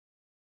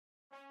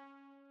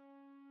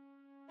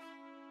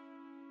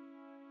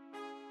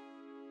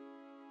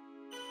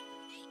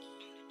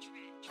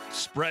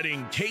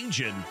Spreading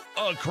Cajun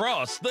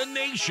across the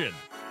nation.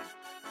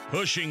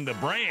 Pushing the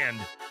brand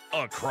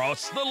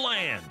across the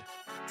land.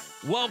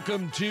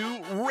 Welcome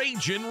to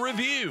Ragin'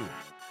 Review.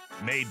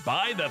 Made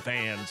by the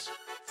fans,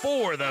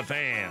 for the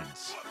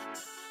fans.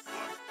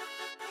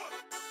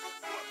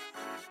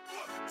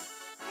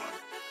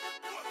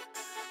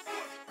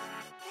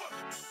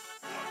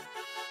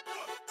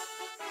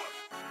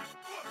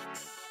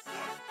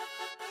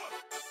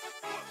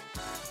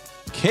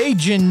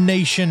 Cajun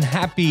Nation,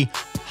 happy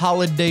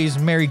holidays,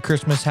 Merry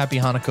Christmas, Happy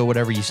Hanukkah,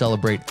 whatever you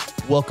celebrate.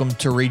 Welcome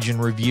to Ragin'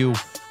 Review.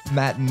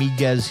 Matt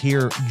Miguez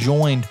here,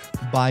 joined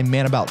by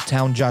Man About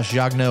Town Josh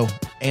Jagno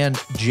and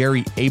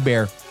Jerry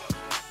Abear.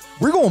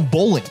 We're going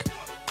bowling.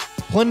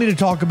 Plenty to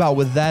talk about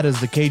with that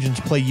as the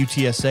Cajuns play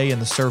UTSA in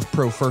the Serve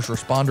Pro First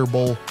Responder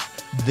Bowl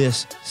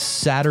this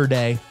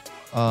Saturday.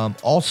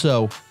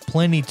 Also,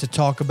 plenty to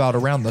talk about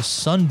around the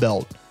Sun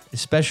Belt,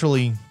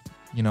 especially,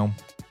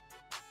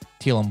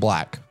 teal and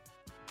black.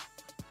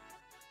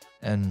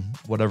 And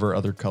whatever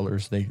other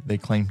colors they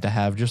claim to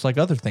have, just like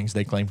other things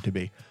they claim to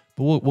be.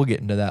 But we'll get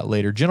into that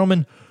later.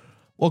 Gentlemen,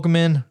 welcome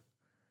in.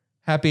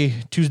 Happy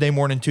Tuesday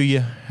morning to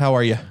you. How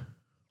are you?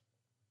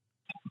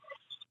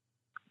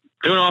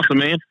 Doing awesome,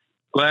 man.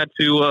 Glad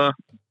to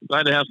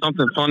have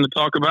something fun to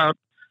talk about.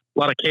 A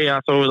lot of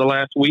chaos over the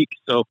last week,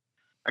 so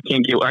I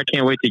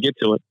can't wait to get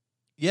to it.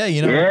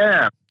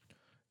 Yeah,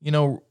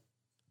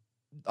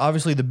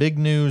 obviously the big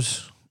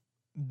news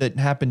that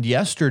happened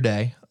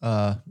yesterday,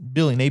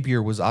 Billy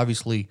Napier was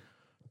obviously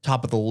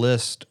top of the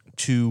list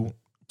to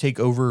take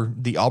over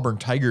the Auburn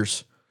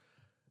Tigers,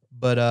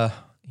 but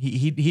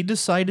he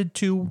decided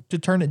to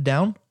turn it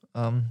down.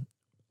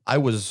 I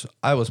was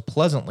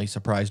pleasantly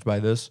surprised by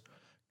this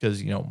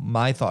because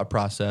my thought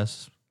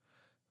process,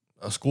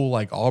 a school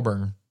like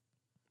Auburn,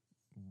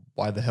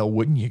 why the hell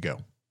wouldn't you go?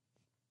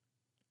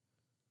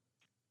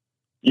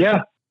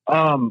 Yeah,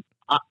 I'm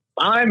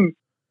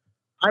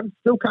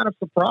still kind of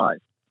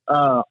surprised.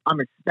 I'm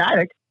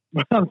ecstatic,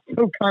 but I'm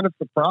still kind of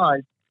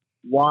surprised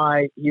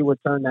why he would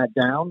turn that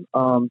down.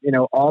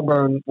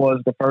 Auburn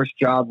was the first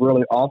job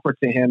really offered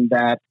to him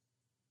that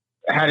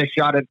had a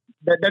shot at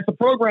that's a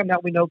program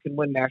that we know can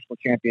win national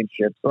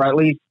championships, or at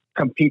least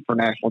compete for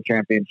national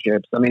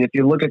championships. I mean, if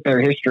you look at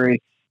their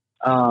history,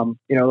 over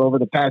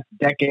the past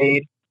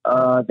decade,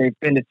 they've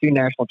been to 2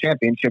 national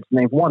championships and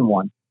they've won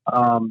one.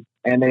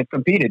 And they've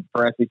competed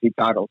for SEC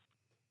titles.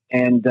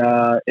 And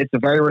it's a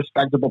very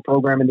respectable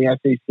program in the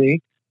SEC.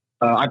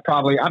 I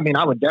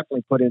would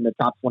definitely put it in the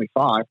top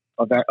 25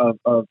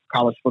 of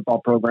college football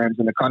programs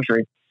in the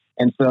country.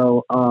 And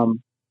so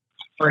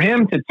for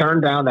him to turn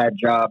down that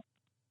job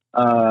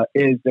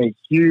is a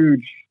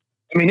huge,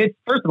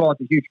 first of all,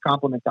 it's a huge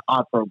compliment to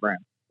our program.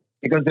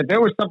 Because if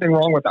there was something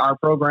wrong with our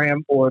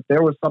program or if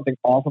there was something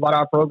off about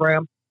our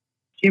program,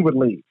 he would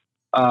leave.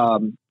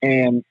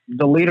 And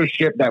the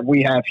leadership that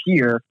we have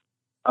here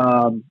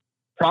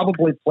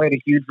probably played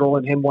a huge role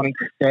in him wanting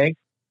to stay.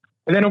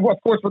 And then, of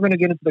course, we're going to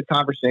get into the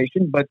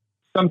conversation, but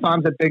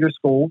sometimes at bigger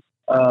schools,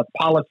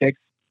 politics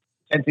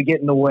tend to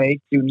get in the way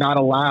to not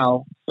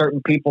allow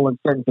certain people in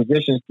certain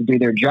positions to do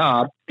their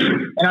job.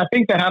 And I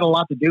think that had a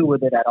lot to do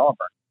with it at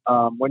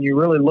Auburn. When you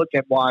really look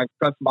at why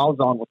Gus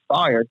Malzahn was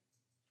fired,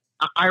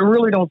 I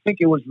really don't think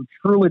it was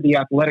truly the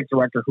athletic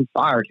director who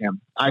fired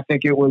him. I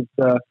think it was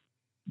the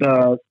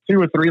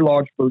 2 or 3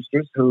 large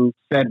boosters who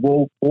said,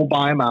 we'll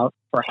buy him out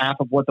for half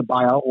of what the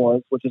buyout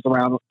was, which is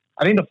around,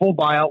 I think the full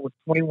buyout was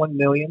 $21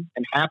 million,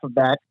 and half of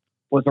that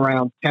was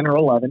around 10 or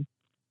 11.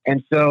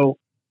 And so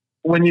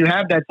when you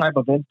have that type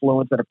of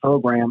influence at a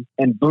program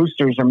and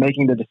boosters are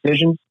making the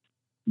decisions,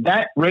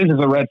 that raises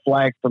a red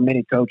flag for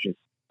many coaches.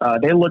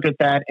 They look at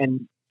that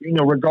and,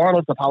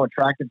 regardless of how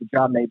attractive the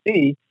job may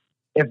be,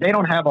 if they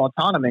don't have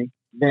autonomy,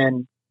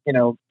 then,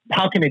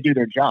 how can they do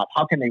their job?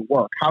 How can they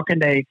work? How can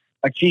they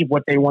achieve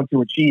what they want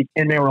to achieve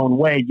in their own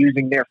way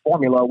using their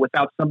formula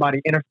without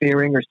somebody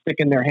interfering or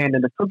sticking their hand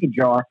in the cookie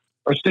jar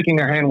or sticking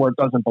their hand where it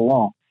doesn't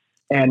belong?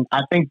 And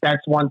I think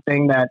that's one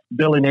thing that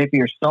Billy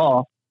Napier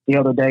saw the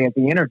other day at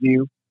the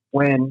interview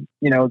when,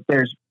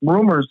 there's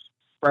rumors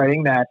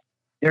spreading that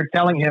they're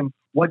telling him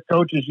what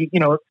coaches,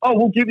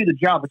 we'll give you the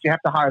job, but you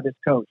have to hire this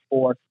coach,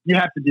 or you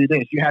have to do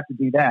this, you have to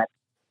do that.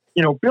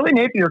 Billy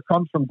Napier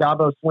comes from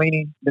the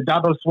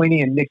Dabo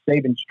Swinney and Nick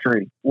Saban's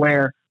tree,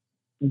 where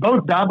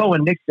both Dabo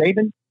and Nick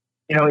Saban,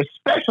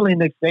 especially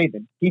Nick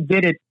Saban, he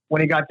did it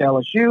when he got to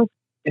LSU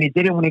and he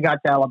did it when he got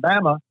to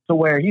Alabama, to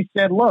where he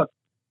said, look,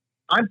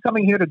 I'm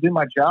coming here to do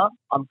my job.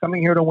 I'm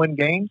coming here to win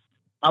games.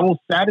 I will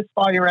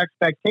satisfy your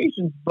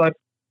expectations, but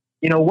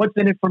what's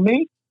in it for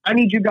me? I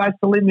need you guys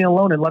to leave me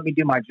alone and let me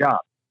do my job.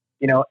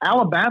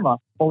 Alabama,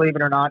 believe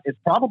it or not, is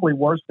probably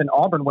worse than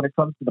Auburn when it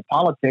comes to the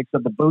politics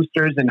of the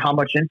boosters and how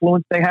much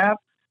influence they have.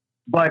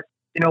 But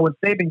when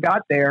Saban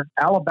got there,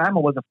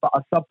 Alabama was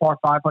a subpar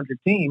 500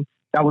 team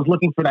that was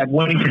looking for that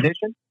winning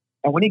condition.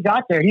 And when he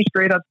got there, he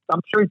straight up,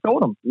 I'm sure he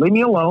told them, leave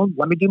me alone,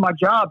 let me do my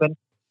job. And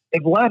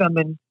they've let him.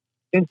 And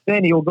since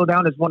then, he will go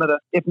down as one of the,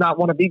 if not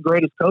one of the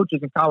greatest coaches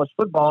in college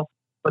football,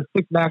 but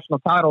 6 national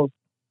titles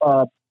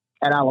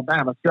at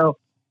Alabama. So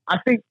I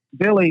think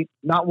Billy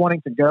not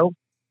wanting to go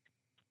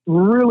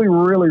really,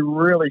 really,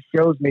 really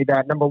shows me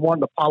that, number one,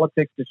 the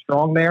politics is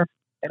strong there.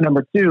 And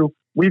number two,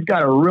 we've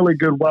got a really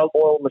good,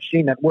 well-oiled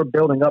machine that we're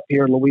building up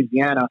here in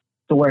Louisiana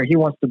to where he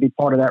wants to be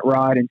part of that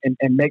ride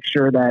and make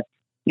sure that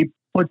he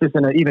puts us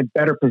in an even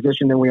better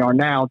position than we are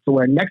now to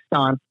where next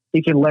time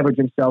he can leverage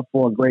himself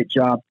for a great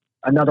job,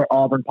 another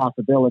Auburn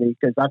possibility,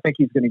 because I think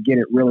he's going to get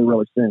it really,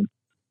 really soon.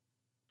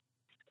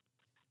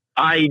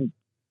 I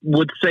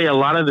would say a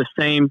lot of the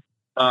same.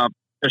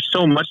 There's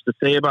so much to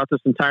say about this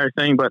entire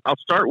thing, but I'll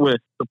start with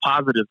the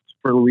positives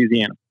for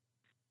Louisiana.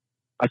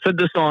 I said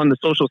this on the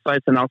social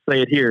sites, and I'll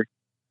say it here.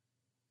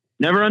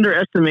 Never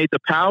underestimate the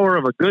power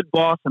of a good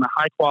boss and a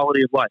high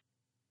quality of life.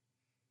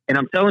 And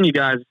I'm telling you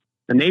guys,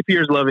 the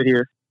Napiers love it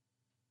here.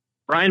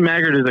 Brian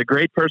Maggard is a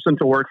great person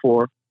to work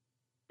for.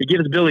 He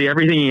gives Billy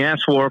everything he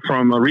asks for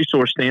from a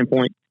resource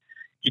standpoint.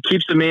 He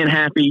keeps the man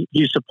happy.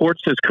 He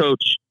supports his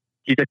coach.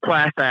 He's a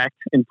class act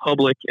in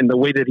public in the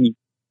way that he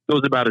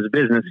goes about his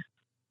business.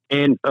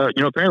 And,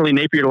 apparently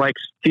Napier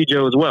likes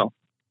T-Joe as well.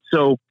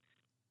 So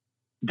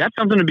that's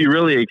something to be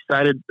really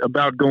excited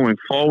about going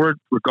forward,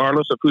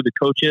 regardless of who the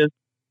coach is.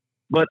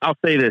 But I'll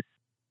say this.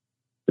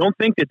 Don't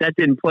think that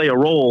didn't play a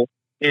role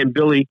in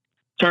Billy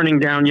turning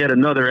down yet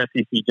another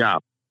SEC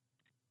job.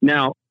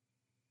 Now,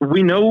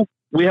 we know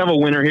we have a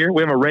winner here.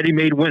 We have a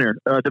ready-made winner.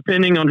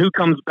 Depending on who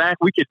comes back,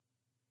 we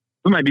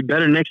might be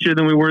better next year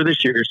than we were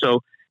this year.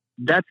 So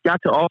that's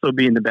got to also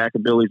be in the back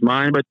of Billy's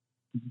mind. But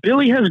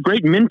Billy has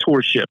great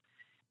mentorship.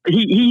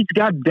 He's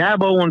got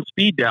Dabo on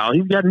speed dial.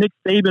 He's got Nick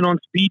Saban on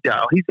speed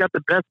dial. He's got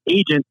the best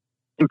agent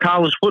in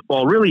college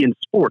football, really in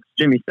sports,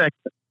 Jimmy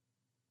Sexton.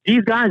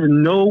 These guys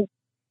know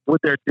what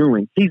they're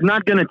doing. He's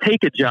not going to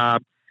take a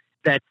job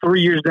that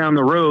 3 years down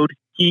the road,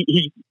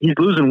 he's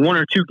losing 1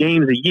 or 2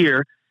 games a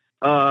year,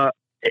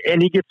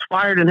 and he gets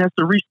fired and has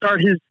to restart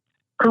his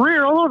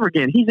career all over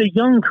again. He's a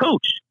young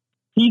coach.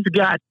 He's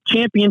got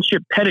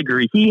championship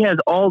pedigree. He has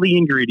all the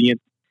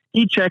ingredients.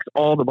 He checks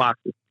all the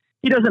boxes.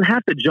 He doesn't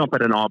have to jump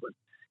at an Auburn.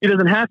 He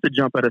doesn't have to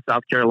jump at a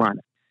South Carolina.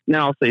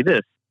 Now, I'll say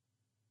this.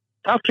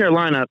 South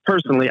Carolina,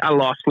 personally, I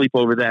lost sleep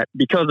over that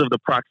because of the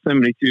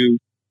proximity to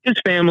his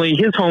family,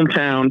 his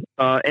hometown,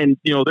 and,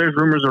 there's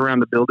rumors around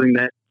the building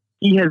that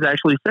he has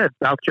actually said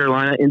South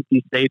Carolina,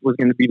 NC State was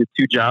going to be the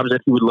 2 jobs that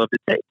he would love to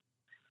take.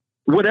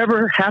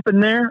 Whatever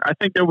happened there, I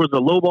think there was a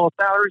lowball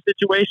salary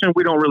situation.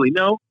 We don't really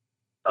know.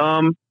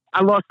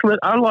 I lost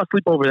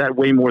sleep over that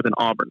way more than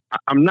Auburn.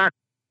 I'm not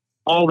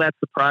all that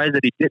surprised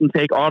that he didn't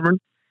take Auburn,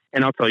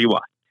 and I'll tell you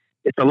why.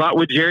 It's a lot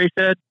what Jerry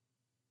said.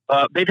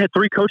 They've had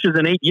 3 coaches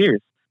in 8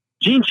 years.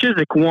 Gene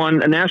Chizik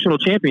won a national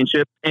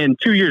championship, and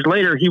 2 years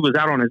later, he was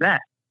out on his ass.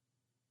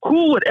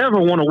 Who would ever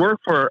want to work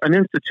for an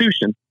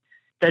institution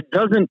that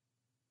doesn't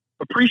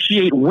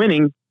appreciate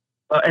winning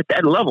at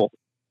that level?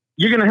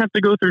 You're going to have to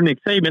go through Nick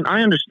Saban.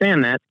 I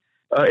understand that.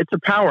 It's a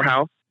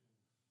powerhouse.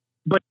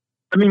 But,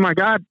 my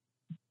God,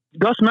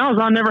 Gus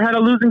Malzahn never had a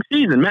losing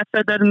season. Matt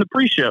said that in the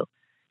pre-show.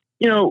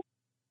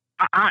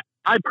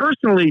 I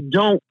personally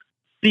don't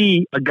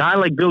see a guy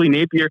like Billy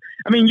Napier.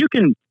 You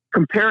can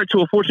compare it to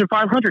a Fortune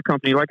 500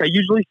 company, like I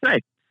usually say.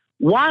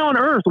 Why on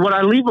earth would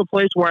I leave a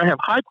place where I have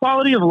high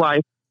quality of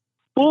life,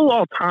 full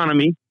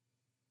autonomy,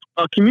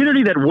 a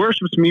community that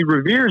worships me,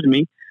 reveres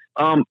me,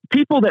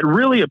 people that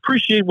really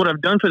appreciate what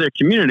I've done for their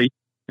community,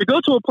 to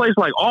go to a place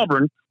like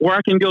Auburn where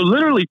I can go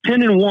literally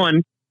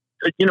 10-1,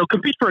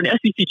 compete for an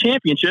SEC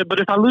championship, but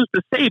if I lose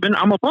to Saban,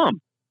 I'm a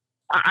bum.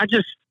 I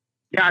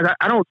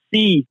don't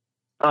see.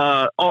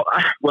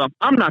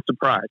 I'm not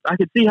surprised. I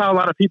could see how a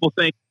lot of people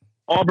think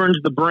Auburn's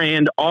the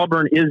brand.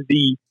 Auburn is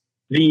the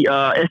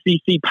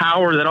SEC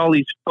power that all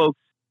these folks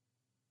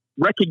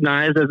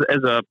recognize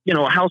as a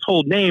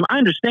household name. I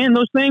understand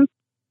those things,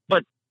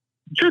 but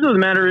the truth of the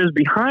matter is,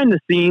 behind the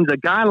scenes, a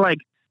guy like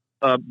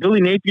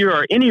Billy Napier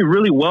or any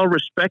really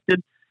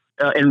well-respected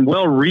and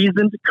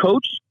well-reasoned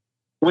coach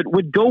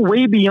would go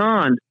way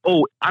beyond,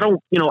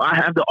 I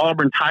have the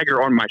Auburn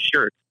Tiger on my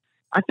shirt.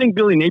 I think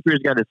Billy Napier's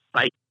got his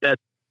sight set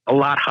a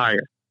lot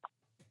higher.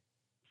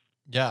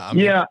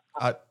 Yeah.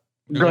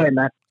 Go ahead,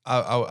 Matt.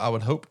 I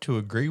would hope to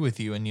agree with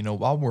you. And,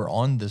 while we're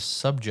on this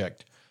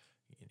subject,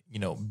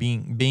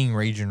 being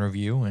Rage and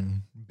Review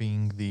and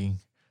being the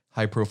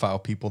high profile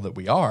people that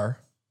we are,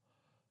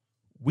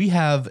 we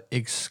have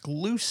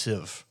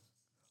exclusive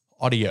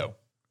audio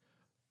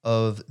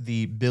of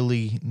the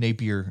Billy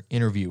Napier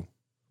interview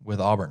with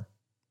Auburn.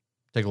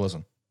 Take a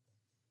listen.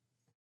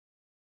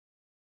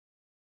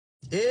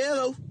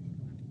 Hello.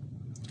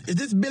 Is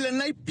this Billy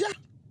Napier?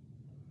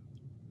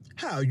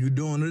 How you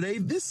doing today?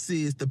 This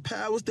is the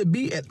powers that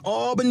be at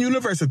Auburn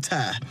University.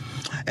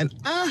 And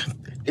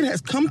it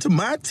has come to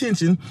my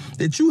attention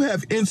that you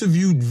have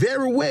interviewed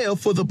very well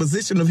for the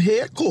position of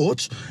head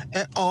coach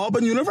at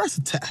Auburn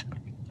University.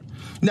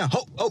 Now,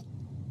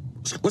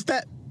 what's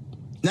that?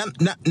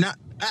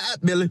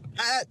 Billy.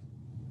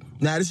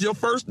 Now, this is your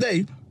first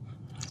day.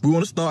 We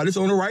want to start this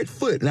on the right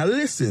foot. Now,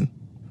 listen.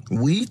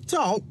 We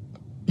talk.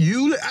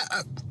 You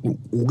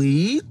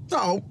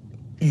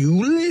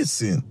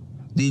listen.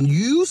 then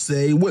you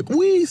say what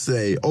we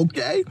say,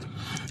 okay?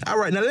 All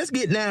right, now let's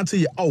get down to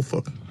your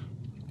offer.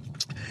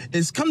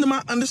 It's come to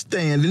my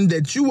understanding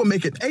that you were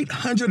making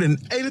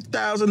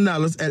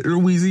 $880,000 at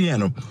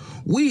Louisiana.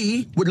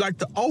 We would like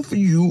to offer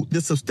you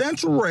the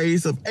substantial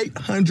raise of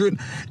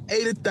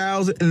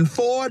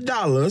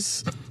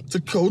 $880,004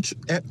 to coach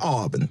at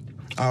Auburn.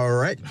 All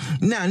right.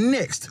 Now,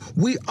 next,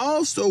 we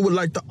also would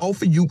like to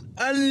offer you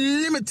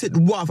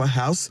unlimited Waffle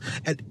House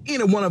at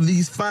any one of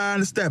these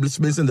fine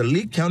establishments in the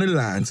Lee County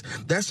lines.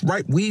 That's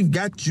right. We've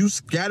got you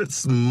scattered,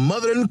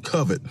 smothered, and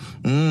covered.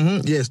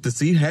 Yes, the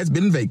seat has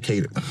been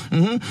vacated.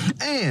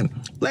 And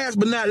last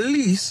but not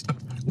least,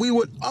 we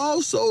would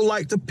also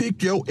like to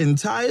pick your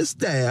entire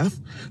staff,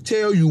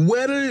 tell you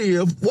where to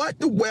live, what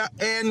to wear,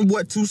 and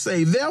what to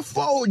say.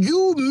 Therefore,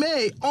 you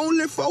may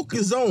only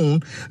focus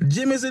on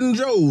Jimmy's and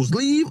Joe's.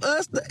 Leave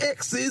us the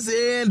X's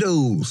and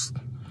O's.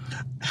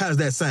 How's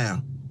that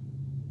sound?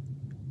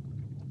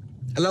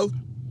 Hello?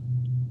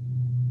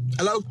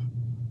 Hello?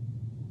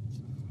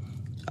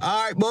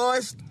 All right,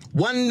 boys.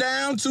 One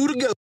down, two to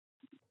go.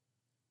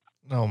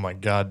 Oh, my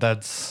God.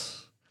 That's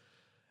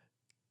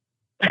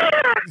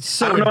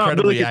so I don't know how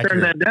Billy incredibly can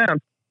turn accurate. that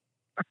down.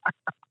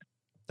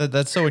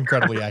 That's so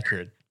incredibly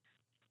accurate.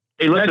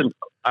 Hey, listen,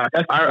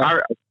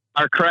 our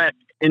crack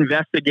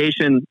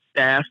investigation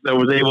staff that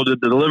was able to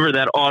deliver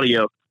that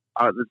audio,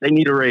 they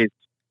need a raise.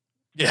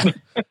 Yeah,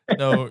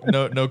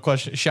 no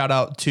question. Shout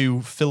out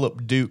to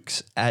Philip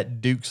Dukes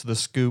at Dukes the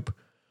Scoop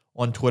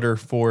on Twitter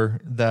for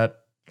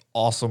that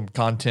awesome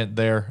content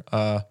there.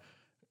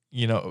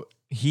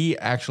 He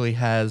actually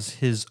has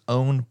his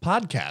own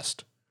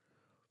podcast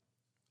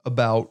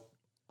about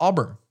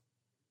Auburn.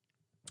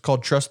 It's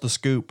called Trust the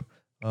Scoop.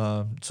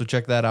 So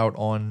check that out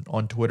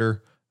on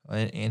Twitter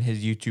and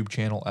his YouTube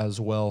channel as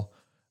well.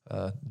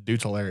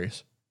 Dude's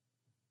hilarious.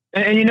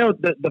 And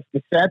the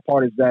sad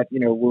part is that,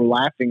 we're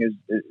laughing is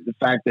the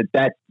fact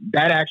that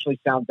actually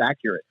sounds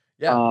accurate.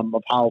 Yeah.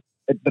 Of how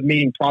the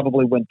meeting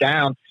probably went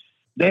down.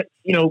 That,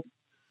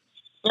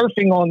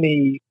 surfing on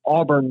the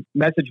Auburn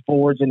message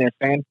boards and their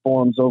fan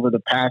forums over the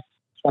past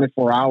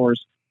 24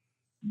 hours,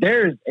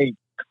 there's a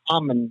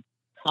common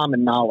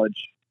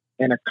knowledge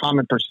and a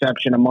common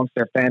perception amongst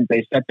their fan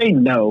base that they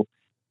know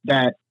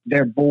that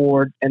their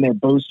board and their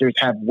boosters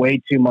have way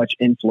too much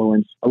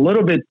influence, a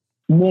little bit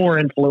more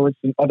influence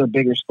than other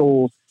bigger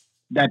schools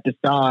that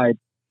decide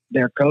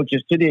their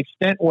coaches, to the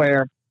extent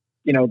where,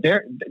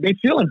 they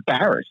feel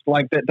embarrassed.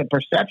 Like the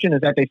perception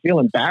is that they feel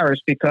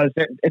embarrassed because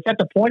it's at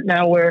the point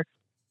now where,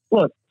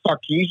 look,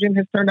 Sarkisian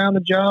has turned down the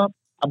job.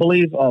 I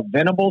believe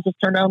Venables has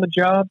turned down the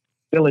job.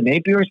 Billy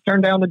Napier has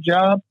turned down the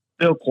job.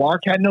 Bill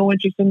Clark had no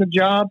interest in the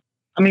job.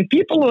 I mean,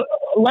 people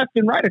left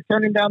and right are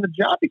turning down the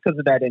job because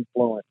of that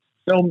influence.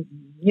 So,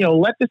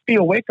 let this be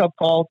a wake-up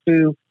call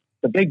to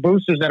the big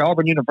boosters at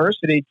Auburn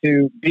University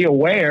to be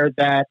aware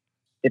that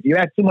if you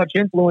have too much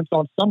influence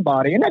on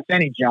somebody, and that's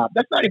any job,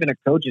 that's not even a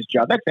coach's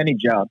job, that's any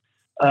job,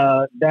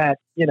 that,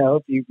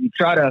 if you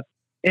try to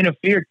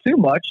interfere too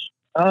much,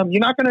 you're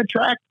not going to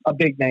attract a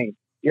big name.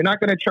 You're not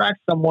going to attract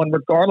someone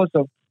regardless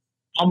of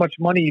how much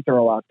money you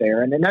throw out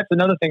there. And then that's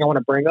another thing I want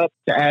to bring up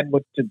to add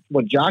to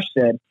what Josh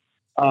said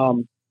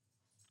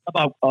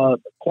about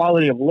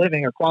quality of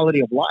living or quality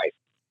of life.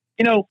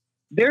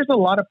 There's a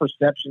lot of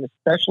perception,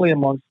 especially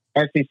amongst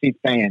SEC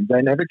fans.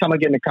 And every time I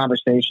get in a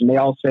conversation, they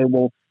all say,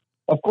 well,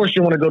 of course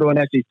you want to go to an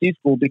SEC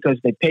school because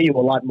they pay you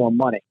a lot more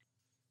money.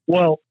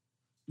 Well,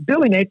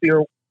 Billy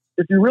Napier,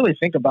 if you really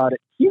think about it,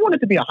 he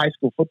wanted to be a high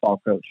school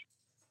football coach.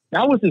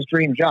 That was his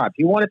dream job.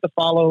 He wanted to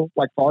follow,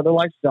 like father,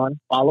 like son,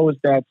 follow his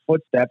dad's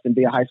footsteps and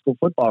be a high school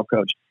football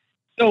coach.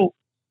 So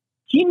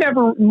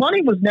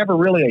money was never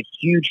really a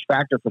huge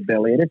factor for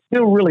Billy. And it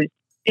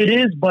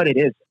is, but it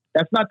isn't.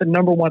 That's not the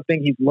number one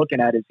thing he's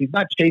looking at. Is he's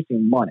not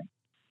chasing money.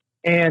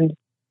 And,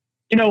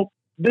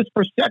 this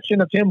perception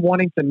of him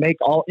wanting to make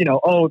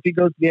if he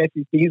goes to the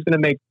SEC, he's going to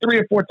make 3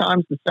 or 4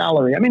 times the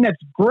salary. I mean, that's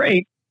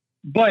great,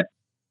 but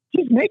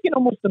he's making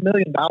almost $1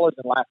 million in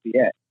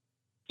Lafayette.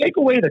 Take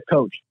away the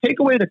coach. Take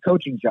away the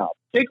coaching job.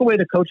 Take away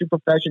the coaching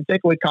profession.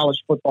 Take away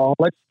college football.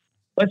 Let's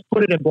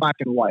put it in black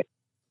and white.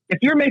 If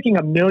you're making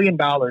 $1 million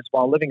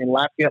while living in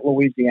Lafayette,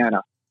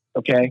 Louisiana,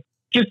 okay,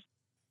 just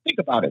think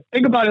about it.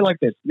 Think about it like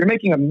this: you're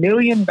making $1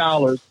 million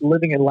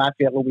living in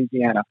Lafayette,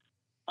 Louisiana.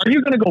 Are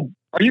you going to go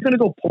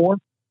poor?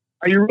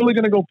 Are you really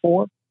going to go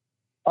poor?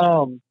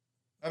 I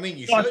mean,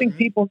 you should. I think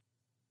people.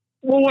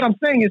 Well, what I'm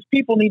saying is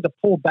people need to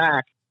pull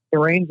back the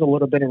reins a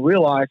little bit and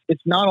realize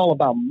it's not all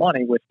about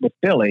money with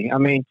Billy. I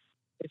mean,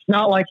 it's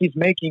not like he's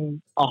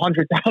making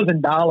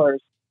 $100,000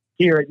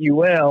 here at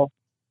UL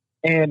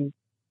and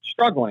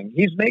struggling.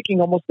 He's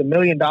making almost $1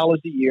 million a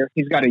year.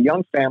 He's got a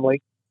young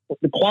family.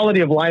 The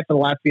quality of life in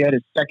Lafayette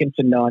is second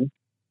to none.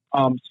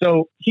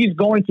 So he's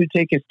going to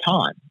take his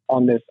time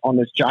on this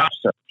job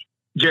search.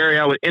 Jerry,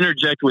 I would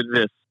interject with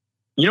this.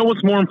 You know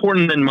what's more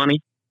important than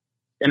money?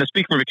 And I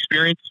speak from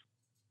experience.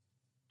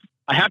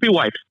 A happy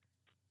wife.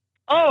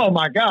 Oh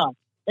my God.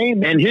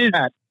 Amen.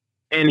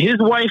 And his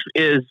wife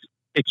is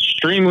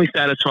extremely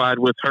satisfied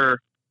with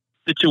her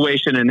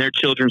situation and their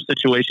children's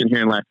situation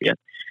here in Lafayette.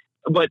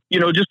 But,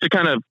 just to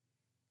kind of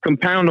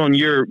compound on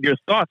your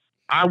thoughts,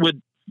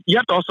 you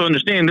have to also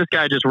understand this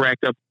guy just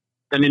racked up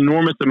an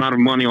enormous amount of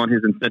money on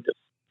his incentives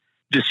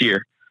this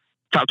year.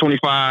 Top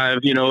 25,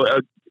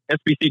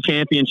 SBC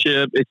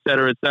championship, et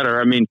cetera, et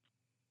cetera. I mean,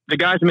 the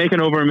guy's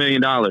making over $1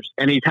 million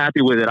and he's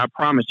happy with it. I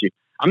promise you.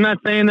 I'm not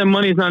saying that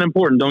money is not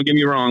important. Don't get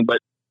me wrong. But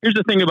here's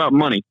the thing about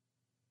money.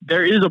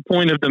 There is a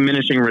point of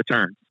diminishing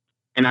returns.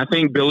 And I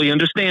think Billy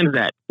understands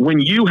that. When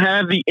you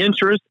have the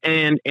interest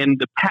and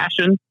the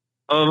passion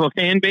of a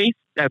fan base,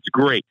 that's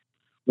great.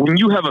 When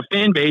you have a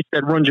fan base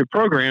that runs your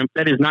program,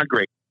 that is not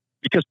great.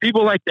 Because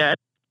people like that,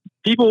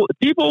 people,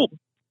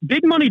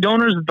 big money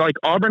donors like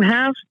Auburn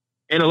have,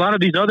 and a lot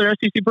of these other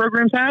SEC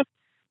programs have,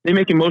 they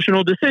make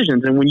emotional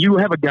decisions. And when you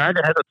have a guy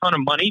that has a ton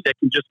of money that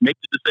can just make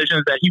the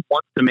decisions that he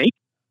wants to make,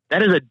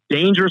 that is a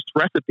dangerous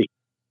recipe.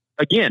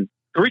 Again,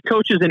 3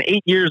 coaches in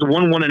 8 years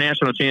won a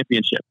national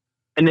championship.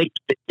 And they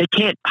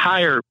can't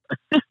hire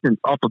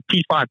assistants off of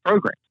P5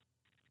 programs.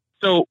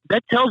 So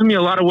that tells me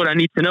a lot of what I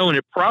need to know. And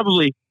it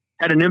probably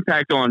had an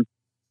impact on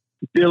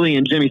Billy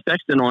and Jimmy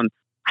Sexton on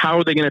how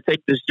are they going to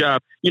take this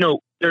job.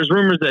 There's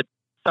rumors that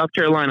South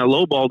Carolina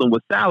lowballed him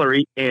with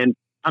salary. And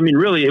I mean,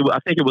 really, I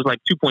think it was like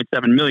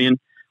 $2.7 million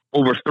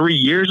over 3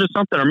 years or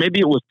something, or maybe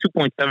it was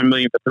 $2.7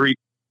 million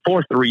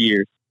for 3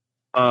 years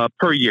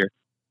per year.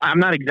 I'm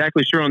not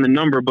exactly sure on the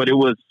number, but it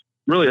was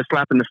really a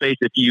slap in the face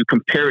if you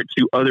compare it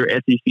to other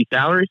SEC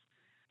salaries.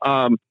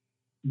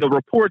 The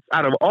reports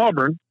out of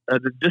Auburn,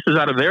 this is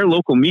out of their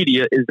local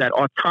media, is that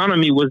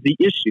autonomy was the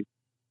issue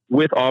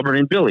with Auburn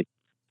and Billy.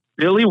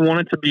 Billy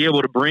wanted to be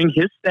able to bring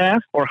his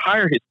staff or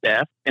hire his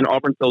staff, and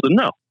Auburn told him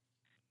no.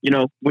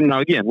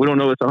 Now again, we don't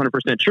know it's 100%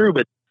 true,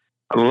 but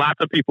lots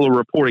of people are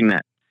reporting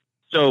that.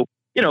 So,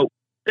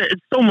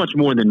 it's so much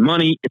more than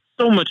money. It's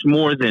so much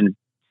more than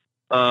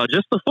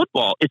just the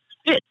football. It's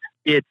fit.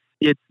 It's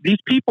these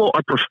people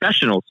are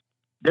professionals.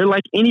 They're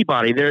like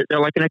anybody. They're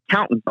like an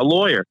accountant, a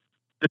lawyer.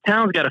 The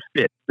town's got to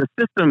fit. The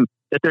system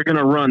that they're going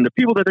to run, the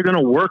people that they're going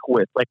to work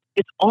with, like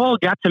it's all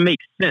got to make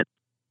sense.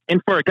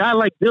 And for a guy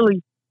like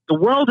Billy, the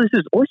world is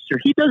his oyster.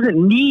 He doesn't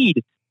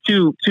need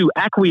to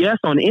acquiesce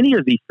on any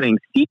of these things.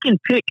 He can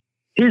pick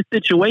his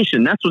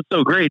situation. That's what's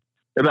so great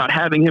about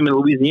having him in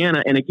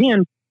Louisiana. And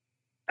again,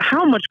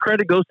 how much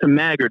credit goes to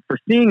Maggard for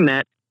seeing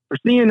that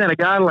a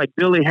guy like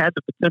Billy had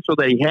the potential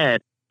that he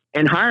had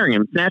and hiring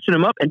him, snatching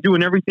him up and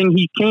doing everything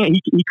he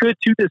could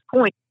to this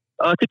point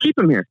to keep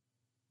him here.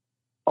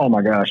 Oh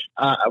my gosh.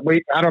 I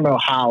don't know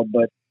how,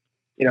 but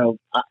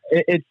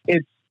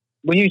it's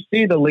when you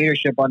see the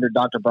leadership under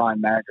Dr.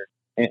 Brian Maggard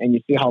and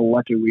you see how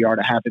lucky we are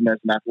to have him as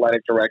an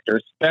athletic director,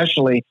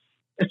 especially,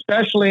 and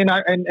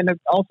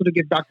also to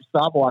give Dr.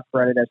 Savoie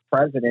credit as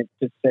president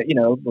to say,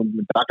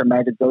 when Dr.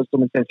 Maggard goes to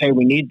him and says, "Hey,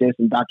 we need this,"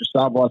 and Dr.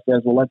 Savoie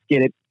says, "Well, let's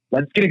get it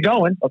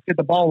going. Let's get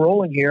the ball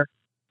rolling here."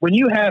 When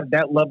you have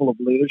that level of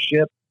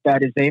leadership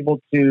that is able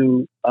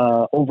to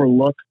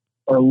overlook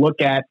or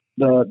look at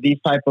these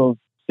type of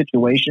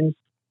situations,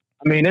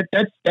 I mean,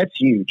 that's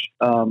huge.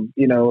 And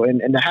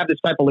to have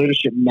this type of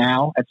leadership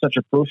now at such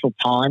a crucial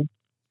time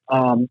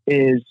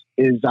is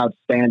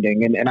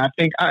outstanding. And I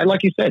think,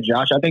 like you said,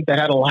 Josh, I think that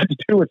had a lot to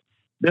do with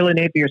Billy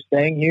Napier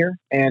staying here.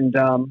 And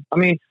I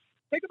mean,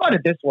 think about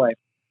it this way: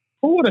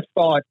 who would have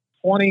thought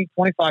 20,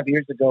 25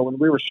 years ago when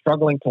we were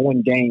struggling to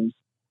win games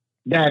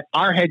that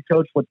our head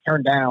coach would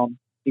turn down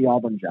the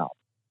Auburn job?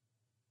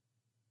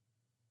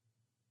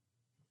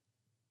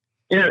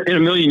 In a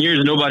million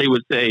years, nobody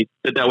would say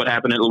that would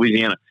happen at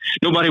Louisiana.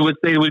 Nobody would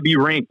say it would be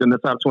ranked in the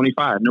top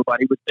 25.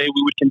 Nobody would say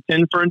we would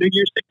contend for a New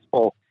Year's Six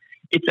bowl.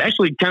 It's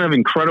actually kind of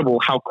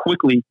incredible how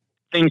quickly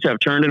things have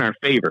turned in our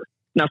favor.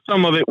 Now,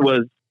 some of it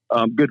was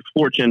good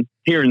fortune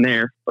here and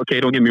there.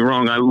 Okay, don't get me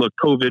wrong.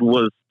 COVID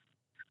was,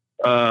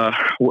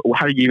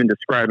 how do you even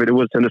describe it? It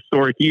was an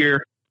historic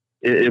year.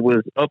 It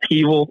was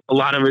upheaval. A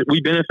lot of it,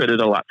 we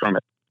benefited a lot from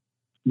it.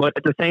 But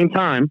at the same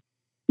time,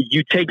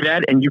 you take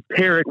that and you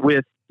pair it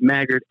with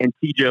Maggard and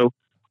Tijoux,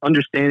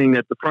 understanding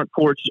that the front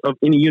porch of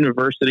any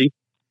university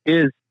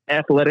is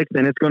athletics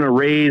and it's going to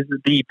raise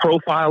the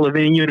profile of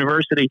any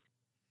university.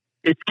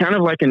 It's kind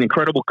of like an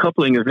incredible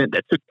coupling event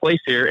that took place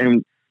here,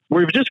 and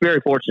we're just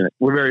very fortunate.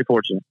 We're very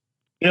fortunate.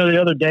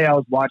 The other day I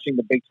was watching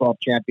the Big 12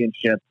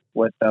 championship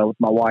with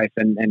my wife,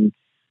 and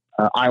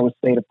Iowa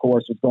State, of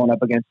course, was going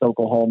up against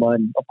Oklahoma.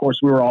 And, of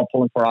course, we were all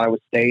pulling for Iowa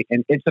State.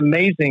 And it's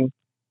amazing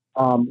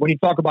when you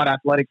talk about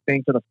athletics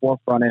being to the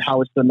forefront and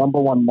how it's the number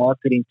one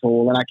marketing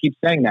tool. And I keep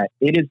saying that.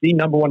 It is the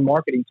number one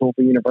marketing tool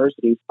for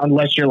universities,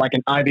 unless you're like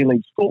an Ivy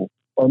League school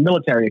or a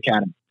military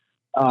academy.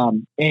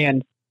 One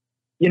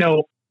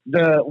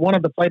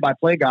of the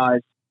play-by-play guys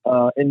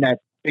in that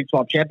Big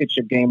 12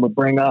 championship game would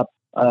bring up,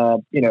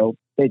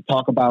 they'd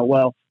talk about,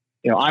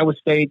 Iowa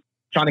State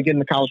trying to get in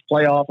the college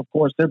playoff. Of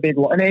course, they're big.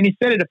 And he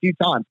said it a few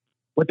times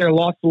with their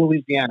loss to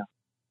Louisiana.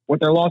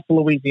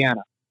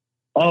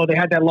 Oh, they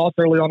had that loss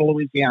early on to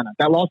Louisiana.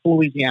 The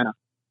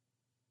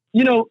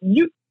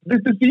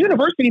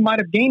university might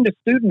have gained a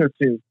student or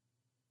two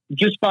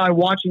just by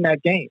watching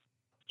that game,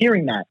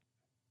 hearing that.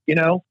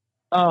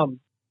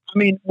 I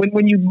mean,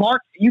 when you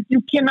mark,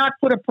 you cannot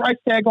put a price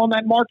tag on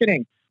that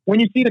marketing. When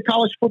you see the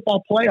college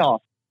football playoff,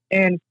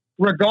 and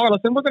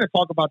regardless, and we're going to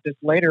talk about this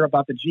later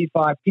about the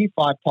G5,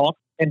 P5 talk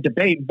and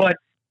debate, but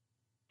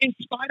in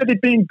spite of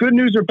it being good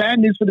news or bad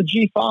news for the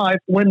G5,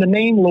 when the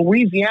name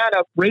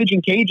Louisiana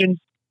Raging Cajuns,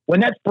 when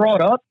that's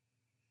brought up,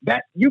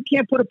 that you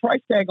can't put a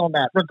price tag on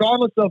that,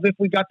 regardless of if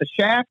we got the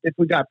shaft, if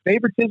we got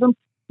favoritism.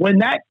 When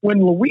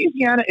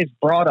Louisiana is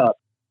brought up,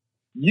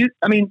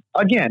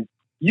 again,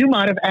 you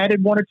might have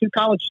added one or two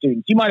college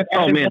students. You might have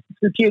added one or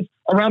two kids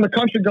around the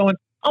country going,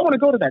 I want to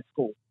go to that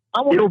school.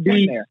 I want to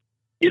be there.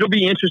 It'll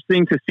be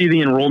interesting to see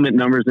the enrollment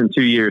numbers in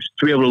 2 years,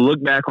 to be able to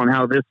look back on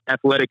how this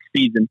athletic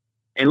season,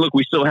 and look,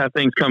 we still have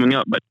things coming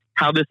up, but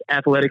how this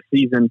athletic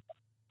season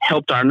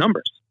helped our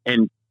numbers.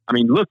 And I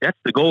mean, look, that's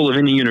the goal of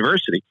any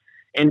university.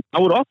 And I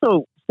would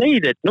also say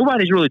that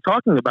nobody's really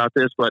talking about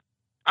this, but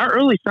our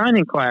early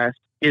signing class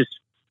is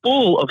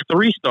full of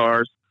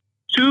 3-stars,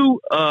 2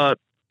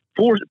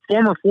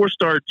 former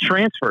 4-star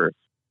transfers.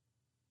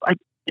 Like,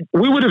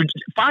 we would have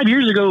 8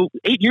 years ago,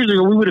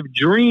 we would have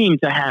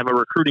dreamed to have a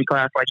recruiting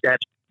class like that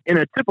in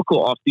a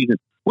typical offseason.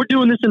 We're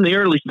doing this in the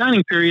early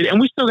signing period,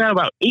 and we still got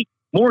about 8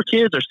 more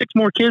kids or 6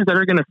 more kids that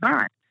are going to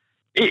sign.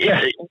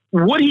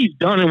 What he's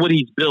done and what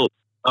he's built,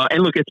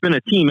 and look, it's been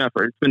a team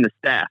effort. It's been the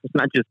staff. It's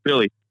not just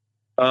Billy.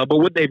 But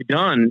what they've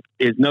done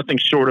is nothing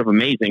short of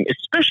amazing,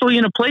 especially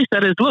in a place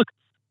that is, look,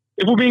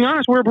 if we're being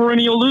honest, we're a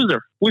perennial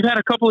loser. We've had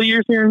a couple of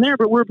years here and there,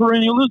 but we're a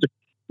perennial loser.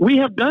 We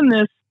have done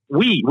this.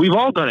 We've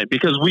all done it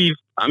because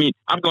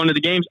I've gone to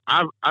the games.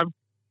 I've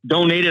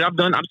donated.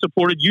 I've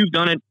supported. You've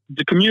done it.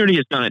 The community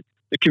has done it.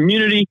 The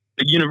community,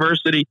 the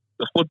university,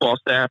 the football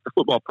staff, the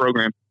football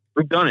program,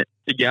 we've done it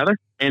together.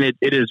 And it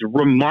is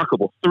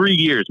remarkable. 3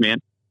 years, man.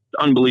 It's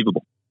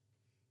unbelievable.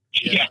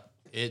 Yeah.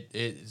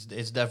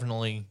 It's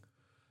definitely,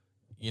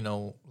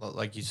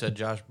 like you said,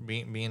 Josh,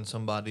 being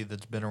somebody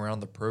that's been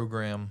around the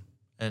program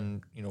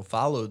and,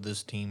 followed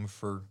this team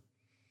for,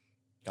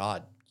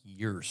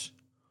 years.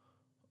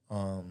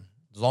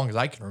 As long as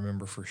I can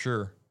remember, for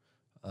sure.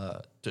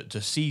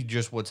 To see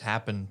just what's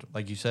happened,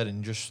 like you said,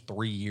 in just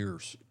 3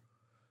 years,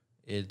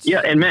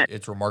 and Matt,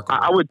 it's remarkable.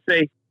 I would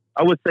say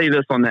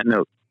this on that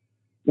note: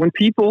 when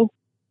people,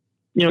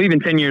 even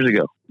 10 years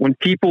ago, when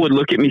people would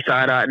look at me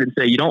side-eyed and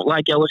say, "You don't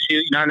like LSU?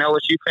 You're not an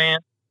LSU fan?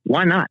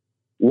 Why not?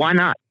 Why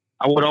not?"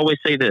 I would always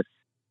say this: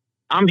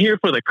 I'm here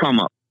for the come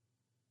up.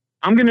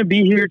 I'm going to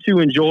be here to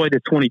enjoy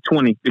the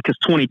 2020 because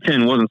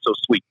 2010 wasn't so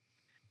sweet.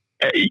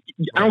 I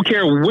don't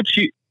care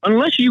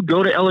unless you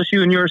go to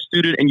LSU and you're a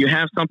student and you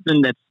have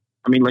something that's,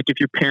 like if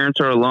your parents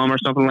are alum or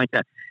something like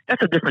that,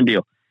 that's a different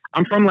deal.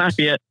 I'm from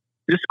Lafayette.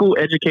 This school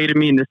educated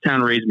me and this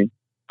town raised me.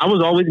 I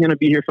was always going to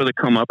be here for the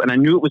come up, and I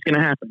knew it was going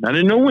to happen. I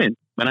didn't know when,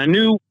 but I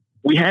knew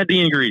we had the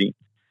ingredients.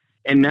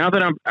 And now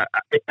that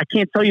I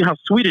can't tell you how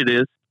sweet it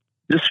is.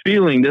 This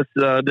feeling, this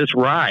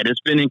ride,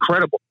 it's been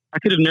incredible. I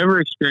could have never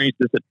experienced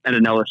this at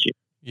an LSU.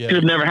 Yeah, it could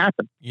have never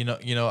happened.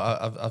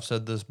 I've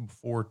said this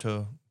before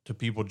to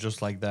people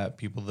just like that,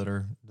 people that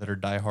are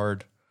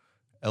diehard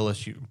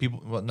LSU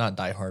people. Well, not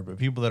diehard, but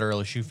people that are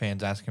LSU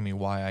fans asking me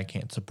why I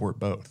can't support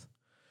both,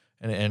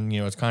 and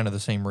it's kind of the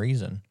same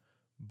reason.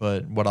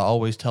 But what I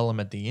always tell them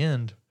at the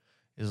end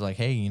is like,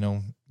 hey,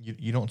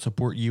 you don't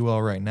support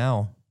UL right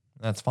now,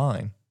 that's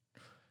fine,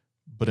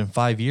 but in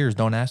 5 years,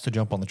 don't ask to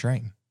jump on the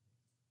train.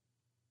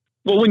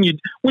 Well, when you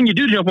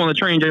do jump on the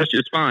train, that's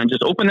just fine.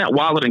 Just open that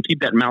wallet and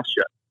keep that mouth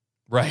shut.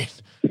 Right.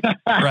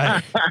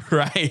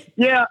 Right.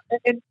 Yeah,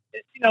 and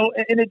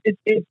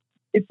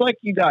it's like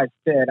you guys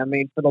said.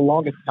 For the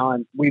longest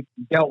time, we've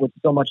dealt with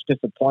so much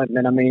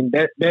disappointment.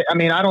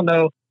 I don't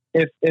know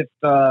if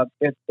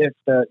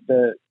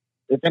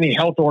any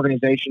health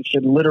organization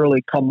should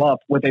literally come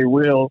up with a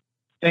real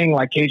thing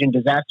like Cajun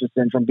disaster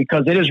syndrome,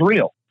 because it is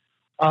real.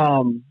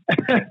 And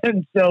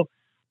so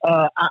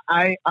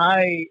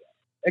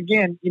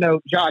again,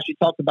 Josh, you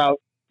talked about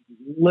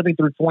living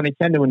through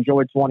 2010 to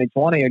enjoy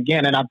 2020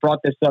 again. And I've brought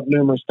this up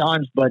numerous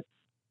times, but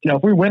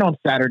if we win on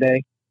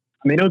Saturday,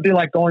 it would be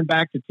like going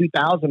back to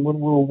 2000 when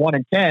we were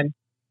 1-10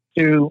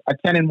 to a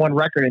 10-1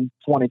 record in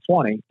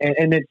 2020.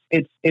 And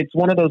it's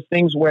one of those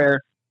things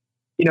where,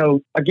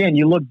 again,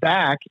 you look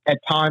back at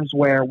times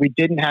where we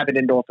didn't have an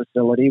indoor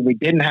facility. We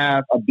didn't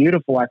have a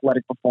beautiful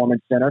athletic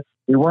performance center.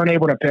 We weren't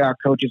able to pay our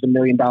coaches $1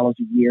 million a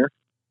year.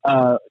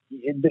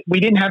 We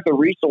didn't have the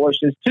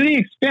resources to the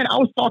extent. I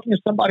was talking to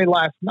somebody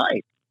last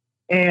night,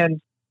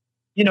 and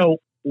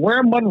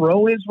where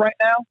Monroe is right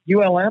now,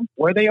 ULM,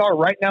 where they are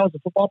right now as a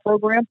football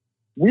program,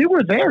 we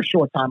were there a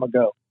short time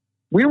ago.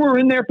 We were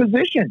in their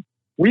position.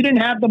 We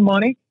didn't have the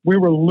money. We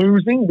were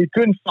losing. We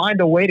couldn't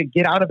find a way to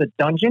get out of the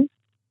dungeon,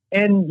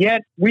 and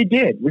yet we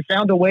did. We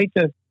found a way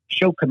to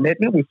show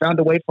commitment. We found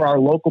a way for our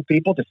local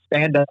people to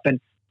stand up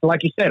and,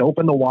 like you said,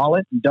 open the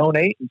wallet and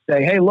donate and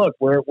say, "Hey, look,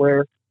 we're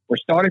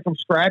starting from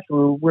scratch.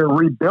 We're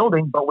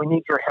rebuilding, but we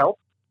need your help."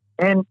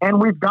 And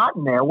we've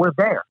gotten there. We're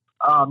there.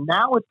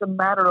 Now it's a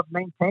matter of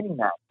maintaining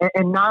that.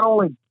 And not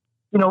only,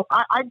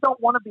 I don't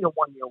want to be a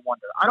one-year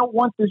wonder. I don't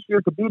want this year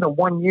to be the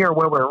 1 year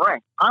where we're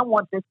ranked. I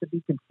want this to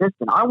be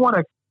consistent. I want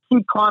to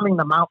keep climbing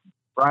the mountain.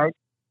 right?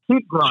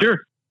 Keep growing. Sure.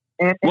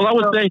 And Well, I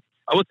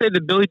would say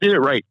that Billy did it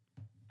right.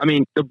 I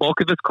mean, the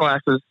bulk of his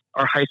classes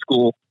are high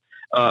school.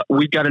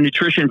 We've got a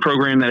nutrition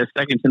program that is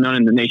second to none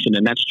in the nation,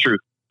 and that's true.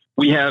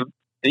 We have,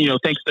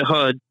 thanks to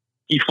HUD,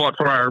 he fought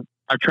for our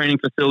training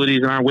facilities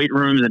and our weight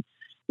rooms, and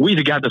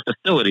we've got the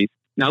facilities.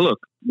 Now, look,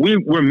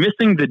 we're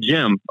missing the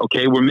gym.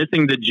 Okay, we're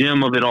missing the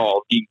gym of it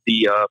all,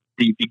 the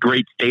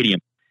great stadium.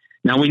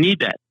 Now we need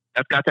that.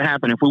 That's got to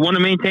happen. If we want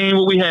to maintain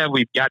what we have,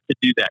 we've got to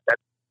do that.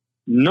 That's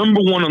number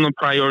one on the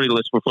priority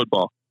list for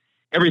football.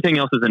 Everything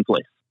else is in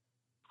place.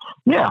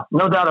 Yeah,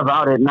 no doubt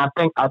about it. And I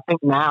think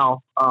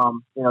now,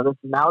 now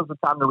is the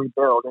time to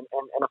rebuild.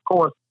 And of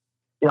course,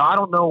 I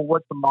don't know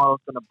what tomorrow's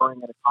going to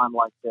bring at a time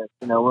like this.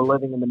 We're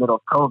living in the middle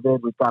of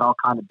COVID. We've got all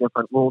kinds of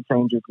different rule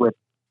changes with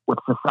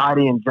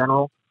society in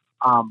general.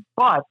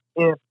 But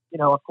if,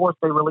 of course,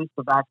 they released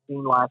the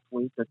vaccine last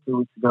week or 2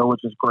 weeks ago,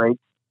 which is great.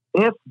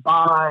 If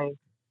by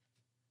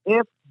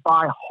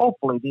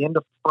hopefully the end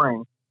of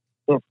spring,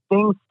 if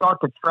things start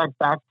to track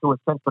back to a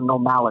sense of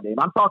normality, and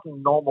I'm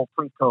talking normal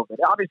pre-COVID,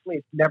 obviously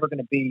it's never going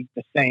to be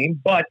the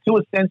same, but to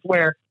a sense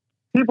where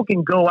people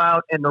can go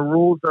out and the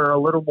rules are a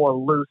little more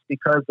loose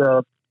because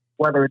of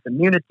whether it's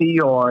immunity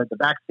or the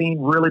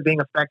vaccine really being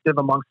effective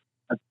amongst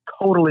a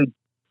totally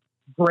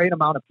great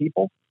amount of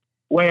people,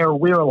 where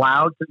we're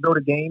allowed to go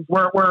to games,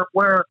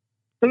 where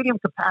stadium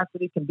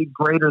capacity can be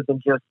greater than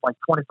just like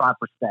 25%.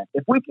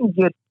 If we can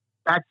get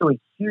back to a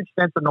huge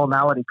sense of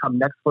normality come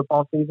next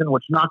football season,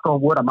 which, knock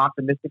on wood, I'm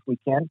optimistic we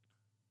can,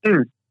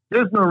 dude,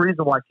 there's no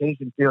reason why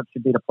Cajun Field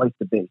should be the place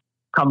to be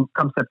come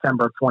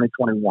September of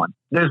 2021.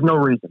 There's no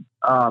reason.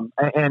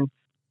 And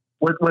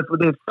with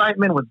the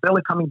excitement, with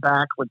Billy coming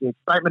back, with the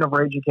excitement of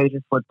Raging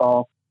Cajun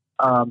football,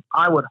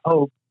 I would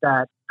hope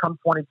that come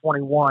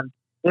 2021,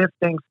 if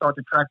things start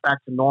to track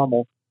back to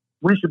normal,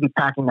 we should be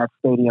packing that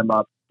stadium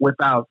up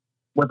without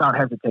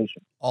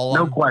hesitation.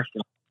 No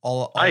question.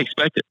 I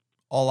expect it.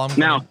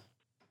 Now,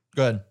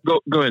 go ahead.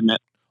 Go ahead,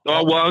 Matt.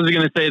 Well, I was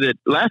going to say that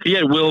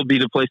Lafayette will be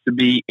the place to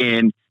be,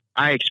 and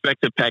I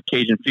expect to pack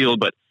Cajun Field.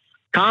 But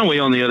Conway,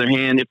 on the other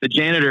hand, if the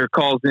janitor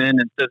calls in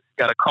and says he's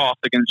got a cough,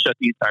 they're going to shut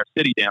the entire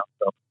city down.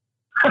 So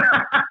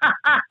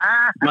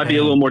might be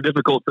a little more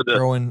difficult for the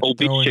old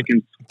beach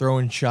chickens.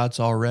 Throwing shots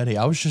already.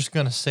 I was just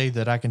going to say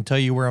that I can tell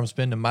you where I'm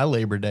spending my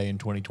Labor Day in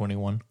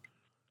 2021.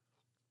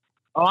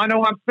 Oh, I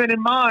know I'm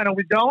spending mine. Are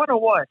we going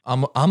or what?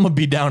 I'm going to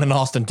be down in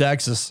Austin,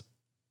 Texas.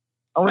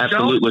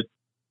 Absolutely.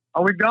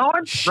 Are we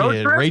going?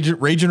 Shit, Rage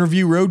and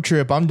Review road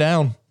trip. I'm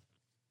down.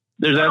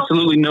 There's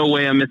absolutely no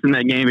way I'm missing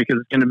that game because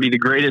it's going to be the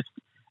greatest.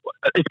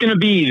 It's going to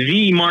be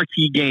the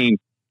marquee game.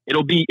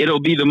 It'll be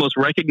the most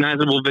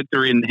recognizable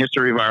victory in the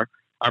history of our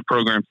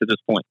programs to this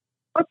point.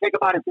 But think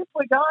about it this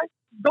way, guys.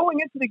 Going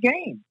into the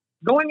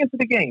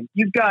game,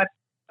 you've got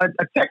a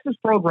Texas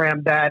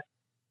program that,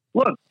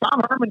 look,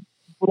 Tom Herman,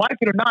 like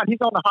it or not, he's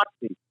on the hot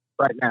seat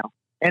right now.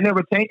 And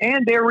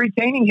they're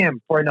retaining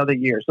him for another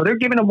year. So they're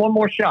giving him one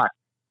more shot.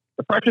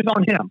 The pressure's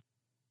on him.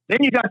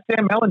 Then you got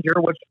Sam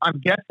Mellinger, which I'm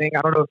guessing,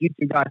 I don't know if you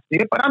two guys see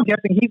it, but I'm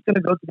guessing he's going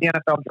to go to the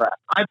NFL draft.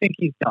 I think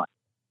he's done,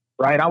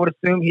 right? I would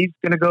assume he's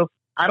going to go.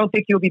 I don't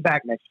think he'll be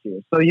back next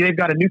year. So they've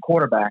got a new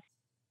quarterback.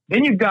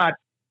 Then you've got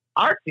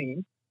our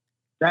team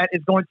that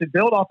is going to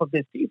build off of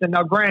this season.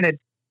 Now, granted,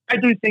 I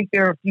do think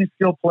there are a few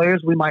skilled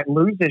players we might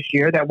lose this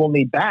year that we'll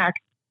need back,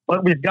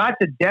 but we've got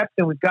the depth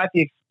and we've got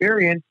the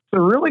experience to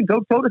really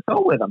go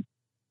toe-to-toe with them.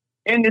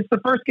 And it's the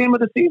first game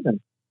of the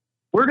season.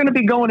 We're going to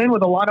be going in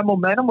with a lot of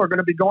momentum. We're going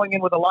to be going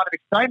in with a lot of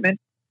excitement.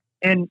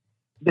 And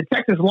the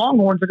Texas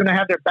Longhorns are going to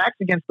have their backs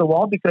against the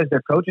wall because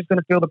their coach is going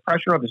to feel the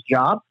pressure of his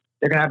job.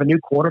 They're going to have a new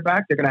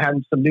quarterback. They're going to have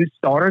some new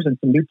starters and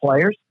some new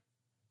players.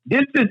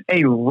 This is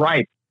a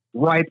ripe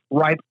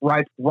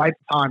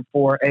time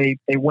for a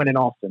win in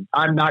Austin.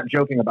 I'm not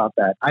joking about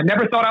that. I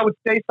never thought I would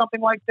say something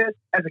like this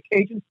as a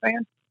Cajuns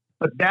fan,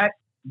 but that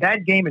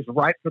game is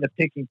ripe for the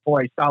picking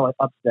for a solid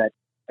upset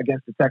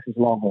against the Texas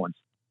Longhorns.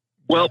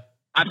 Well,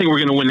 I think we're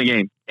going to win the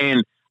game.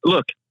 And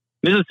look,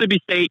 Mississippi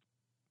State,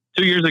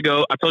 2 years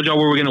ago, I told y'all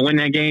we were going to win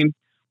that game.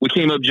 We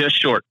came up just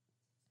short.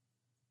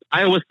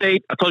 Iowa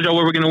State, I told y'all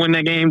we were going to win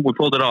that game. We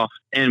pulled it off,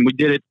 and we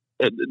did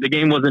it. The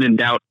game wasn't in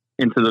doubt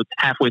into the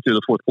halfway through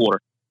the fourth quarter.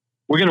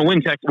 We're going to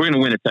win Texas. We're going to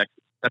win at Texas.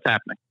 That's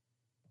happening.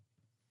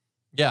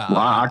 Yeah, well,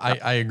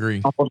 I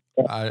agree.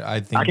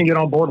 I think I can get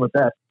on board with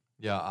that.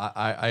 Yeah,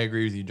 I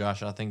agree with you,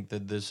 Josh. I think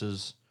that this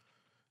is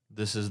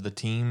the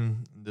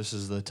team. This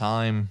is the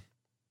time.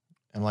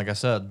 And like I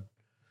said,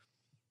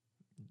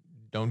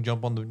 don't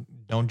jump on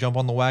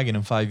the wagon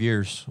in 5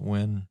 years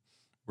when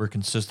we're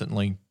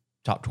consistently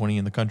top 20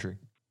 in the country.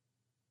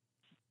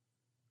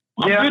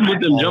 I'm good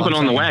with them jumping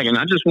on the wagon.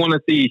 I just want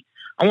to see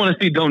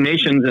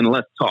donations and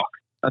less talk.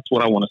 That's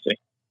what I want to see.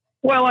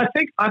 Well, I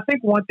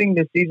think one thing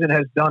this season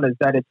has done is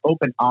that it's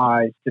opened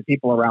eyes to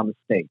people around the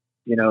state.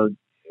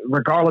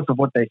 Regardless of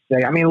what they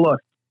say. I mean,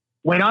 look,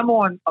 when I'm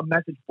on a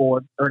message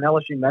board or an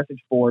LSU message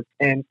board,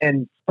 and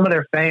some of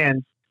their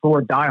fans who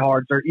are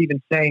diehards are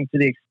even saying to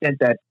the extent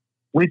that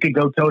we could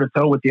go toe to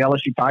toe with the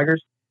LSU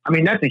Tigers. I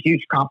mean, that's a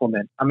huge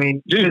compliment. I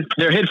mean, dude,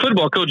 their head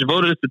football coach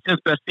voted us the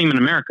 10th best team in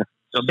America.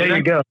 So there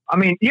you go. I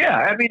mean,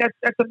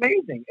 that's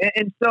amazing.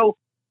 And so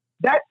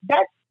that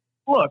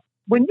look,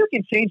 when you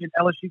can change an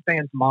LSU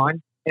fan's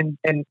mind, and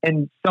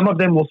some of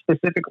them will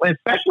specifically,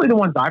 especially the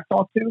ones I've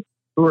talked to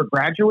who are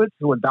graduates,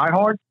 who are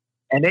diehards,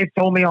 and they've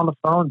told me on the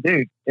phone,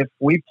 dude, if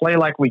we play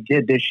like we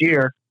did this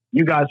year,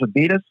 you guys would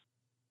beat us.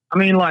 I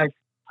mean, like,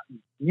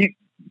 you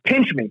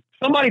pinch me.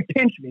 Somebody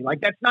pinch me. Like,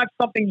 that's not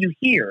something you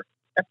hear.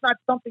 That's not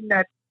something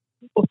that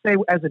people say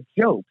as a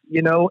joke,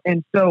 you know?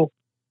 And so,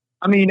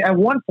 I mean, at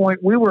one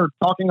point we were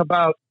talking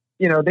about,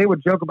 you know, they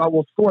would joke about,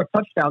 we'll score a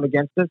touchdown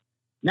against us.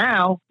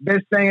 Now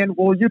they're saying,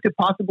 well, you could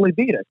possibly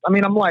beat us. I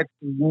mean, I'm like,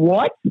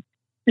 what?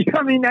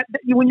 I mean,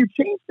 when you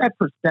change that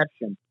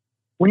perception,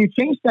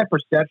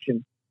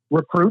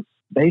 recruits,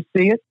 they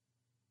see it,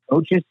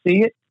 coaches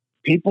see it,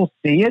 people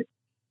see it.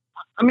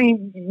 I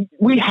mean,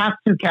 we have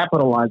to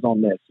capitalize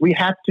on this. We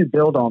have to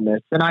build on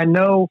this. And I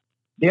know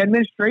the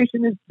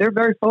administration they're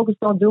very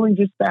focused on doing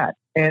just that.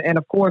 And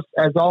of course,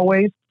 as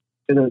always,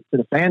 to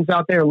the fans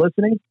out there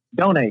listening,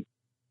 donate,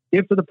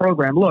 give to the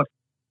program. Look,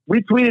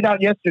 we tweeted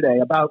out yesterday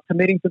about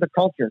committing to the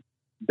culture.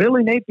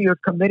 Billy Napier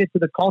committed to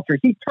the culture.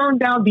 He turned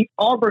down the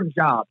Auburn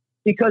job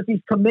because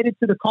he's committed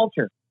to the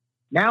culture.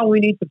 Now we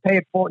need to pay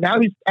it forward. Now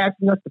he's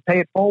asking us to pay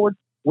it forward.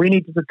 We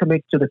need to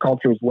commit to the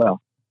culture as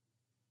well.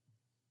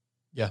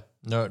 Yeah,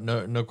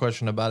 no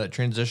question about it.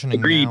 Transitioning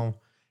Agreed. Now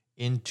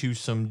into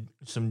some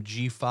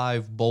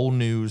G5 bowl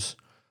news.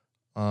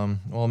 Well,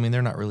 I mean,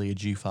 they're not really a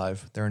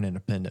G5. They're an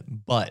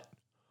independent. But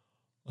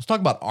let's talk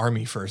about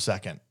Army for a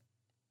second.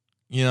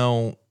 You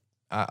know,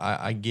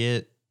 I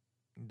get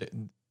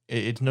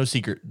it's no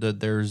secret that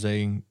there's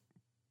a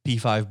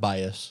P5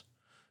 bias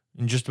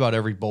in just about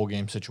every bowl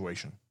game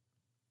situation.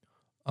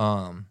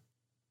 And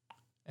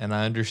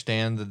I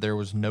understand that there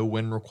was no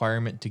win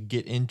requirement to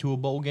get into a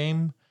bowl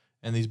game,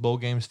 and these bowl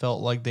games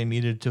felt like they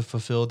needed to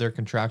fulfill their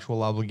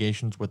contractual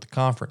obligations with the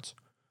conference.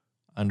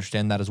 I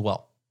understand that as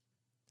well.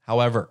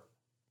 However,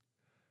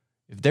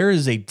 if there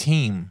is a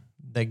team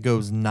that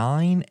goes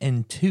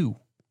 9-2,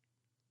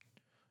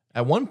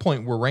 at one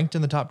point we're ranked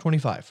in the top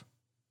 25,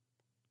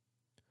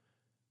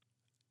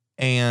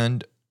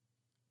 and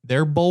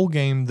their bowl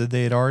game that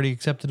they had already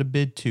accepted a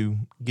bid to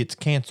gets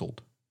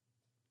canceled,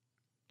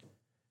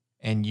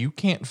 and you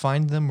can't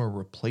find them a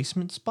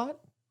replacement spot,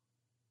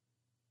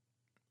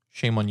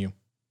 shame on you.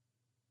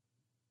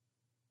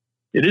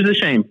 It is a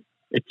shame.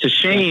 It's a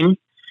shame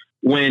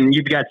when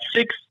you've got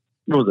six.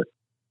 What was it?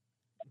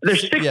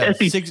 There's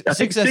six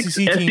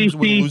SEC teams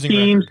with a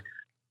losing record.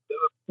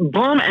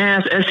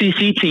 Bum-ass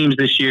SEC teams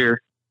this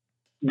year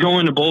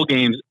going to bowl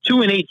games.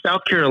 2-8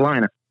 South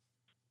Carolina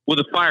with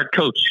a fired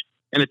coach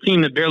and a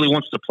team that barely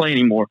wants to play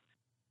anymore.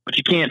 But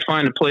you can't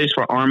find a place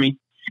for Army.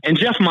 And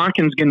Jeff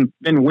Monken's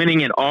been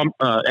winning at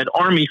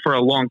Army for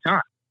a long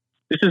time.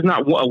 This is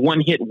not a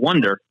one-hit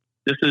wonder.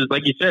 This is,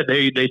 like you said,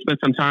 they spent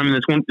some time in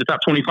the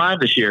top 25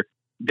 this year.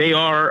 They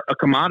are a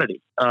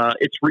commodity.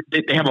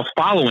 They have a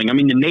following. I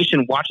mean, the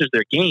nation watches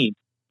their game.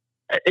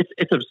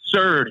 It's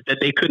absurd that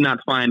they could not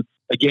find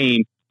a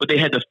game, but they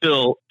had to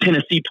fill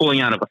Tennessee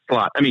pulling out of a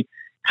slot. I mean,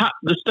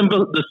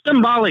 the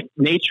symbolic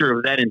nature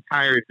of that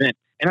entire event.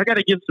 And I got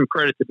to give some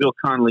credit to Bill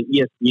Connolly,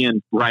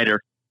 ESPN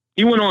writer.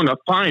 He went on a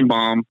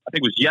Feinbaum, I think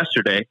it was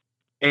yesterday,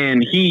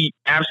 and he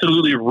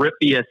absolutely ripped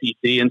the SEC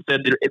and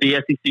said that the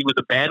SEC was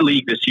a bad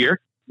league this year,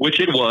 which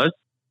it was.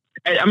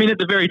 I mean, at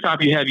the very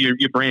top, you have your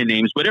brand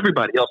names, but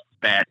everybody else was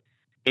bad.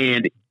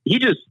 And he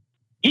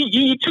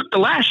took the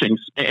lashings,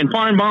 and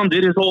Feinbaum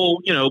did his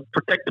whole,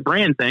 protect the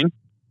brand thing.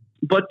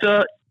 But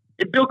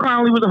Bill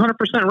Connolly was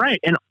 100% right.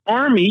 And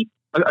Army,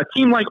 a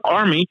team like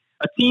Army,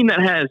 a team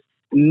that has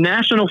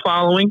national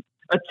following,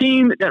 a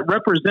team that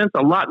represents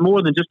a lot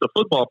more than just a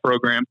football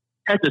program,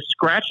 had to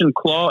scratch and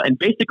claw and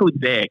basically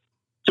beg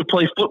to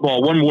play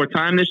football one more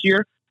time this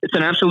year. It's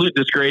an absolute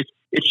disgrace.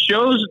 It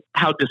shows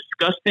how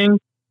disgusting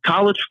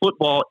college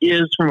football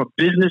is from a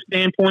business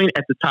standpoint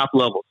at the top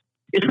levels.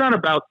 It's not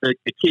about the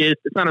kids.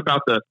 It's not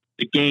about the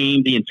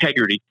game, the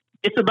integrity.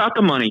 It's about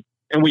the money,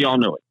 and we all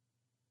know it.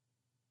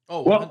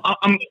 Oh, well,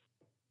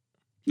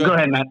 go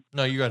ahead, Matt.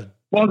 No, you got it.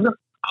 Well,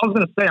 I was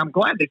going to say, I'm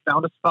glad they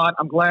found a spot.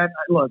 I'm glad.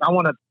 Look,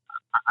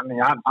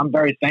 I'm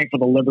very thankful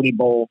the Liberty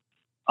Bowl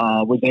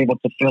was able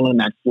to fill in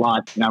that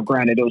slot. Now,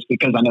 granted, it was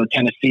because I know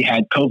Tennessee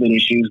had COVID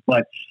issues,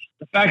 but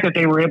the fact that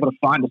they were able to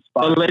find a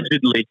spot.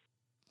 Allegedly.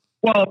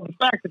 Well, the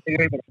fact that they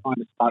were able to find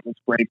a spot was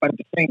great. But at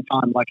the same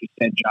time, like you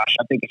said, Josh,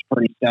 I think it's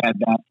pretty sad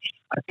that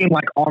a team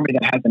like Army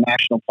that has a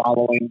national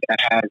following, that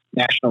has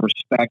national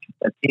respect,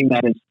 a team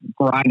that has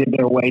grinded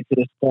their way to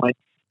this point,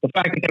 the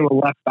fact that they were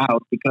left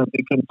out because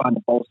they couldn't find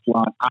the bowl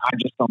slot, I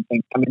just don't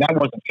think. I mean, that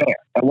wasn't fair.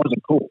 That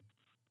wasn't cool.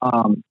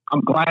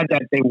 I'm glad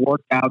that they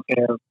worked out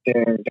they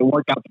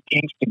worked out the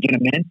kinks to get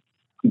them in.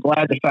 I'm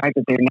glad the fact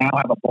that they now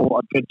have a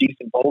good,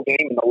 decent bowl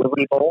game in the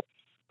Liberty Bowl.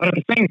 But at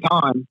the same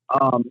time,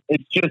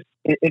 it's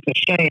a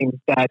shame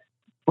that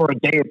for a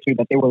day or two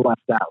that they were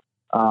left out.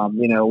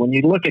 When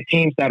you look at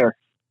teams that are,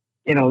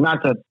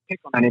 not to pick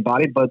on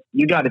anybody, but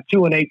you got a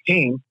 2-8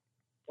 team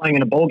playing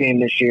in a bowl game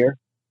this year,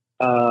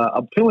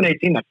 a 2-8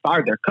 team that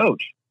fired their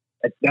coach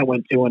that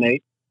went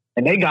 2-8.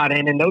 and they got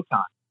in no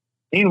time.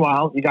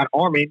 Meanwhile, you got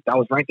Army that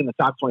was ranked in the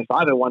top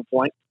 25 at one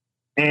point,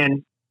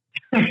 and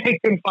they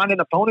couldn't find an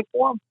opponent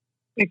for them.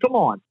 I mean, come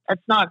on.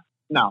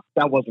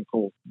 That wasn't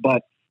cool.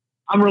 But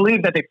I'm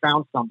relieved that they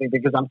found something,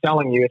 because I'm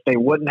telling you, if they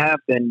wouldn't have,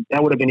 then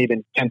that would have been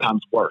even 10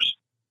 times worse.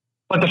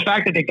 But the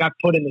fact that they got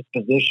put in this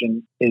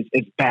position is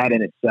bad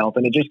in itself.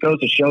 And it just goes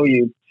to show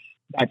you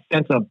that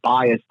sense of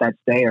bias that's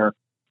there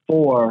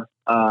for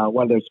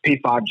whether it's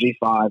P5,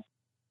 G5.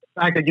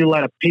 The fact that you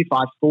let a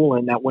P5 school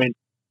in that went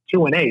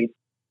 2-8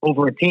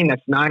 over a team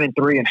that's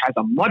 9-3 and has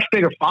a much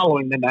bigger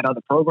following than that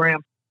other program,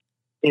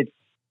 it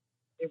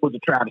was a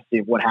travesty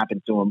of what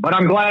happened to them. But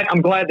I'm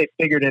glad they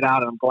figured it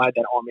out, and I'm glad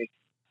that Army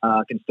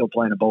can still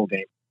play in a bowl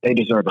game. They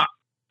deserve it.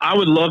 I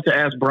would love to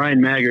ask Brian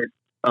Maggard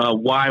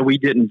why we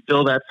didn't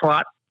fill that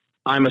slot.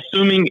 I'm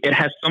assuming it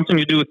has something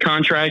to do with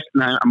contracts,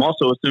 and I'm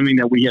also assuming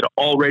that we had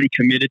already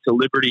committed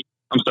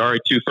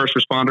to First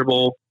Responder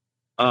Bowl,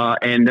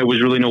 and there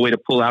was really no way to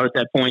pull out at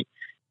that point.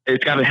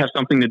 It's got to have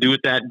something to do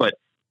with that, but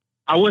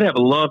I would have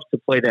loved to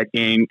play that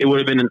game. It would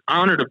have been an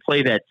honor to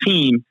play that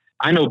team.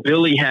 I know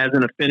Billy has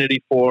an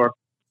affinity for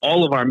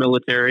all of our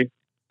military.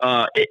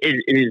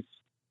 It is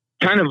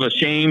kind of a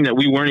shame that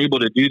we weren't able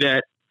to do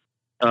that.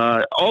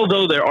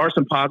 Although there are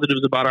some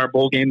positives about our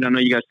bowl game. I know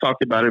you guys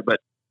talked about it, but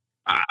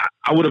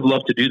I would have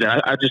loved to do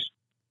that.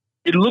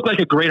 It looked like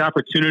a great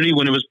opportunity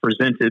when it was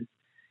presented.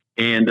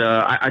 And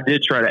I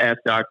did try to ask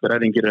Doc, but I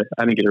didn't get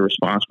a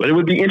response. But it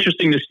would be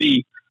interesting to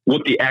see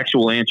what the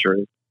actual answer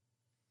is.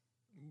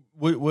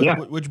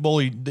 Which bowl?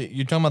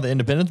 You talking about the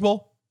Independence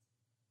Bowl?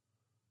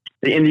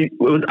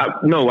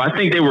 No, I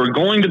think they were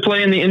going to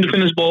play in the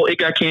Independence Bowl. It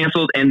got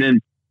canceled, and then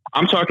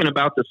I'm talking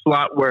about the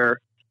slot where,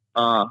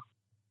 that's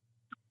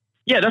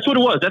what it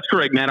was. That's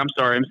correct, Matt. I'm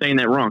sorry, I'm saying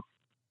that wrong.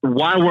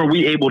 Why were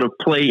we able to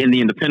play in the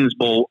Independence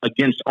Bowl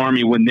against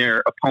Army when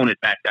their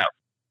opponent backed out?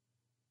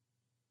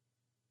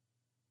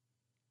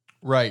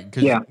 Right,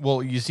 because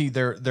well, you see,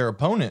 their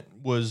opponent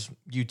was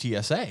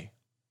UTSA.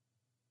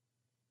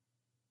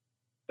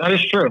 That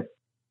is true.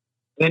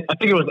 I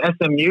think it was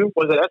SMU.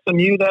 Was it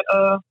SMU that?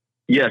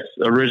 Yes,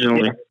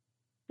 originally.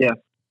 Yeah.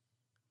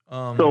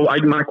 So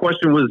my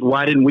question was,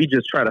 why didn't we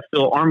just try to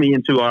fill Army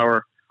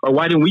or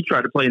why didn't we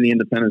try to play in the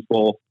Independence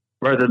Bowl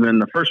rather than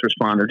the First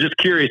Responder? Just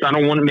curious. I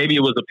don't want. Maybe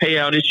it was a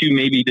payout issue.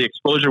 Maybe the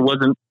exposure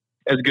wasn't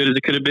as good as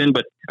it could have been.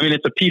 But I mean,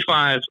 it's a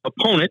P5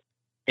 opponent,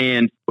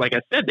 and like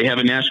I said, they have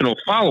a national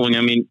following.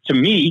 I mean, to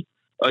me,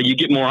 you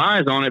get more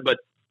eyes on it, but.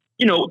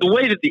 You know, the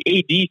way that the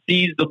AD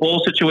sees the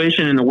bowl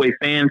situation and the way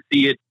fans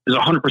see it is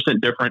 100%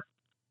 different.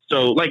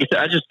 So, like I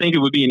said, I just think it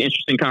would be an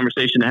interesting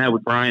conversation to have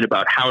with Brian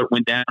about how it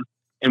went down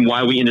and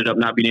why we ended up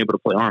not being able to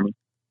play Army.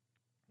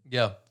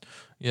 Yeah.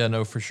 Yeah,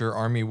 no, for sure.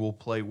 Army will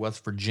play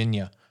West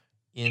Virginia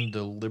in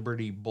the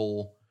Liberty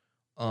Bowl.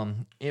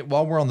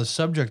 While we're on the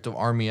subject of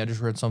Army, I just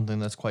read something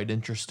that's quite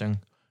interesting.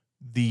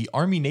 The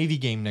Army-Navy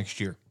game next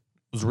year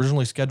was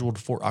originally scheduled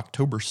for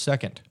October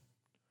 2nd.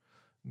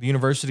 The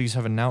universities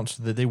have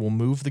announced that they will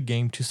move the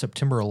game to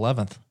September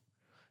 11th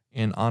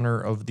in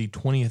honor of the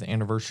 20th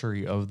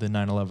anniversary of the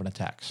 9/11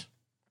 attacks.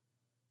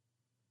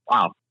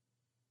 Wow.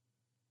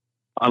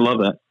 I love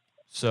that.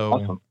 So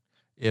awesome.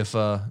 If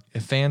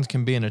fans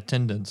can be in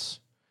attendance,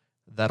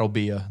 that'll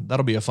be a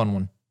fun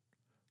one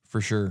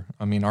for sure.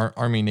 I mean,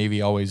 Army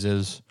Navy always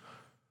is,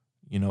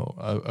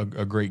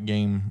 a great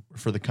game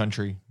for the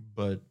country,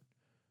 but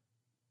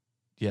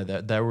yeah,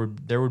 there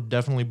would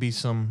definitely be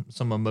some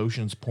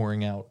emotions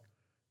pouring out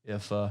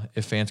if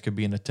fans could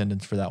be in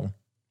attendance for that one.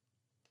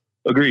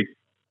 Agreed.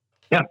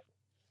 Yeah.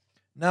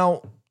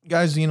 Now,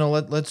 guys,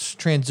 let's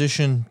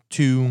transition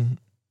to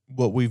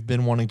what we've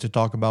been wanting to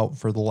talk about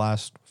for the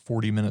last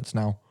 40 minutes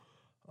now.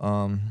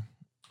 And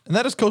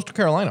that is Coastal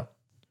Carolina.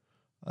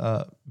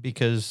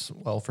 Because,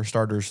 well, for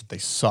starters, they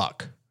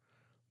suck.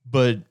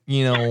 But,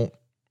 the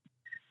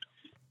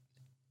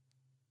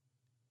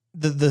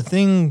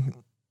thing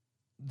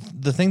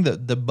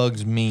that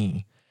bugs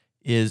me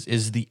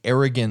is the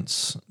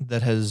arrogance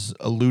that has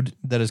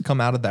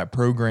come out of that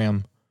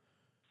program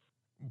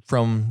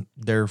from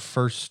their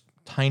first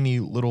tiny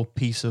little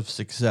piece of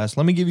success.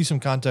 Let me give you some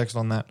context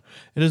on that.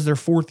 It is their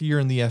 4th year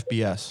in the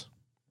FBS.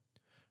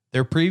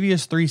 Their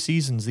previous 3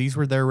 seasons, these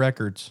were their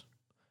records: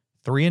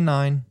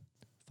 3-9,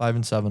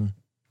 5-7,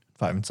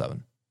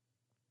 5-7.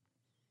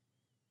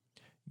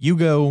 You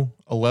go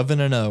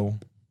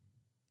 11-0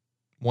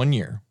 one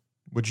year,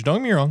 which, don't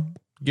get me wrong,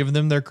 giving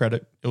them their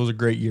credit, it was a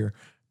great year.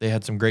 They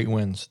had some great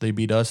wins. They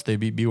beat us. They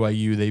beat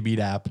BYU. They beat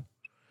App.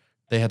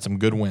 They had some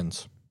good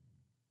wins.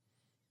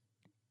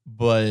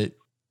 But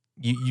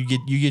you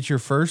get your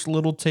first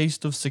little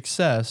taste of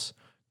success.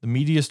 The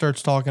media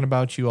starts talking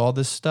about you, all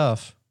this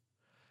stuff,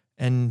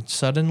 and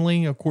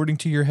suddenly, according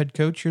to your head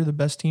coach, you're the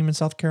best team in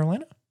South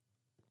Carolina.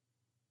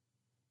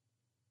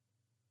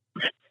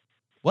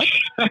 What?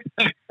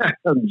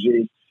 Oh,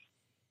 geez.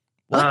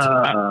 What?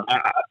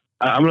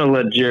 I'm going to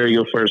let Jerry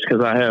go first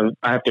because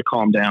I have to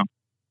calm down.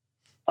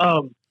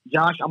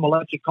 Josh, I'm gonna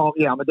let you calm.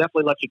 Yeah, I'm gonna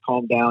definitely let you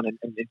calm down and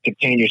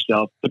contain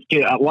yourself. But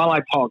while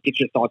I talk, get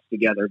your thoughts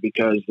together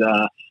because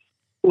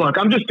look,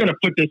 I'm just gonna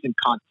put this in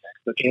context.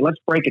 Okay, let's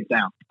break it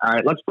down. All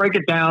right, let's break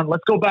it down.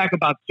 Let's go back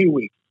about 2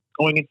 weeks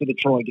going into the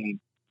Troy game.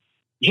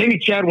 Jamie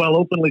Chadwell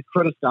openly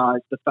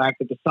criticized the fact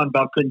that the Sun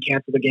Belt couldn't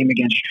cancel the game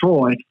against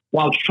Troy,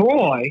 while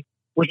Troy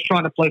was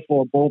trying to play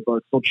for a bowl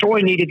berth. So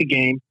Troy needed the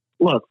game.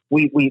 Look,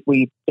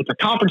 it's a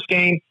conference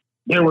game.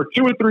 There were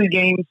 2 or 3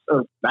 games,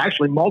 or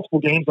actually multiple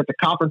games, that the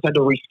conference had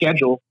to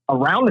reschedule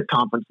around the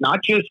conference,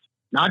 not just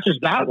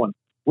that one.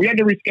 We had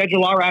to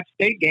reschedule our App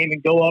State game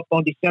and go up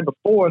on December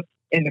 4th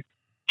in the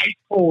ice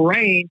cold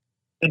rain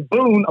in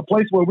Boone, a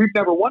place where we've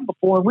never won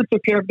before, and we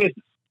took care of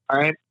business. All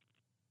right.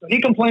 So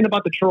he complained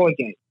about the Troy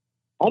game.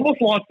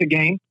 Almost lost the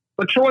game,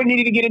 but Troy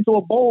needed to get into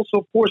a bowl, so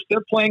of course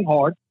they're playing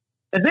hard.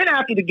 And then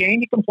after the game,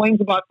 he complains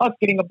about us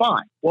getting a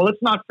bye. Well,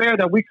 it's not fair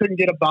that we couldn't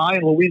get a bye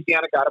and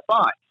Louisiana got a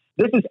bye.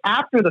 This is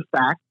after the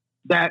fact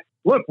that,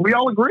 look, we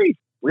all agreed.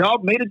 We all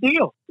made a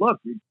deal. Look,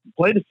 we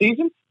play the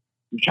season,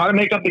 we try to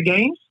make up the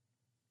games,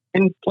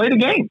 and play the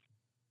game.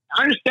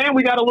 I understand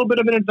we got a little bit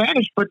of an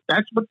advantage, but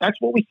that's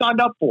what we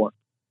signed up for.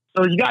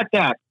 So you got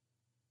that.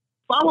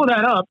 Follow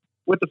that up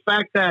with the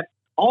fact that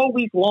all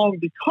week long,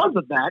 because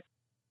of that,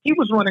 he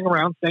was running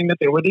around saying that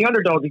they were the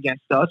underdog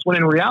against us, when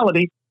in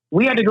reality,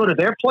 we had to go to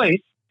their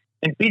place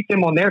and beat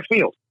them on their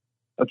field.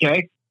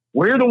 Okay?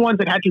 We're the ones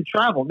that had to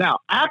travel. Now,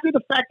 after the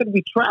fact that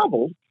we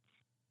traveled,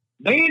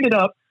 they ended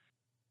up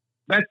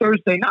that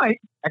Thursday night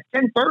at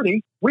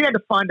 10:30, we had to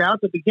find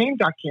out that the game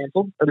got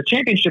canceled, or the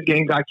championship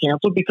game got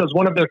canceled, because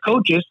one of their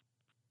coaches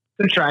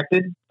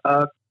contracted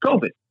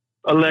COVID.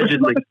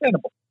 Allegedly.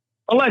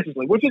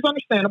 Which is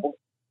understandable.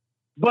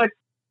 But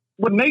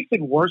what makes it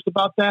worse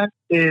about that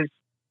is,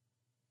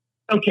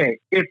 okay,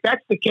 if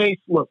that's the case,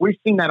 look, we've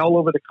seen that all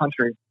over the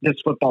country this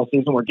football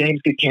season, where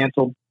games get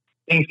canceled,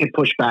 things get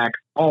pushed back,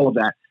 all of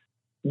that.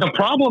 The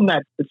problem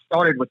that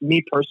started with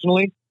me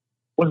personally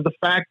was the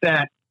fact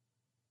that,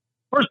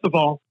 first of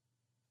all,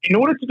 in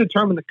order to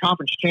determine the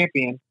conference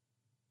champion,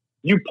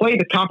 you play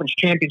the conference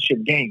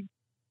championship game.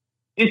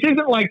 This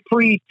isn't like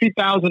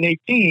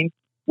pre-2018,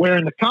 where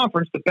in the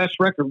conference the best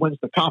record wins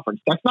the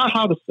conference. That's not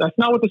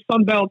what the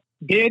Sun Belt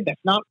did.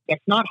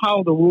 That's not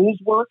how the rules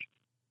work.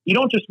 You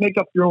don't just make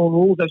up your own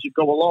rules as you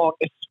go along,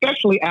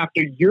 especially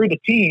after you're the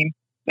team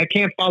that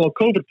can't follow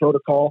COVID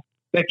protocol,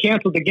 that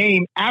canceled the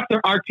game after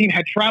our team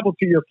had traveled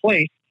to your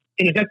place,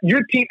 and is at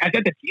your team at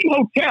the team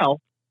hotel,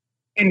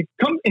 and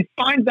comes and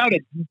finds out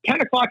at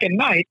 10 o'clock at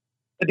night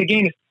that the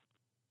game is.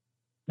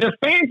 Their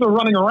fans are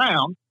running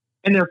around,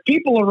 and their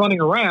people are running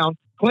around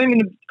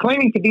claiming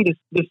to be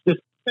this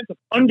sense of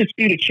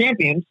undisputed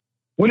champions,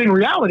 when in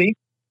reality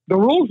the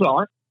rules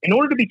are, in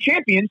order to be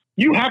champions,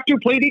 you have to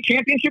play the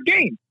championship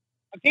game.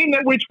 A game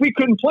that which we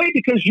couldn't play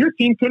because your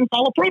team couldn't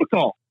follow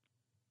protocol.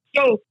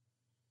 So,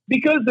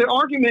 because the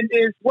argument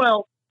is,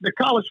 well, the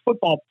college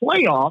football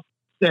playoff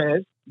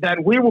says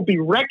that we will be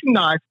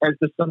recognized as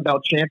the Sun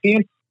Belt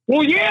champion.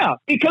 Well, yeah,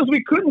 because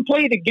we couldn't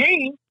play the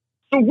game,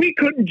 so we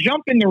couldn't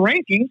jump in the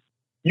rankings.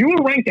 You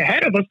were ranked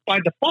ahead of us by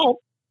default.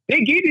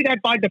 They gave you that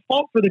by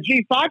default for the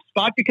G5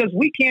 spot because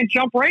we can't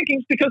jump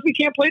rankings because we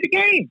can't play the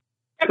game.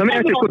 Let me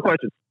ask you a quick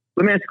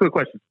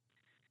question.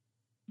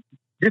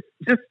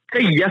 Just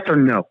say yes or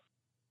no.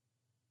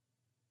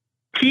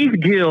 Keith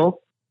Gill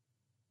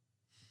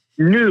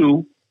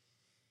knew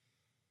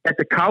that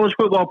the college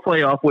football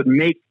playoff would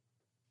make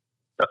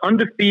the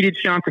undefeated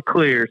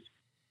Chanticleers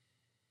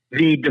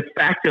the de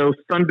facto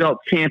Sun Belt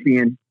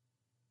champion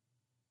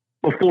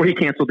before he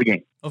canceled the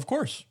game. Of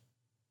course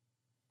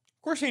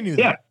he knew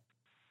that.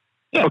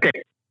 Yeah. Okay,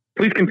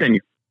 please continue.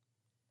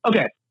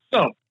 Okay,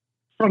 so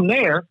from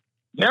there,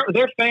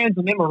 their fans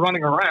and them are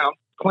running around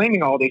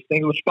claiming all these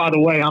things, which, by the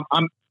way,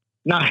 I'm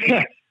not...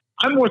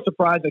 I'm more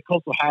surprised that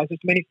Coastal has this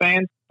many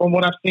fans from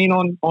what I've seen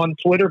on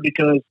Twitter,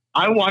 because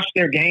I watched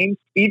their games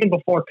even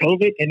before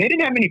COVID, and they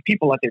didn't have many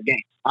people at their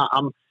games.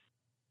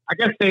 I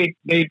guess they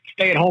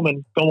stay at home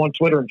and go on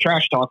Twitter and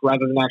trash talk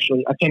rather than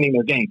actually attending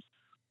their games.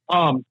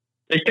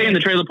 They stay in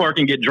the trailer park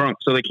and get drunk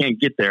so they can't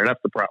get there.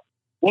 That's the problem.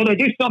 Well, they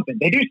do something.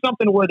 They do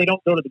something where they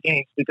don't go to the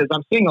games, because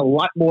I'm seeing a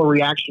lot more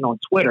reaction on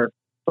Twitter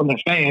from the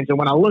fans. And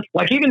when I look,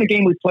 like even the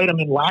game we played them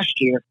in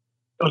last year,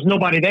 there was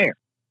nobody there.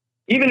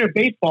 Even their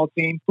baseball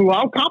team, who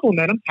I'll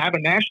compliment them, has a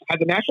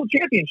national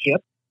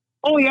championship,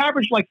 only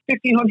averaged like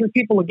 1,500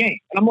 people a game.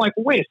 And I'm like,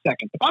 well, wait a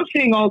second. If I'm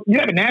seeing you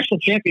have a national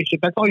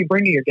championship, that's all you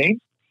bring to your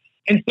games.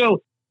 And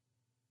so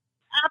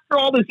after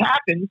all of this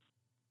happens,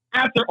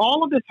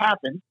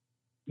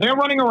 they're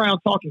running around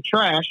talking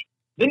trash.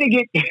 Then they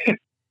get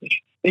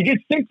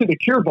sent to the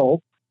Cure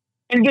Bowl.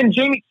 And then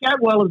Jamie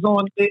Chadwell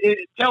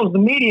it tells the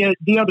media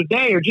the other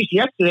day or just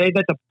yesterday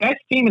that the best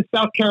team in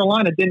South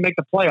Carolina didn't make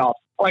the playoffs.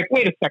 Like,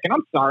 wait a second,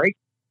 I'm sorry.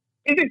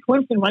 Isn't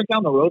Clemson right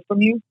down the road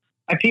from you?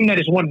 A team that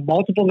has won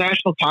multiple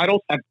national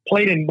titles, have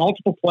played in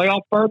multiple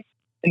playoff berths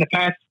in the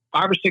past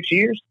 5 or 6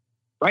 years,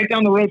 right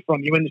down the road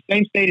from you in the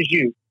same state as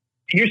you.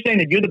 And you're saying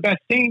that you're the best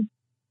team?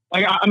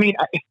 Like,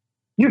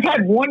 you've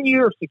had 1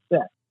 year of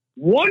success.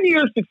 1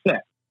 year of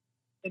success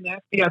in the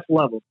FBS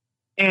level.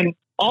 And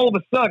all of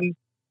a sudden,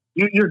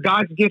 you're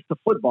God's gift to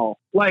football.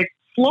 Like,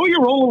 slow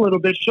your roll a little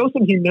bit. Show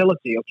some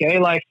humility, okay?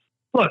 Like,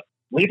 look,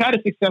 we've had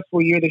a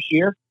successful year this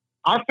year.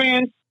 our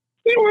fans,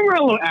 we're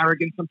a little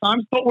arrogant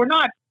sometimes, but we're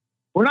not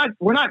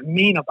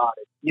mean about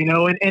it, you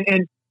know.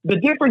 And the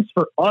difference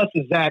for us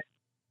is that,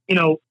 you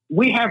know,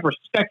 we have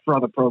respect for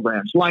other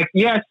programs. Like,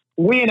 yes,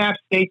 we and App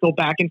State go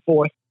back and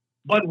forth,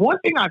 but one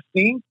thing I've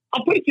seen,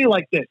 I'll put it to you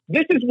like this: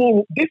 this is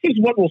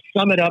what will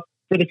sum it up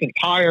for this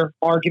entire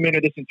argument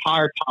or this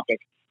entire topic.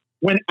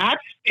 When App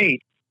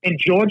State and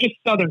Georgia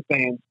Southern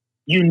fans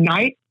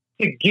unite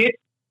to get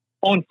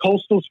on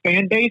Coastal's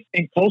fan base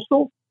and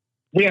Coastal,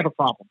 we have a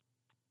problem.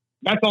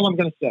 That's all I'm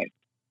going to say.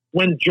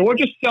 When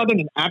Georgia Southern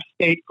and App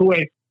State, who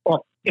are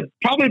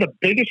probably the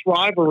biggest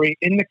rivalry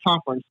in the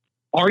conference,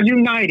 are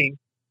uniting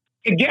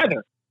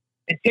together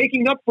and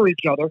taking up for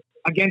each other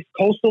against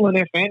Coastal and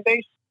their fan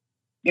base,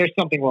 there's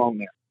something wrong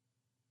there.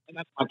 And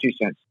that's my 2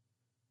 cents.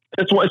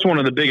 It's one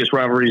of the biggest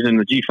rivalries in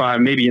the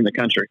G5, maybe in the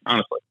country,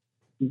 honestly.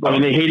 I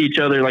mean, they hate each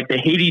other like they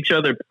hate each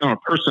other on a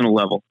personal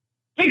level.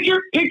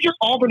 Picture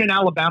Auburn and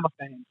Alabama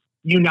fans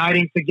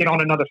uniting to get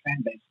on another fan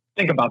base.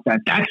 Think about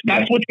that.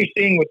 That's what you're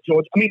seeing with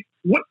Georgia. I mean,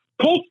 what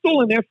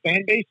Coastal and their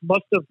fan base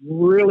must have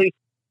really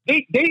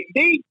they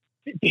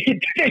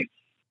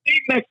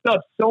messed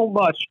up so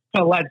much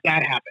to let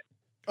that happen.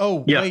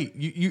 Oh, yeah. Wait,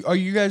 you are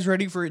you guys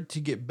ready for it to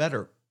get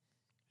better?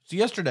 So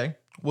yesterday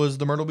was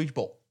the Myrtle Beach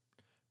Bowl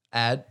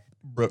at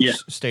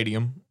Brooks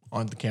Stadium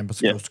on the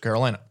campus of Coastal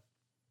Carolina.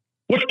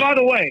 Which, by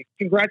the way,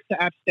 congrats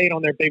to App State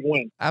on their big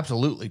win.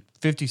 Absolutely.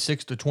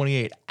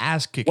 56-28,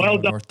 ass kicking well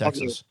in done, North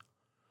Texas.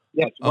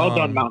 Yes, well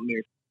done,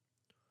 Mountaineers.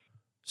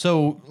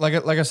 So, like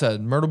I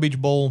said, Myrtle Beach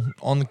Bowl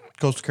on the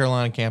Coastal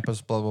Carolina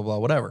campus, blah, blah, blah,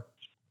 whatever.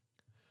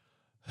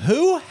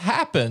 Who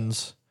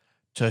happens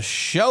to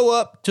show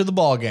up to the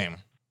ball game?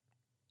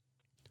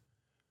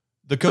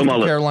 The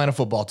Coastal Carolina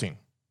football team.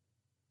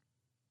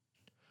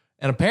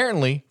 And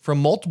apparently, from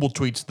multiple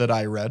tweets that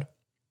I read,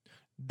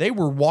 they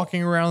were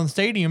walking around the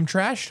stadium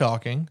trash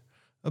talking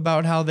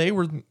about how they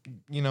were,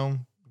 you know,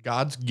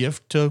 God's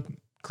gift to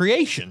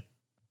creation.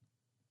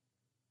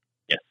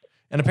 Yeah.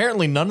 And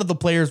apparently none of the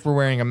players were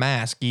wearing a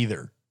mask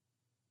either.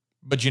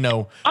 But, you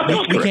know,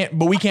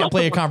 we can't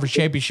play a conference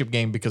championship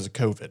game because of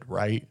COVID,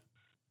 right?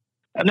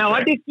 No,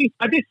 I did see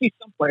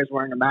some players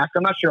wearing a mask.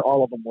 I'm not sure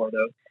all of them were,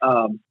 though.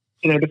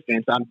 In their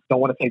defense, I don't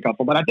want to take up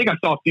them, but I think I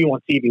saw a few on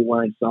TV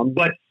wearing some.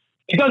 But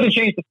it doesn't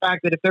change the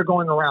fact that if they're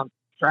going around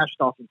trash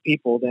talking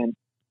people, then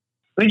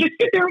just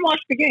sit there and watch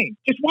the game.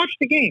 Just watch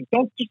the game.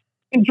 Don't just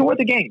enjoy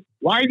the game.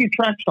 Why are you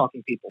trash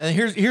talking people? And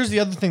here's the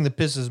other thing that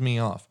pisses me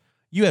off.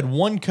 You had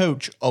one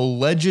coach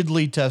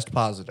allegedly test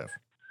positive.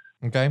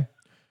 Okay.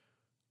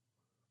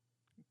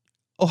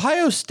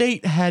 Ohio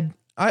State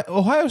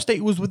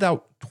was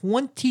without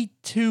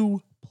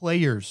 22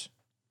 players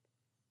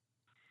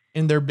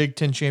in their Big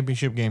Ten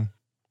championship game.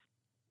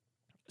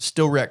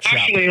 Still wrecked shop.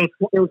 Actually,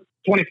 it was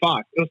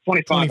 25. It was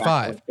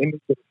 25.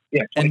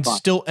 Yeah,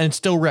 25. And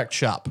still wrecked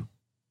shop.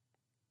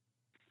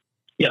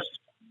 Yes.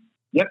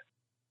 Yep.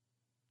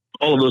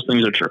 All of those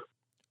things are true.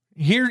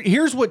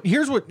 Here's what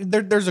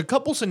there's a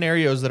couple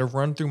scenarios that have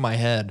run through my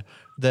head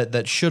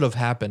that should have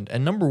happened.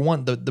 And number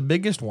one, the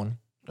biggest one.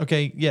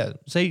 Okay, yeah.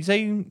 Say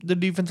the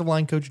defensive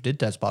line coach did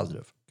test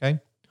positive. Okay.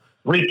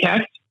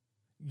 Retest.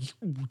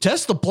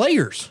 Test the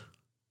players.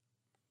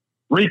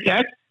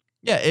 Retest.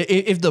 Yeah,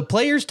 if the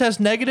players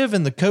test negative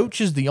and the coach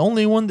is the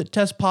only one that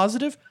tests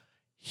positive,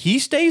 he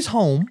stays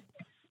home.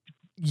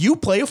 You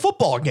play a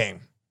football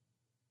game.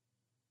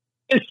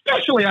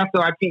 Especially after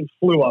our team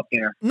flew up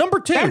there. Number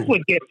two. That's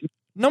what gets me.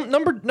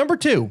 Number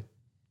two.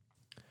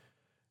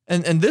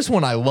 And this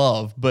one I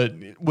love, but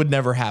it would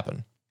never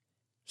happen.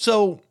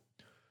 So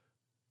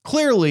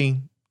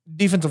clearly,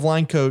 defensive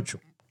line coach,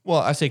 well,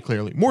 I say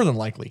clearly, more than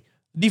likely,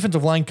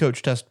 defensive line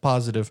coach tested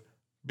positive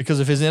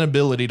because of his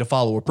inability to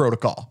follow a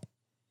protocol.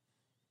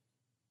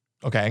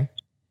 Okay.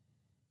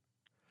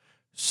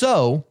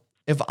 So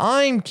if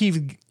I'm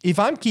Keith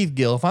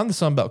Gill, if I'm the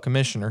Sun Belt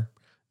commissioner,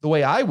 the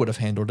way I would have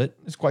handled it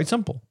is quite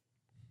simple.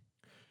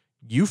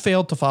 You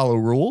failed to follow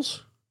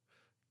rules.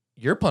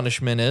 Your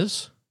punishment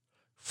is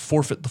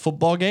forfeit the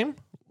football game.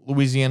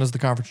 Louisiana's the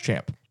conference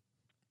champ.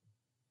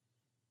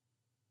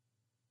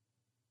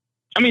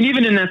 I mean,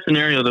 even in that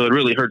scenario, though, it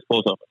really hurts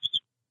both of us.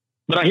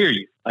 But I hear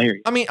you.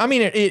 I mean,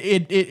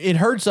 it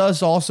hurts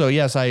us also.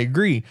 Yes, I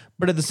agree.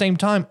 But at the same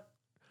time,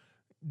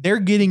 they're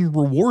getting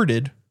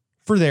rewarded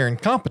for their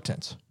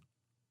incompetence.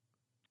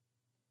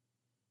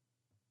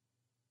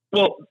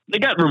 Well, they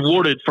got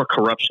rewarded for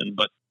corruption,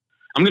 but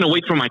I'm going to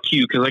wait for my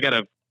cue because I got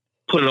to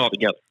put it all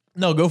together.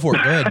 No, go for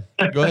it. Go ahead.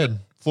 Go ahead.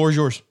 Floor is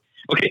yours.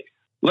 Okay.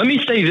 Let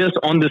me say this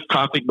on this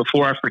topic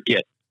before I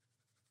forget.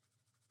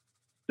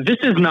 This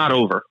is not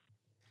over.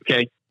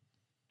 Okay.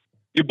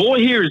 Your boy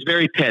here is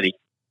very petty.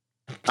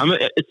 I'm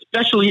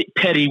especially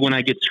petty when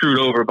I get screwed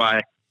over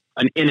by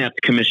an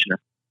inept commissioner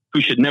who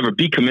should never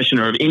be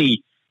commissioner of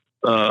anything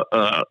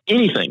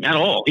at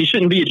all. He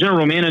shouldn't be a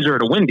general manager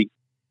at a Wendy,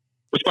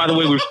 which, by the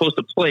way, we were supposed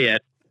to play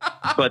at,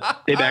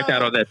 but they backed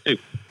out on that too.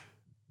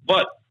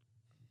 But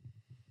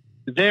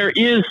there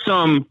is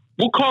some,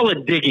 we'll call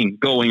it digging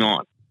going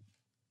on.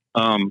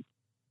 I'll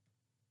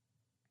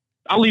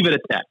leave it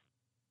at that.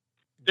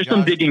 There's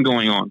some digging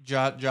going on.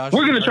 Josh,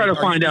 we're going to try to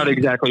find out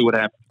exactly what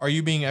happened. Are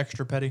you being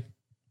extra petty?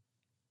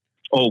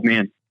 Oh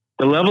man,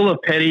 the level of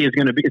petty is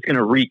going to be, it's going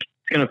to reek.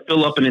 It's going to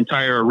fill up an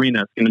entire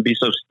arena. It's going to be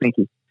so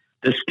stinky.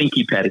 The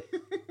stinky petty.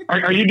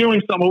 Are you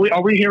doing some,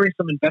 are we hearing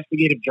some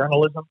investigative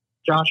journalism,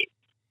 Josh?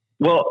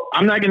 Well,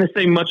 I'm not going to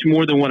say much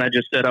more than what I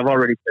just said. I've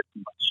already said too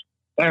much.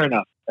 Fair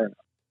enough.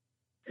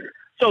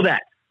 So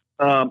that,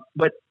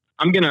 but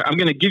I'm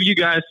gonna give you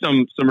guys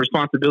some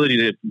responsibility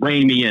to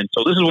rein me in.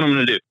 So this is what I'm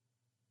gonna do.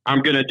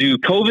 I'm gonna do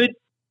COVID,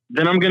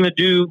 then I'm gonna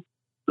do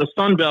the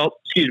Sun Belt.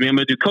 Excuse me, I'm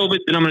gonna do COVID,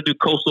 then I'm gonna do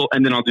Coastal,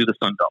 and then I'll do the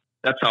Sun Belt.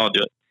 That's how I'll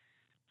do it.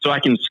 So I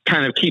can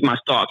kind of keep my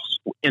thoughts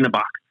in the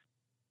box.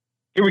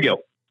 Here we go.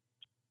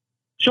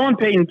 Sean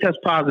Payton tests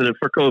positive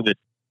for COVID.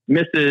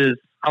 Misses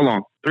how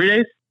long? 3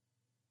 days?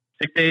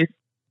 6 days?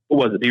 What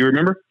was it? Do you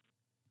remember?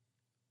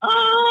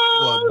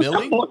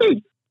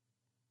 Billy?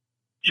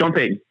 Sean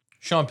Payton.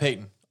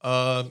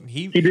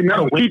 He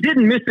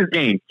didn't miss his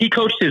game. He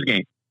coached his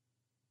game.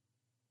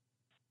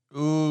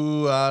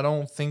 Ooh, I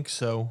don't think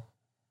so.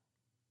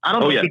 I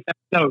don't think that.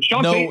 No,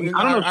 Sean Payton.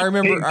 I don't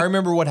know. I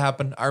remember what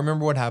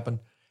happened.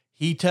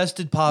 He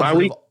tested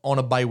positive on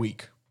a bye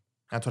week.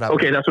 That's what happened.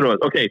 Okay, that's what it was.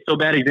 Okay, so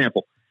bad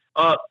example.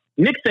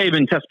 Nick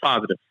Saban tests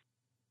positive.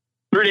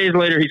 3 days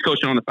later, he's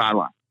coaching on the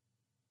sideline.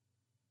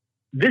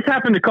 This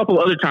happened a couple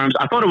other times.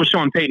 I thought it was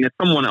Sean Payton. It's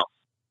someone else.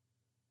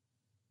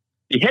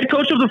 The head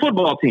coach of the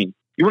football team.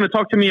 You want to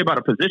talk to me about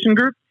a position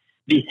group?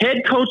 The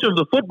head coach of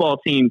the football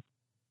team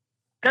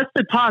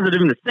tested positive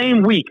in the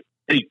same week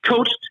that he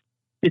coached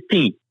his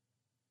team.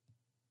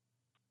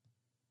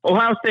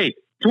 Ohio State,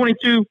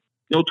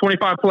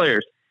 25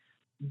 players.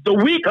 The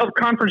week of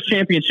conference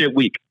championship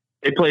week,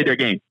 they played their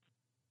game.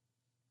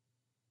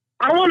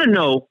 I want to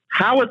know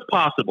how it's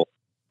possible.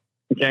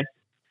 Okay.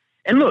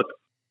 And look,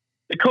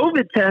 the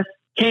COVID test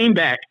came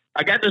back.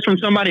 I got this from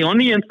somebody on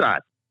the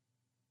inside.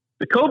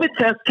 The COVID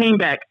test came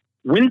back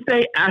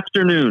Wednesday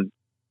afternoon.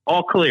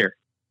 All clear.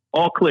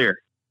 All clear.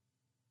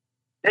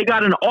 They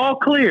got an all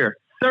clear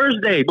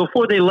Thursday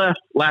before they left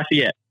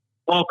Lafayette.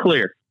 All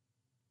clear.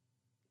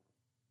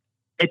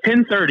 At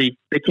 10:30,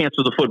 they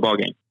canceled the football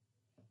game.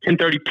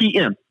 10:30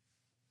 p.m.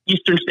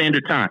 Eastern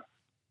Standard Time.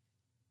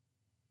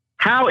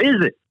 How is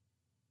it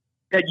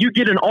that you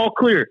get an all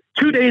clear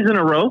 2 days in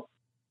a row?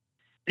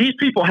 These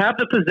people have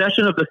the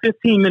possession of the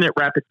 15-minute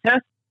rapid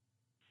test.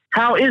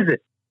 How is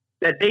it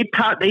that they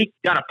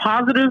got a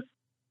positive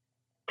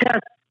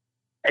test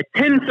at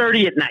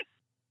 10:30 at night?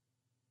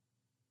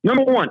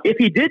 Number one, if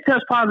he did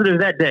test positive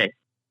that day,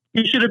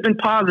 he should have been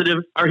positive,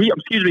 or he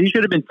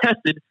should have been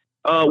tested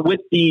with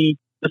the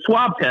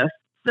swab test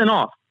sent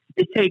off.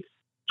 It takes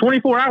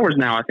 24 hours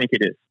now, I think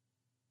it is.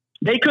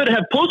 They could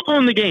have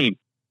postponed the game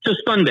to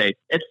Sunday.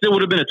 It still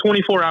would have been a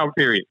 24-hour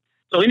period.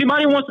 So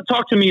anybody wants to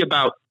talk to me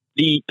about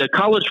the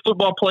college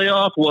football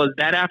playoff was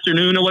that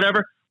afternoon or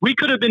whatever, we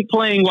could have been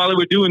playing while they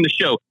were doing the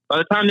show. By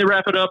the time they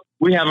wrap it up,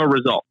 we have a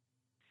result.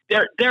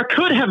 There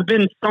could have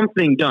been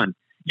something done.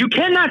 You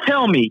cannot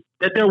tell me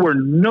that there were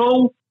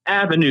no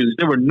avenues,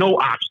 there were no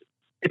options.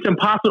 It's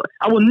impossible.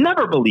 I will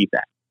never believe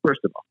that,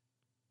 first of all.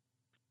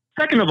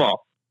 Second of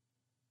all,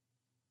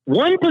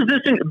 one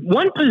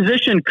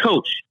position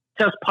coach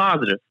tests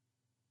positive.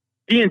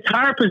 The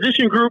entire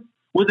position group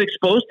was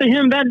exposed to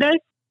him that day.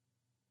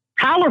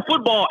 How are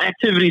football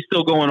activities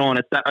still going on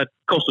at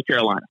Coastal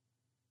Carolina?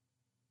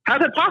 How's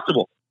that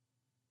possible?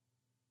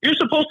 You're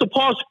supposed to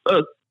pause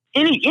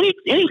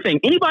anything.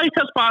 Anybody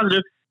tests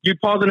positive, you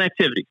pause an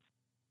activity.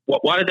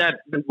 Why did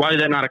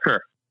that not occur?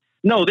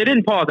 No, they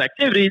didn't pause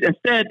activities.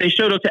 Instead, they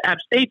showed up to App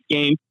State's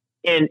game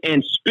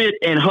and spit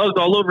and hugged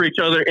all over each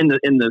other in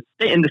the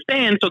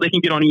stand so they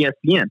can get on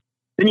ESPN.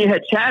 Then you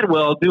had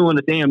Chadwell doing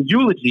the damn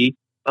eulogy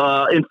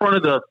in front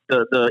of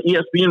the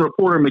ESPN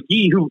reporter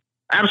McGee, who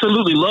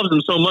absolutely loves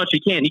him so much he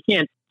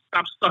can't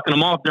stop sucking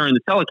him off during the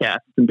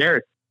telecast. It's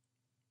embarrassing.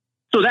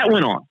 So that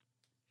went on.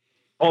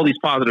 All these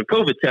positive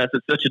COVID tests.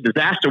 It's such a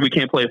disaster. We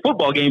can't play a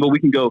football game, but we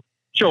can go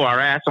show our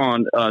ass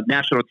on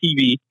national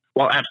TV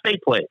while App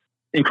State plays.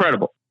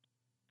 Incredible.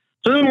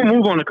 So then we'll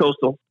move on to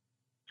Coastal.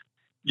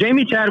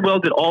 Jamie Chadwell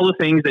did all the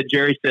things that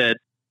Jerry said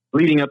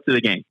leading up to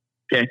the game.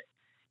 Okay.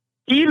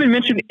 He even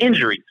mentioned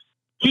injuries.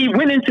 He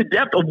went into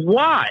depth of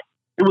why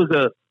it was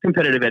a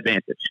competitive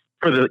advantage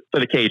for the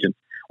Cajuns.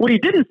 What he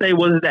didn't say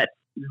was that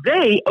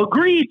they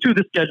agreed to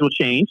the schedule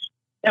change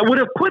that would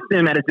have put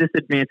them at a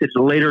disadvantage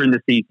later in the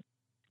season.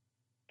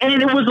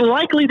 And it was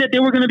likely that they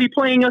were going to be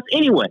playing us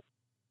anyway.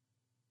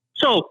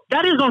 So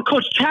that is on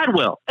Coach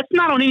Chadwell. That's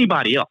not on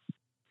anybody else.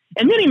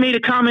 And then he made a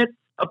comment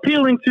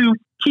appealing to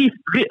Keith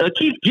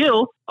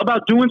Gill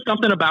about doing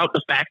something about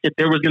the fact that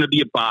there was going to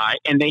be a bye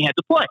and they had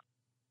to play.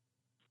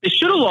 They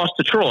should have lost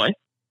to Troy.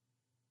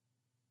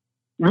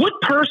 What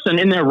person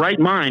in their right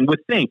mind would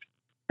think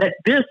that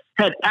this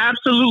had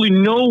absolutely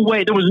no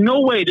way, there was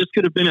no way this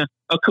could have been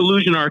a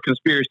collusion or a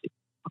conspiracy?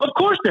 Of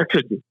course there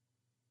could be.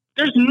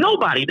 There's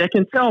nobody that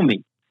can tell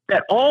me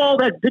that all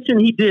that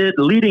bitching he did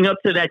leading up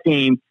to that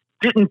game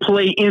didn't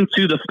play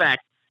into the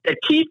fact that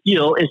Keith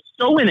Gill is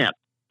so inept,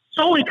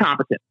 so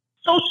incompetent,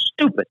 so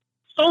stupid,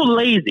 so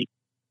lazy,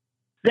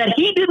 that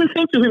he didn't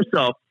think to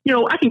himself,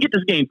 I can get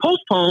this game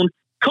postponed.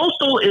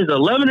 Coastal is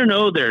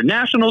 11-0. They're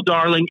national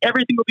darling.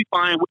 Everything will be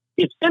fine.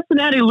 If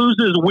Cincinnati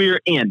loses, we're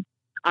in.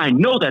 I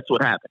know that's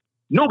what happened.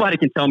 Nobody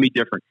can tell me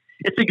different.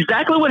 It's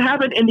exactly what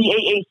happened in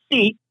the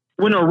AAC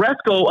when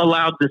Oresco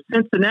allowed the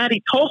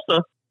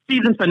Cincinnati-Tulsa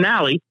season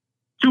finale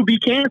to be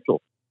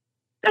canceled.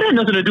 That had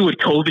nothing to do with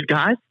COVID,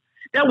 guys.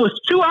 That was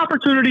 2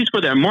 opportunities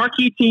for their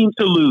marquee team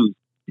to lose.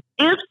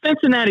 If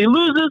Cincinnati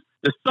loses,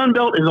 the Sun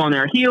Belt is on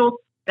their heels.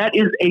 That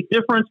is a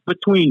difference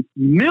between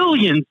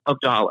millions of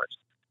dollars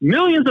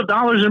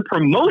in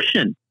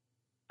promotion.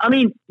 I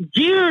mean,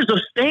 years of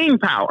staying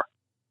power.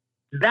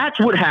 That's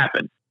what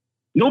happened.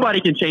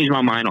 Nobody can change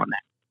my mind on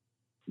that.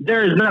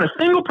 There is not a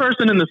single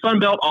person in the Sun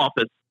Belt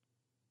office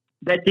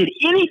that did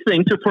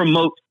anything to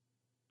promote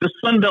the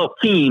Sun Belt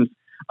teams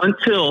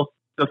until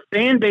the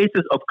fan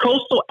bases of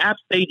Coastal, App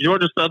State,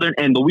 Georgia Southern,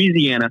 and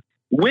Louisiana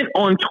went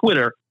on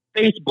Twitter,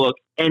 Facebook,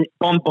 and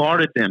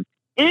bombarded them,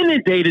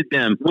 inundated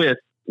them with,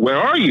 where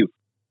are you?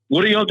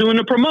 What are y'all doing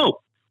to promote?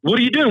 What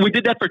are you doing? We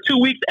did that for 2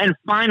 weeks, and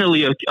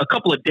finally, a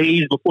couple of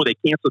days before they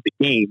canceled the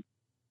game,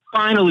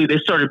 finally they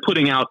started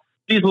putting out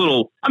these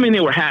little, they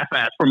were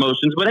half-ass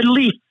promotions, but at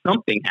least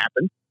something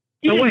happened.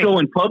 He didn't go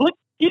in public.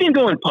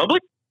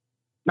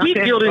 Keith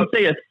Gill didn't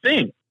say a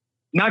thing.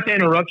 Not to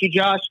interrupt you,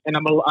 Josh, and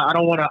I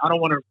don't want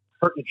to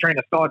hurt the train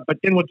of thought, but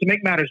then to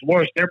make matters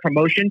worse, their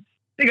promotion,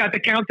 they got the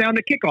countdown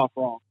to kickoff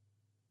wrong.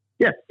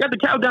 Yes, got the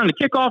countdown to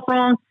kickoff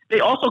wrong. They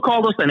also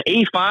called us an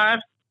A5.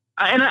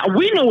 And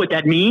we know what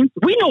that means.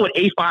 We know what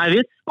A5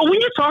 is. But when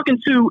you're talking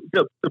to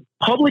the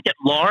public at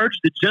large,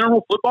 the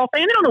general football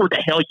fan, they don't know what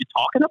the hell you're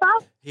talking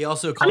about. He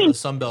also called the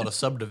Sun Belt a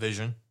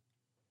subdivision.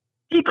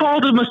 He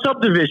called them a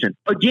subdivision.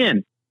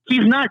 Again,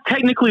 he's not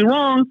technically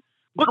wrong,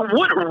 but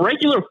what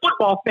regular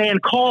football fan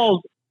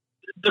calls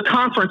the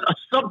conference a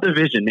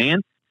subdivision,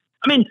 man?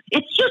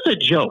 It's just a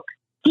joke.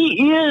 He's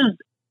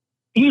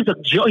a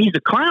joke. He's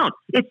a clown.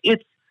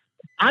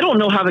 I don't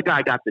know how the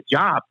guy got the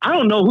job. I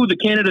don't know who the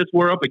candidates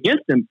were up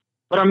against him.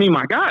 But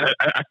my God,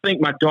 I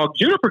think my dog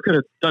Juniper could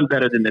have done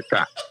better than this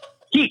guy.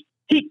 He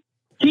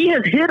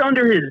has hid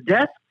under his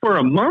desk for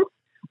a month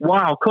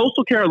while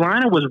Coastal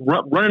Carolina was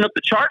running up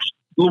the charts,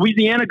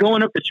 Louisiana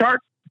going up the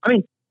charts.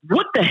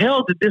 What the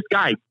hell did this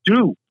guy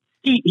do?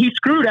 He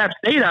screwed App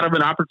State out of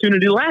an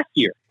opportunity last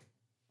year.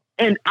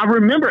 And I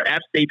remember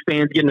App State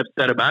fans getting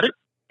upset about it.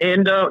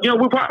 And,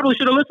 we probably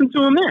should have listened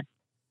to him then.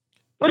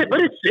 But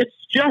it's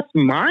just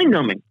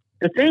mind-numbing,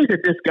 the things that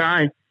this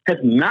guy has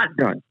not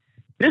done.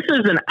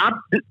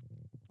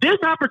 This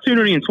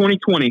opportunity in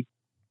 2020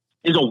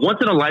 is a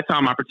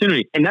once-in-a-lifetime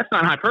opportunity, and that's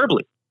not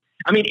hyperbole.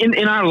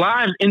 In our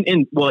lives, in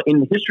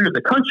the history of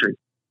the country,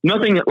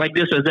 nothing like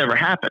this has ever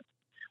happened.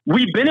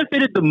 We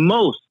benefited the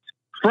most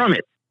from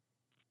it,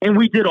 and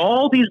we did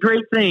all these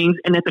great things,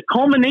 and at the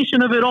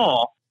culmination of it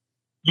all,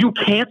 you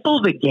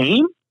cancel the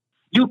game?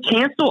 You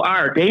cancel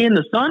our day in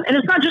the sun? And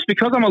it's not just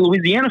because I'm a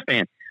Louisiana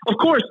fan. Of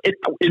course,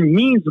 it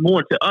means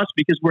more to us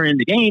because we're in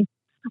the game.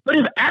 But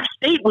if App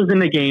State was in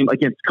the game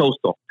against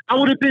Coastal, I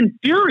would have been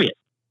furious.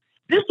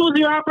 This was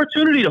your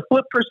opportunity to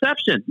flip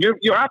perception,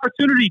 your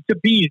opportunity to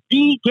be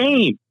the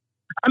game.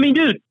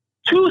 Dude,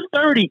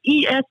 2:30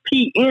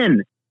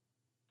 ESPN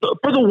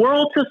for the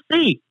world to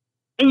see,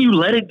 and you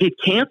let it get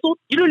canceled?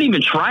 You don't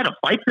even try to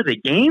fight for the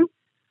game?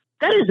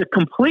 That is a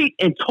complete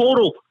and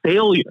total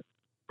failure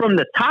from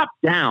the top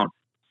down.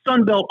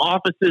 Sun Belt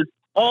offices,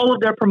 all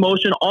of their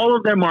promotion, all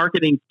of their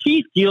marketing,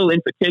 Keith Gill in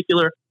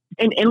particular.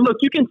 And look,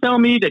 you can tell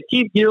me that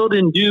Keith Gill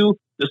didn't do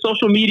the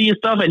social media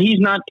stuff and he's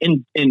not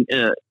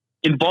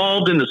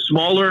involved in the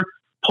smaller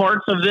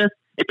parts of this.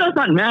 It does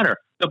not matter.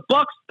 The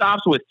buck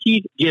stops with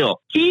Keith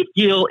Gill. Keith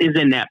Gill is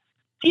inept.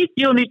 Keith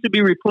Gill needs to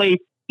be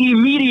replaced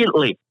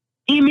immediately.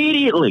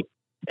 Immediately.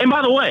 And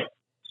by the way,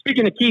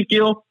 speaking of Keith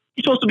Gill,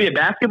 he's supposed to be a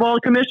basketball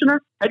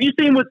commissioner. Have you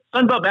seen what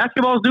Sun Belt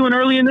basketball is doing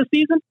early in this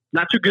season?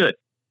 Not too good.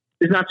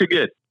 It's not too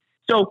good.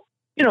 So,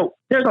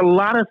 there's a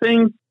lot of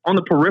things on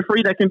the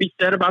periphery that can be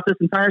said about this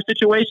entire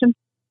situation.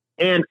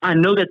 And I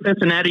know that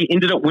Cincinnati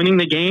ended up winning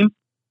the game.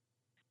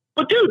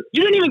 But, dude,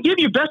 you didn't even give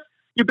your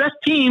best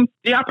team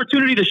the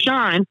opportunity to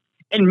shine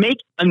and make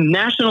a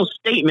national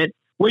statement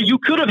where you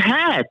could have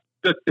had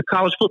the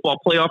College Football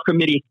Playoff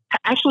Committee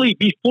actually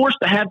be forced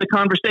to have the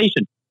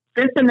conversation.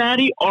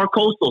 Cincinnati or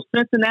Coastal,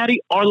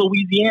 Cincinnati or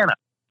Louisiana.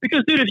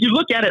 Because, dude, if you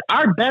look at it,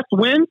 our best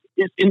wins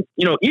is in,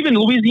 even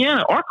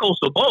Louisiana or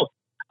Coastal, both.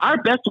 Our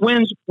best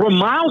wins were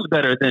miles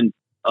better than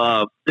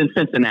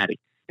Cincinnati.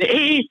 The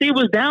AAC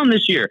was down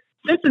this year.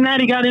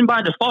 Cincinnati got in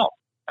by default.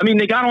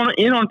 They got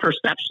in on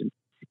perception.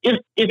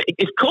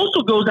 If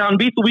Coastal goes out and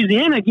beats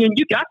Louisiana again,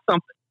 you got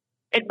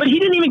something. But he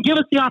didn't even give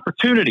us the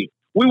opportunity.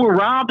 We were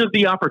robbed of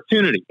the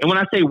opportunity. And when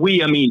I say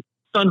we, I mean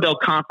Sun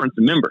Belt Conference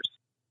members.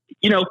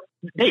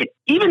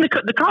 Even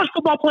the College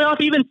Football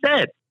Playoff even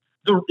said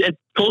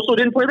Coastal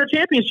didn't play the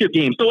championship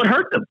game, so it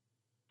hurt them.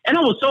 And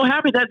I was so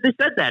happy that they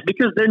said that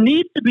because there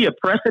needs to be a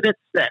precedent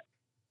set.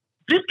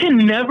 This can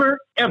never,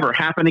 ever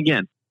happen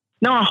again.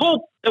 Now, I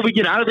hope that we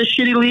get out of this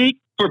shitty league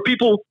for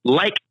people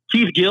like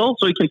Keith Gill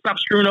so he can stop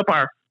screwing up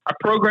our our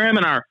program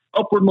and our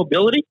upward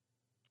mobility.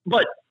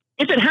 But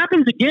if it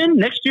happens again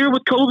next year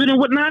with COVID and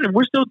whatnot, and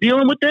we're still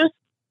dealing with this,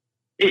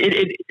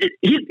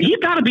 he's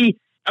got to be.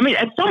 I mean,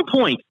 at some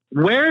point,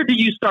 where do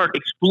you start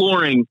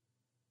exploring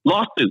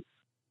lawsuits?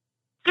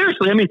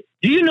 Seriously, I mean,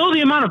 do you know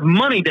the amount of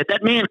money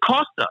that man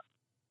cost us?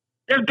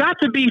 There's got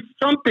to be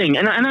something,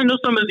 and I know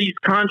some of these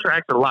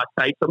contracts are a lot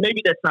tight, so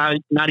maybe that's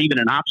not even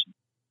an option.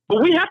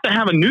 But we have to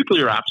have a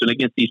nuclear option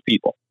against these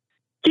people.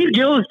 Keith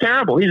Gill is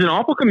terrible. He's an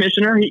awful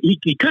commissioner.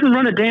 He couldn't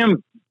run a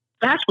damn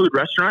fast food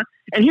restaurant,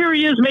 and here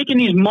he is making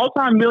these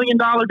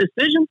multi-million-dollar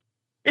decisions.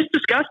 It's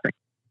disgusting.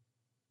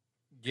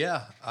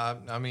 Yeah,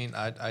 I mean,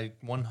 I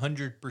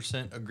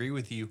 100% agree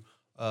with you,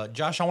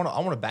 Josh. I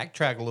want to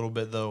backtrack a little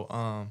bit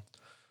though.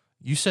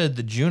 You said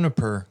the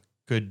Juniper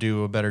could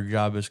do a better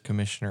job as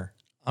commissioner.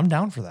 I'm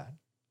down for that.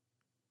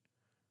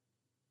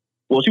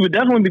 Well, she would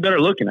definitely be better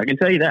looking. I can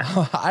tell you that.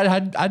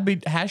 I'd be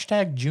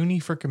hashtag Junie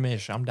for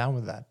commish. I'm down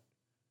with that.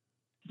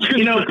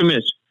 Junie for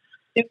commish.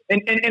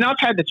 And I've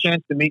had the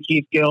chance to meet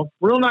Keith Gill.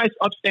 Real nice,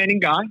 upstanding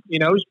guy.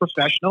 He's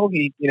professional.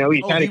 He's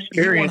had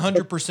experience.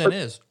 100%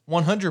 is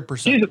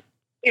 100%.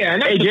 Yeah.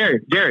 Hey,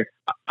 Jerry,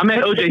 I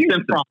met O.J.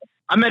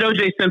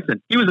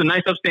 Simpson. He was a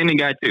nice, upstanding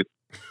guy too.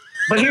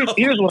 But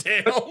here's what.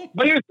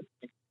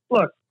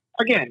 Look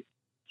again.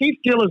 Keith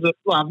Gill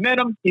I've met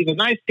him. He's a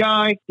nice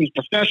guy. He's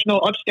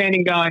professional,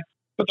 upstanding guy.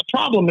 But the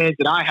problem is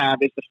that I have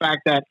is the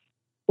fact that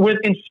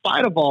in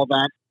spite of all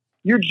that,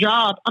 your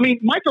job, I mean,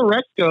 Mike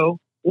Oresco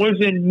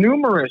was in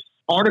numerous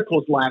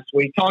articles last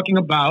week talking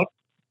about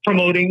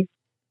promoting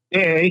the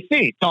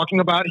AAC,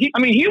 talking about, he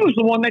was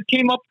the one that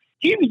came up,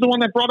 he was the one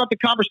that brought up the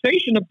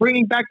conversation of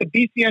bringing back the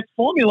BCS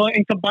formula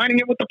and combining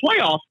it with the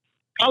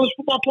college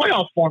football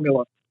playoff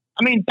formula.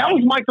 I mean, that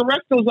was Mike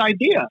Oresco's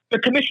idea, the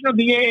commissioner of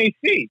the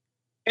AAC.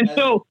 And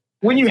so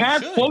when you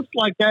have quotes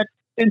like that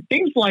and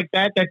things like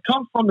that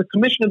come from the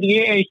commissioner of the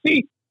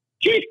AAC,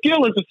 Keith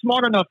Gill is a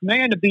smart enough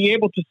man to be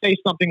able to say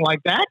something like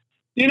that.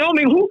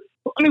 Who?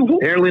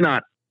 Apparently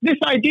not. This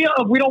idea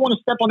of we don't want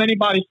to step on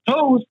anybody's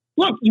toes.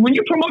 Look, when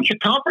you promote your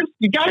conference,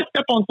 you got to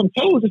step on some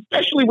toes,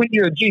 especially when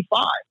you're a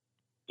G5.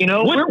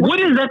 What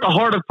is at the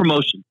heart of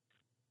promotion?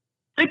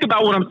 Think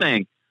about what I'm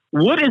saying.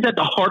 What is at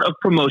the heart of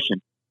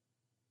promotion?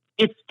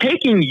 It's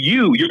taking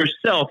you,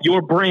 yourself,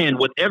 your brand,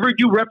 whatever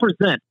you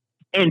represent,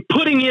 and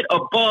putting it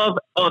above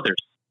others.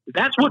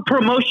 That's what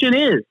promotion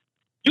is.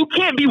 You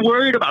can't be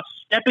worried about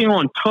stepping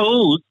on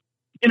toes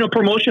in a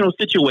promotional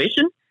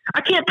situation. I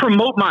can't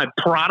promote my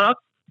product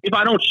if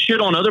I don't shit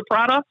on other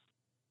products.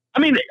 I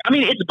mean,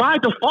 it's by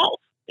default.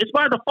 It's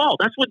by default.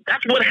 That's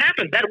what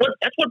happens.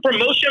 That's what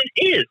promotion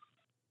is.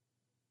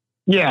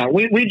 Yeah,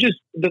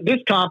 this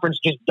conference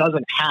just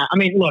doesn't have. I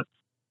mean, look,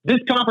 this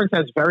conference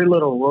has very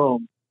little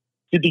room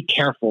to be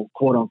careful,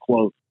 quote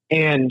unquote,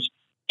 and.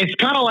 It's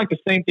kind of like the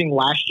same thing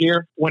last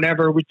year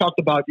whenever we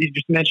talked about, you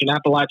just mentioned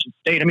Appalachian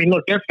State. I mean,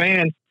 look, their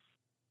fans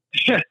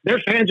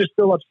are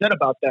still upset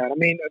about that. I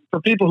mean,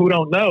 for people who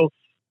don't know,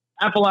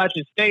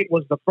 Appalachian State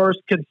was the first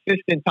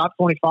consistent top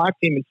 25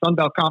 team in Sun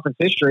Belt Conference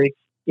history.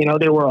 They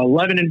were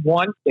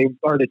 11-1. They're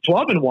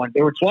 12-1.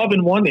 They were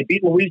 12-1. They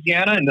beat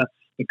Louisiana in the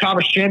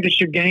conference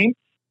championship game,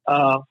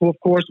 who, of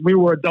course, we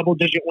were a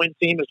double-digit win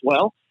team as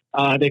well.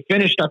 They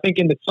finished, I think,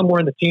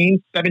 somewhere in the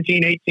teens,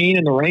 17-18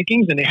 in the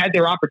rankings, and they had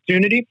their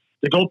opportunity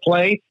to go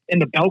play in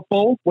the Belk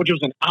Bowl, which was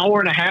an hour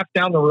and a half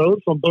down the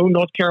road from Boone,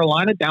 North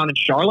Carolina, down in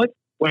Charlotte,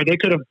 where they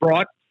could have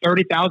brought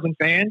 30,000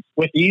 fans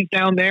with ease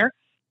down there.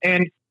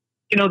 And,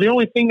 the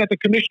only thing that the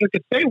commissioner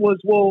could say was,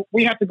 well,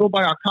 we have to go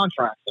by our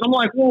contracts. And I'm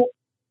like, well,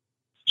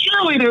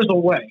 surely there's a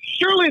way.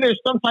 Surely there's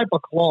some type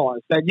of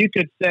clause that you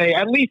could say,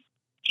 at least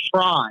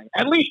try.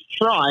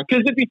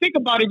 Because if you think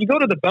about it, you go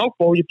to the Belk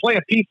Bowl, you play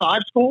a P5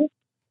 school,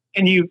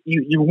 and you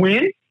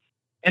win.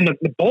 And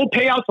the bowl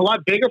payout's a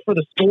lot bigger for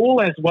the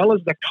school as well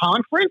as the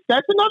conference.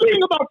 That's another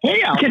thing about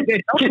payouts.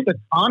 The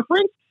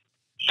conference.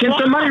 Can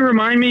somebody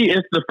remind me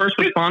if the First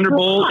Responder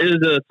Bowl is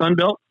a Sun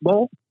Belt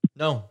Bowl?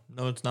 No,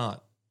 it's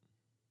not.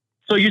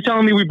 So you're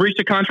telling me we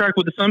breached a contract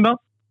with the Sun Belt?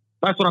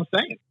 That's what I'm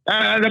saying.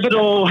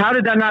 So how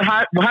did that not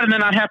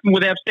happen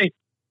with App State?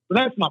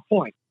 Well, that's my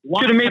point.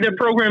 Should have made that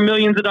program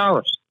millions of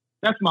dollars.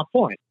 That's my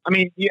point. I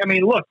mean,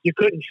 look, you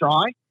couldn't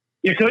try.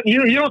 You couldn't.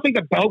 You don't think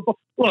the Belk Bowl?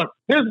 Look,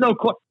 there's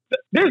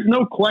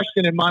no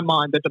question in my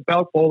mind that the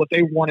Belk Bowl, if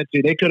they wanted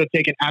to, they could have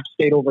taken App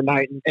State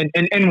overnight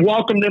and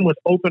welcomed them with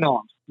open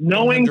arms,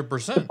 knowing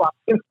 100%.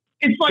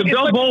 It's like the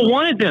Belk Bowl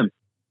wanted them.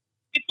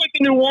 It's like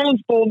the New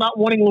Orleans Bowl not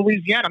wanting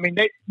Louisiana. I mean,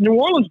 New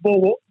Orleans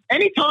Bowl.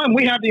 Anytime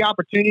we have the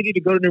opportunity to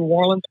go to New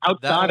Orleans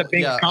outside of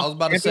being, I was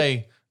about to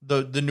say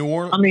the New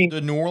Orleans.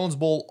 The New Orleans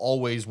Bowl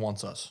always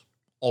wants us.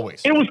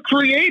 Always. It was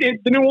created.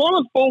 The New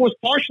Orleans Bowl was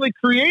partially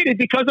created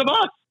because of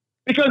us.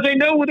 Because they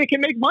know they can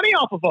make money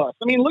off of us.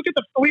 I mean, look at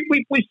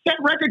we set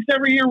records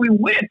every year we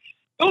win.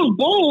 Those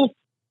bowls,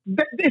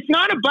 it's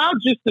not about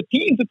just the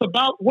teams. It's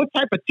about what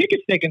type of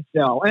tickets they can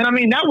sell. And I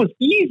mean, that was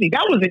easy.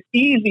 That was an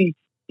easy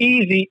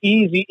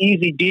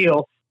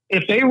deal.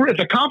 If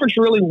the conference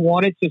really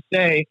wanted to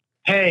say,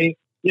 hey,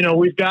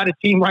 we've got a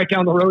team right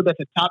down the road that's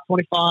a top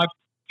 25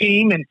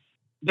 team, and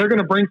they're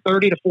going to bring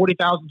 30 to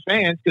 40,000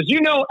 fans because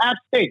App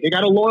State, they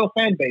got a loyal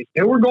fan base.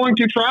 They were going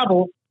to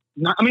travel.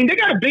 They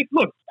got a big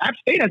look. App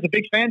State has a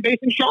big fan base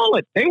in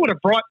Charlotte. They would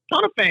have brought a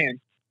ton of fans.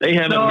 They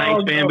have a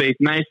nice fan base,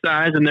 nice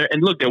size, and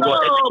look, they're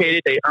well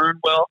educated. They earn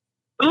well.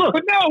 But look,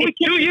 it's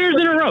 2 years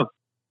in a row.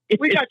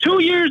 It's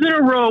 2 years in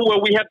a row where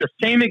we have the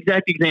same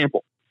exact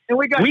example. And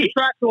we got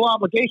contractual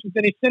obligations,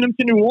 and they sent them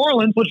to New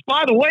Orleans, which,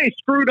 by the way,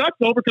 screwed us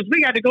over because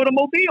we had to go to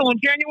Mobile on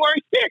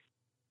January 6th.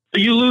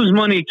 So you lose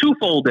money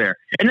twofold there.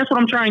 And that's what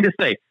I'm trying to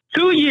say.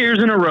 2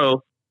 years in a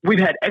row, we've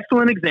had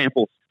excellent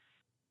examples.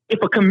 If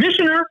a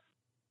commissioner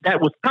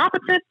that was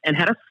competent and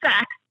had a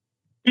sack,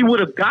 he would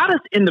have got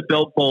us in the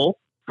Belt Bowl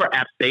for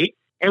App State,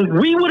 and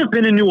we would have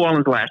been in New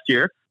Orleans last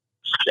year,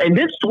 and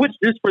then switched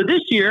this for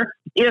this year.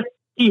 If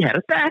he had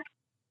a sack,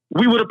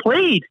 we would have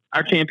played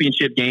our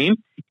championship game.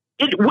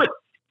 It would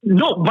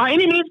by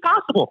any means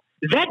possible.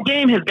 That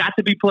game has got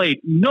to be played.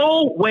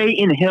 No way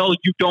in hell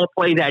you don't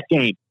play that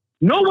game.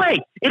 No way.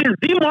 It is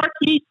the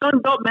marquee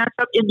Sun Belt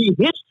matchup in the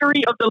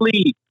history of the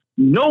league.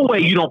 No way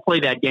you don't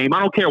play that game. I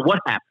don't care what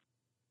happens.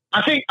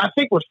 I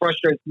think what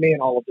frustrates me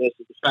in all of this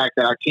is the fact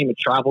that our team had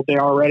traveled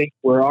there already.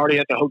 We're already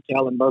at the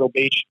hotel in Myrtle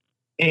Beach,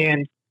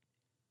 and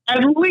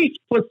at least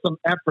put some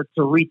effort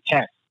to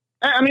retest.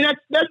 I mean,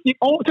 that's the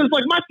only, because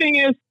my thing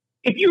is,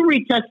 if you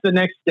retest the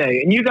next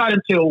day and you got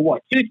until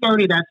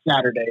 2:30 that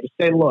Saturday to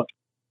say, look,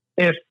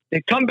 if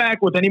they come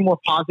back with any more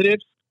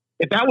positives,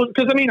 if that was,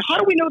 because how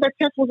do we know that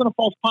test wasn't a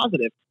false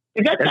positive?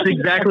 That's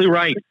exactly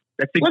right.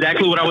 That's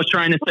exactly what I was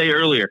trying to say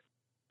earlier.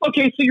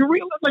 Okay, so you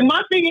realize,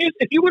 my thing is,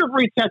 if you would have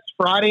retested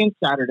Friday and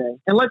Saturday,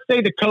 and let's say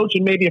the coach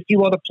and maybe a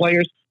few other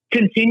players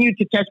continued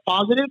to test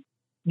positive,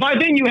 by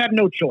then you have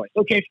no choice.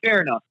 Okay,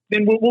 fair enough.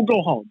 Then we'll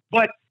go home.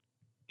 But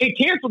they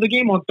canceled the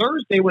game on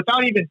Thursday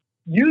without even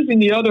using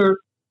the other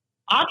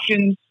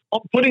options,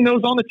 putting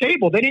those on the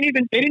table. They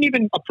didn't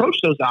even approach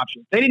those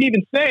options. They didn't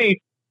even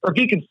say or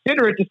be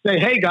considerate to say,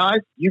 hey guys,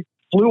 you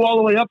flew all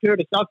the way up here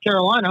to South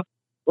Carolina.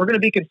 We're going to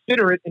be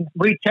considerate and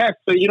retest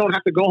so you don't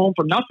have to go home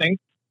for nothing.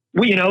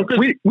 We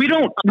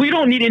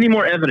don't need any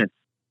more evidence.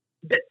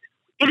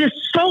 It is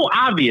so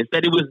obvious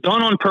that it was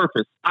done on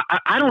purpose.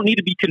 I don't need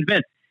to be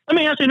convinced. Let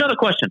me ask you another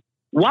question.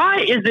 Why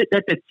is it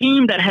that the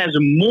team that has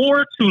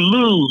more to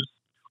lose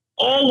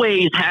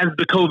always has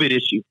the COVID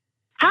issue?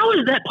 How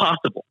is that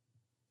possible?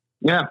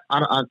 Yeah, I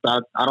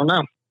don't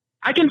know.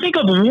 I can think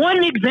of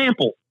one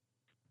example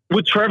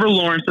with Trevor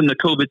Lawrence and the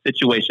COVID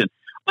situation,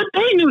 but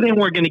they knew they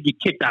weren't going to get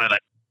kicked out of the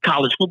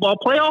college football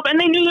playoff, and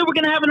they knew they were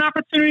going to have an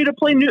opportunity to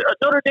play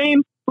Notre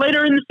Dame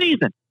later in the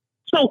season.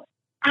 So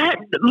I had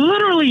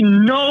literally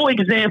no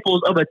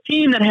examples of a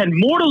team that had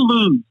more to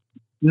lose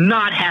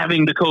not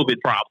having the COVID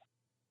problem.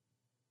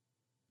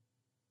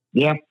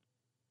 Yeah.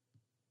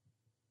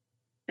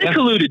 It's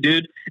colluded,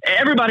 dude.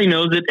 Everybody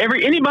knows it.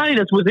 Anybody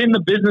that's within the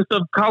business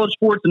of college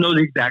sports knows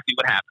exactly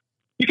what happened.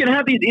 You can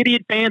have these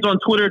idiot fans on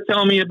Twitter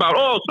tell me about,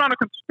 it's not a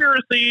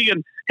conspiracy,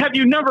 and have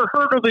you never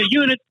heard of a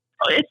unit?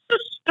 It's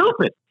just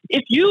stupid.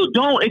 If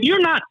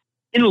you're not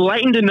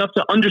enlightened enough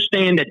to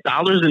understand that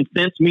dollars and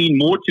cents mean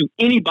more to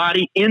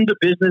anybody in the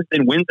business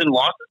than wins and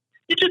losses,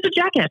 you're just a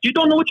jackass. You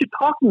don't know what you're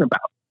talking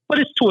about. But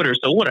it's Twitter,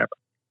 so whatever.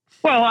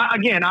 Well,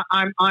 again,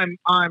 I'll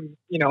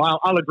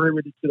agree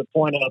with you to the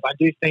point of, I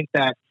do think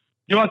that,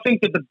 I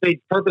think that they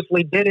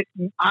purposely did it.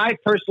 I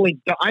personally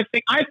don't.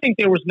 I think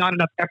there was not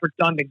enough effort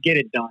done to get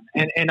it done.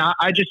 And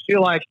I just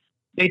feel like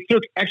they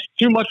took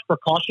too much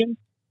precaution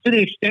to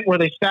the extent where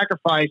they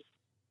sacrificed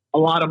a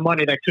lot of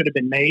money that could have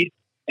been made.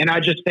 And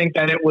I just think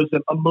that it was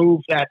a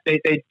move that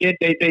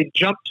they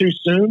jumped too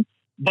soon.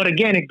 But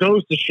again, it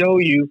goes to show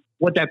you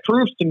what that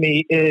proves to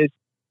me is,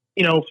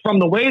 from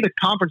the way the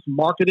conference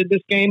marketed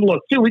this game.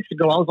 Look, 2 weeks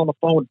ago, I was on the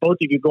phone with both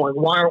of you going,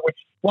 why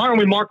aren't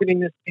we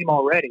marketing this team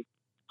already?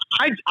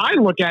 I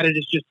look at it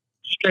as just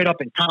straight up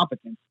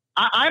incompetence.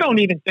 I don't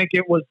even think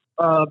it was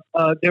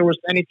there was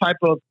any type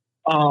of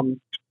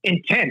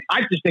intent.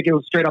 I just think it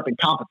was straight up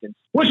incompetence,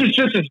 which is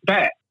just as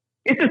bad.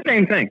 It's the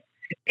same thing.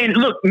 And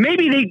look,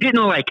 maybe they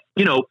didn't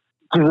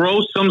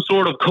grow some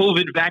sort of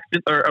COVID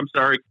vaccine,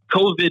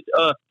 COVID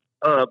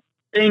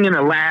thing in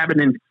a lab and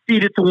then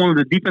feed it to one of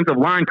the defensive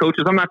line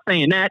coaches. I'm not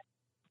saying that,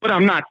 but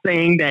I'm not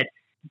saying that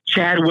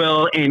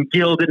Chadwell and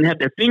Gill didn't have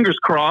their fingers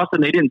crossed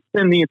and they didn't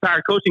send the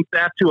entire coaching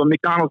staff to a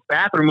McDonald's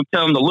bathroom and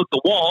tell them to look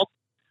the walls.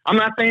 I'm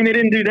not saying they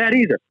didn't do that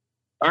either.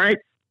 All right.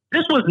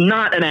 This was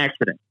not an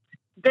accident.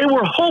 They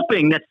were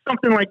hoping that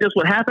something like this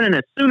would happen, and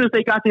as soon as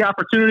they got the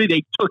opportunity,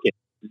 they took it.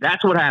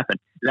 That's what happened.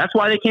 That's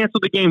why they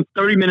canceled the game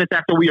 30 minutes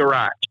after we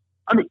arrived.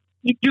 I mean,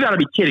 you got to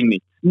be kidding me.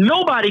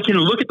 Nobody can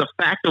look at the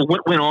fact of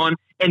what went on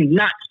and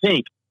not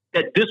think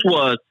that this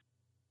was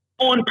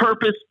on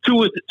purpose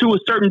to a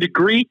certain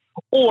degree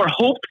or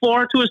hoped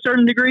for to a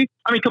certain degree.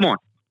 I mean, come on.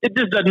 It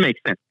just doesn't make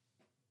sense.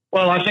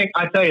 Well, I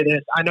tell you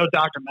this. I know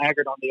Dr.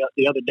 Maggard on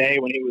the other day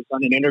when he was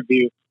on an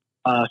interview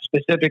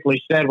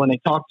specifically said when they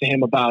talked to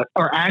him about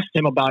or asked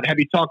him about, have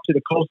you talked to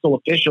the Coastal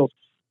officials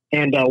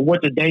and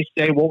what did they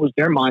say? What was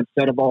their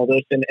mindset of all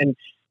this? And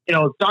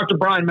Dr.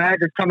 Brian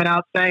Maggard coming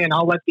out saying,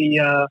 I'll let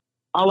the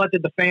I'll let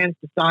the fans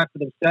decide for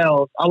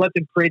themselves. I'll let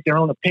them create their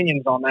own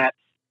opinions on that.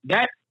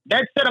 That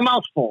said a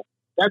mouthful.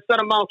 That said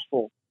a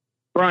mouthful.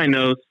 Brian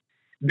knows.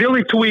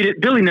 Billy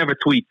never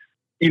tweets,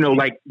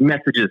 like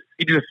messages.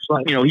 He just,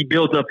 he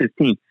builds up his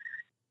team.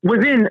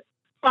 Within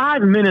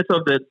 5 minutes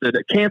of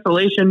the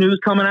cancellation news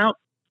coming out,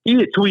 he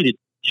had tweeted,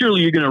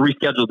 surely you're going to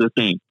reschedule this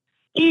game.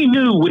 He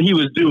knew what he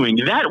was doing.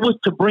 That was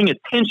to bring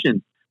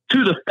attention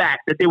to the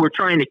fact that they were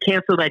trying to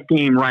cancel that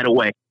game right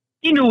away.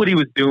 He knew what he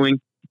was doing.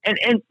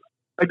 And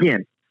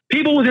again,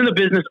 people within the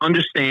business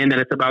understand that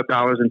it's about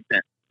dollars and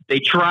cents. They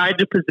tried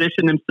to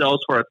position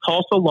themselves for a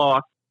Tulsa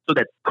loss so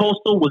that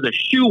Coastal was a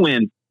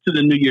shoo-in to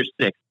the New Year's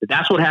Six. But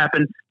that's what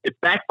happened. It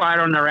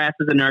backfired on their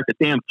asses, and they're at the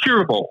damn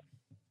Cure Bowl.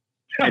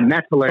 And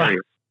that's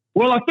hilarious.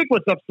 Well, I think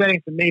what's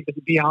upsetting to me, but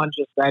beyond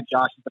just that,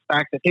 Josh, is the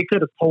fact that they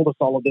could have told us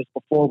all of this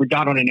before we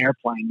got on an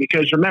airplane.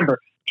 Because remember,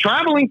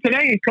 traveling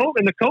today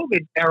in the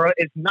COVID era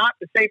is not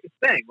the safest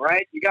thing,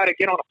 right? You got to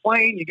get on a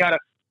plane. You got to,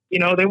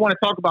 they want to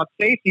talk about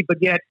safety, but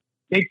yet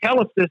they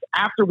tell us this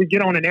after we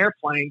get on an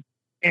airplane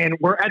and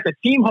we're at the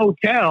team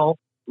hotel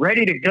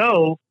ready to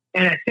go.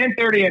 And at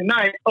 10:30 at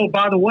night, oh,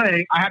 by the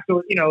way, I have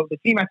to, the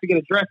team has to get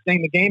a dress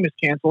saying the game is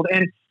canceled.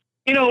 And,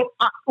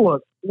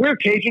 look, we're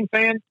Cajun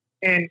fans.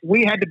 And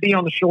we had to be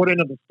on the short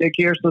end of the stick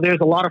here, so there's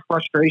a lot of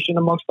frustration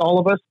amongst all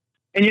of us.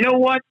 And you know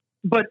what?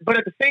 But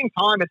at the same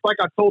time, it's like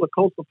I told a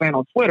Coastal fan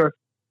on Twitter,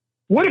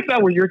 what if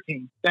that were your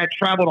team that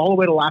traveled all the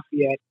way to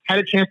Lafayette, had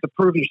a chance to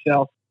prove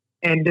yourself,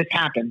 and this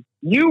happened?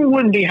 You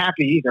wouldn't be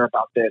happy either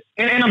about this.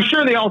 And I'm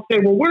sure they all say,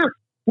 well,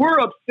 we're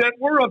upset.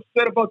 We're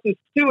upset about this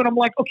too. And I'm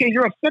like, okay,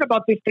 you're upset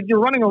about this, but you're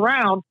running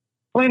around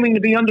claiming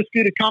to be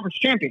undisputed conference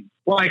champions.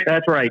 Like,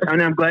 that's right.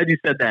 And I'm glad you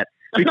said that.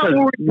 Because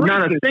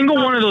not a single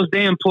one of those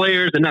damn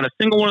players and not a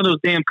single one of those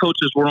damn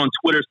coaches were on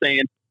Twitter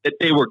saying that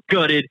they were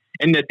gutted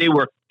and that they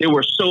were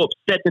so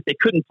upset that they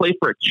couldn't play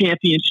for a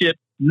championship.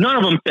 None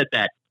of them said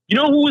that. You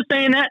know who was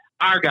saying that?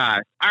 Our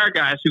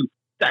guys who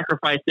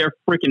sacrificed their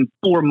freaking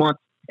 4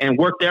 months and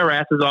worked their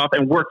asses off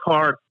and worked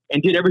hard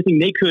and did everything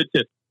they could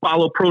to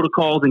follow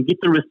protocols and get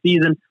through a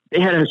season.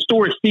 They had a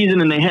historic season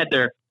and they had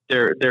their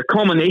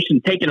culmination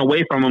taken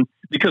away from them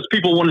because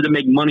people wanted to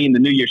make money in the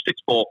New Year's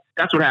Six Bowl.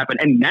 That's what happened.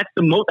 And that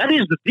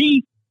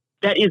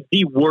is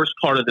the worst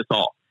part of this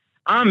all.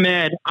 I'm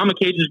mad. I'm a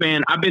Cajuns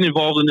fan. I've been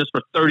involved in this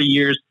for 30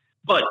 years,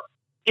 but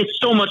it's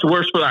so much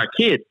worse for our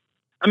kids.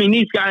 I mean,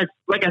 these guys,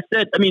 like I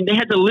said, they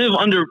had to live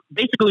under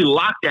basically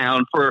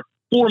lockdown for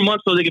 4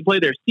 months so they could play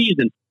their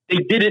season. They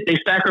did it. They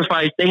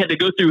sacrificed. They had to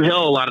go through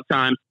hell a lot of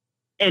times,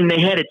 and they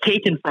had it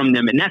taken from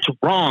them. And that's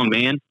wrong,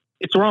 man.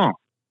 It's wrong.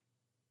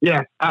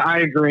 Yeah, I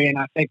agree. And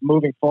I think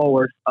moving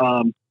forward,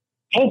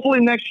 hopefully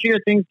next year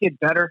things get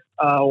better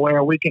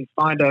where we can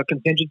find a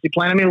contingency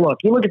plan. Look,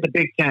 you look at the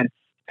Big Ten.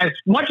 As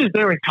much as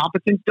their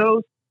incompetence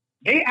goes,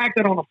 they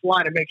acted on the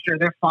fly to make sure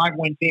their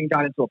 5-win team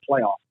got into a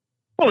playoff.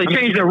 Well, they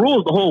changed their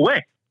rules the whole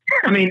way.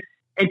 And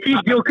Keith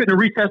Gill couldn't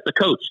retest the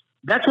coach.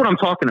 That's what I'm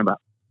talking about.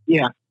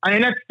 Yeah,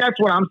 that's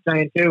what I'm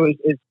saying too.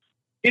 Is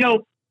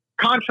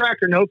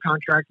contract or no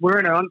contract, we're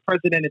in an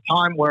unprecedented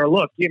time where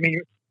look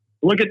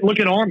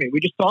at Army. We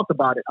just talked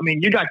about it.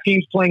 You got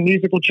teams playing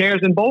musical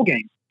chairs in bowl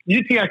games.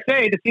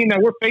 UTSA, the team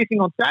that we're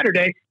facing on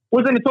Saturday,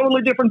 was in a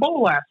totally different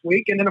bowl last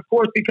week. And then, of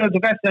course, because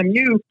of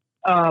SMU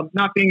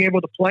not being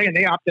able to play and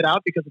they opted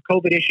out because of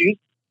COVID issues,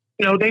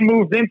 they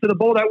moved into the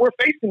bowl that we're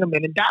facing them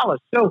in Dallas.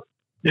 So,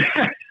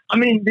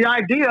 the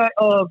idea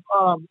of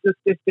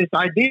this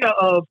idea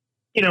of,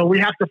 we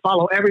have to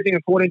follow everything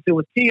according to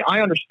a T,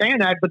 I understand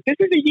that. But this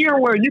is a year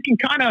where you can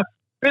kind of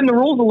bend the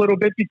rules a little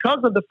bit because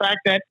of the fact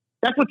that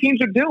that's what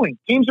teams are doing.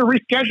 Teams are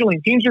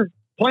rescheduling. Teams are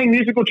playing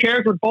musical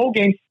chairs with bowl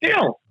games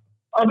still.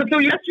 Up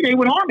until yesterday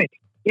with Army.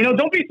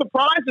 Don't be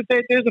surprised if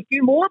there's a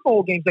few more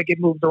bowl games that get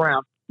moved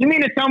around. You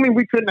mean to tell me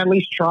we couldn't at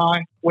least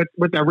try with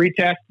that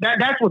retest?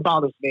 That's what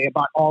bothers me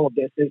about all of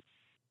this is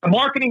the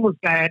marketing was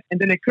bad, and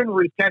then they couldn't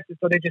retest it,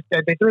 so they just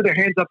said they threw their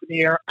hands up in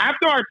the air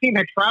after our team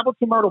had traveled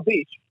to Myrtle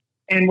Beach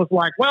and was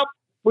like, well,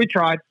 we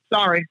tried.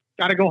 Sorry,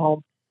 got to go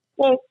home.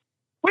 Well,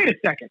 wait a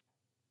second.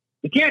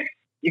 You can't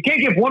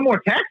give one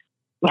more test?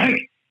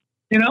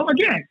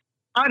 Again,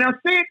 I'll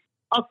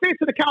say it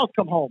to the cows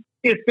come home.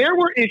 If there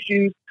were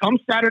issues come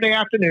Saturday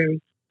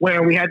afternoon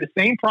where we had the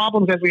same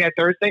problems as we had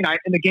Thursday night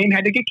and the game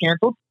had to get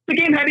canceled, the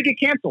game had to get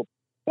canceled.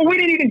 But we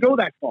didn't even go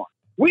that far.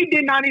 We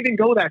did not even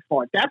go that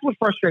far. That's what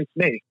frustrates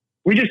me.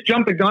 We just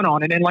jumped the gun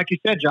on it. And like you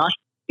said, Josh,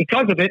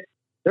 because of it,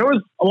 there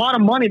was a lot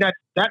of money that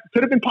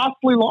could have been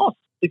possibly lost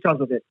because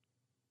of it.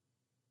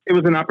 It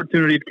was an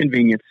opportunity of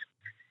convenience.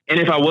 And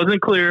if I wasn't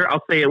clear,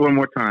 I'll say it one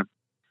more time.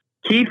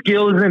 Keith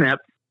Gill is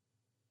inept.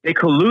 They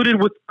colluded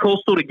with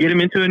Coastal to get him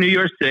into a New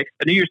Year's Six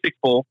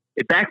Bowl.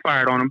 It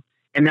backfired on them,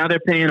 and now they're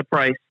paying a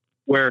price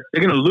where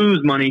they're going to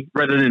lose money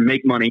rather than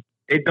make money.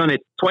 They've done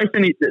it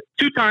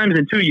 2 times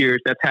in 2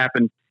 years. That's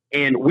happened,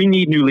 and we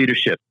need new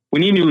leadership. We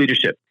need new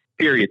leadership,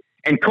 period.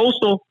 And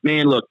Coastal,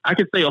 man, look, I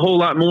could say a whole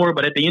lot more,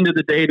 but at the end of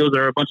the day, those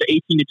are a bunch of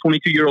 18 to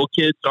 22-year-old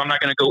kids, so I'm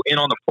not going to go in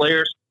on the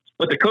players.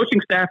 But the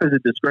coaching staff is a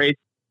disgrace.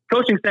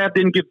 Coaching staff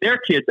didn't give their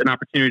kids an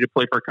opportunity to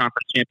play for a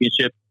conference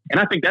championship, and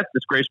I think that's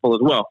disgraceful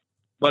as well.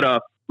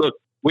 But look,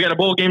 we got a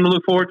bowl game to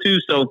look forward to,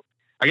 so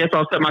I guess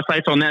I'll set my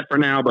sights on that for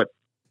now. But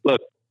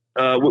look,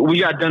 we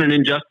got done an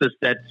injustice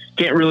that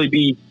can't really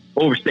be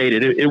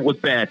overstated. It was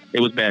bad.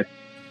 It was bad.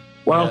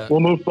 Well, we'll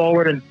move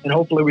forward, and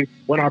hopefully we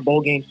win our bowl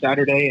game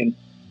Saturday, and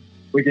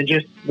we can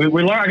just we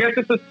learn. I guess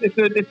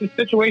it's a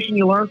situation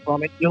you learn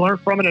from it. You learn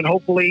from it, and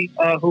hopefully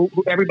who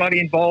everybody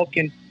involved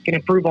can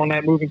improve on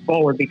that moving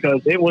forward,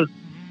 because it was,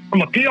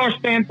 from a PR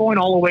standpoint,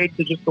 all the way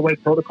to just the way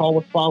protocol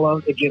was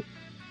followed. It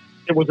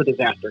was a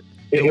disaster.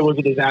 It was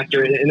a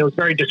disaster, and it was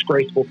very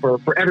disgraceful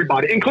for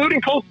everybody,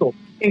 including Coastal.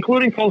 It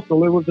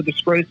was a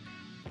disgrace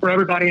for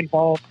everybody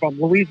involved,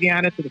 from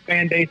Louisiana to the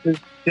fan bases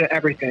to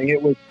everything.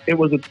 It was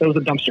a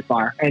dumpster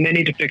fire, and they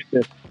need to fix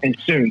this, and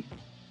soon.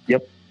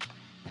 Yep.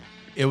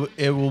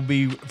 It will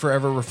be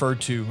forever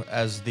referred to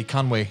as the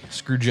Conway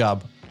screw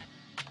job.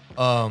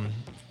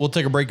 We'll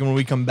take a break, and when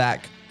we come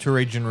back to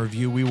Rage and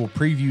Review, we will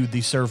preview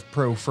the Serve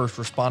Pro First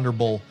Responder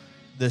Bowl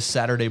this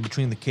Saturday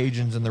between the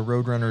Cajuns and the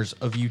Roadrunners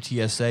of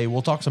UTSA.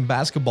 We'll talk some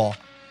basketball,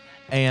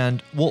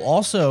 and we'll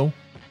also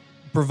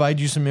provide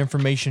you some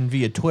information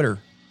via Twitter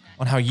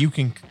on how you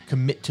can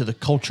commit to the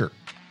culture.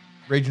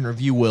 Rage and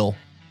Review will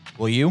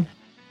you?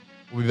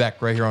 We'll be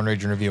back right here on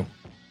Rage and Review.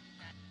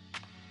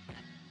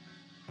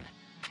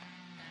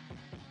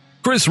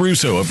 Chris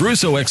Russo of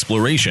Russo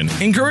Exploration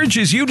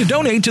encourages you to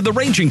donate to the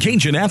Raging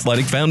Cajun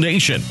Athletic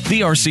Foundation.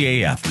 The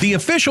RCAF, the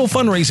official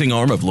fundraising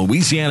arm of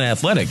Louisiana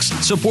Athletics,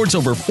 supports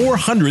over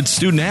 400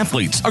 student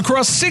athletes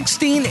across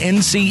 16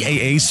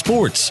 NCAA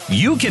sports.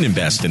 You can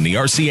invest in the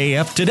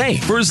RCAF today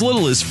for as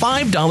little as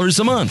 $5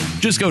 a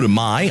month. Just go to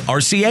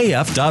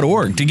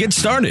myrcaf.org to get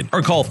started,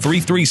 or call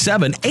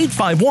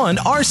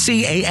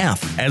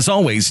 337-851-RCAF. As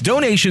always,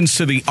 donations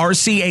to the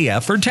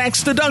RCAF are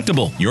tax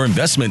deductible. Your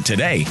investment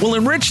today will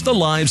enrich the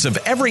lives of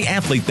every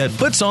athlete that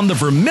puts on the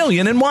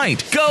vermilion and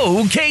white.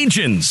 Go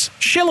Cajuns!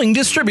 Schilling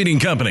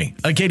Distributing Company,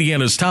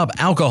 Acadiana's top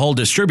alcohol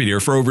distributor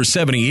for over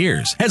 70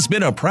 years, has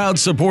been a proud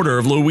supporter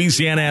of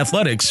Louisiana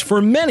athletics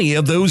for many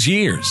of those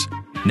years.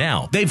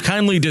 Now, they've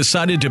kindly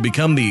decided to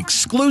become the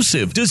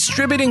exclusive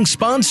distributing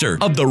sponsor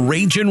of the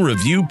Rage and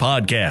Review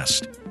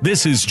podcast.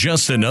 This is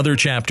just another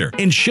chapter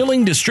in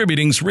Schilling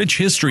Distributing's rich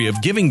history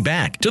of giving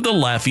back to the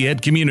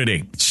Lafayette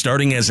community.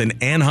 Starting as an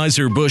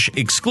Anheuser-Busch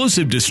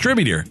exclusive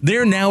distributor,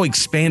 they're now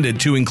expanded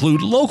to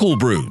include local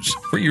brews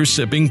for your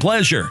sipping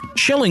pleasure.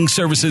 Schilling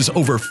services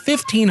over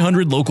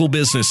 1,500 local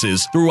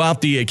businesses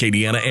throughout the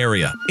Acadiana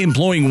area,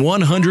 employing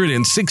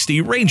 160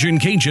 Ragin'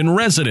 Cajun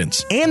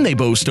residents, and they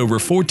boast over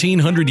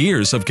 1,400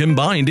 years of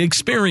combined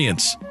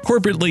experience.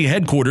 Corporately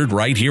headquartered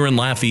right here in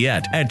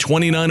Lafayette at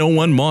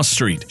 2901 Moss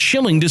Street,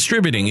 Schilling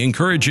Distributing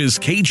encourages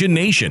Cajun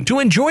Nation to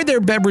enjoy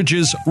their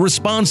beverages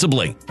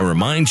responsibly and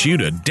reminds you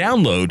to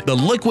download the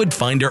Liquid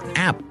Finder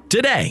app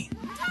today.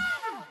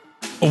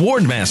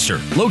 Award Master,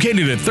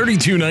 located at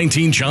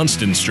 3219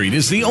 Johnston Street,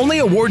 is the only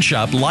award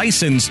shop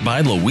licensed by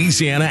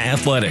Louisiana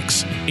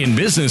Athletics. In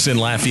business in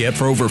Lafayette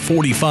for over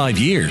 45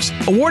 years,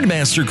 Award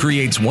Master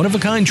creates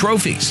one-of-a-kind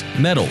trophies,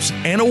 medals,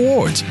 and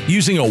awards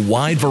using a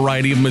wide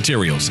variety of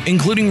materials,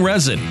 including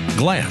resin,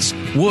 glass,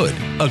 wood,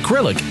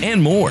 acrylic,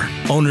 and more.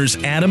 Owners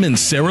Adam and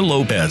Sarah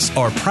Lopez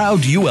are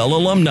proud UL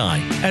alumni,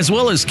 as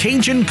well as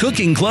Cajun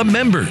Cooking Club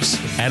members.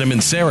 Adam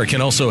and Sarah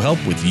can also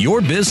help with your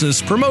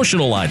business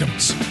promotional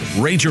items.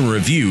 Rage and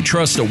Review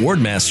trust Award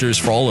Masters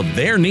for all of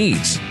their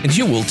needs, and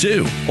you will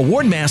too.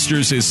 Award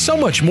Masters is so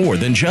much more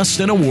than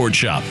just an award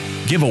shop.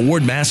 Give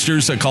Award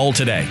Masters a call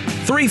today,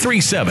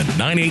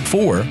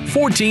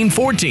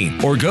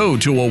 337-984-1414, or go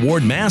to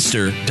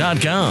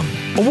awardmaster.com.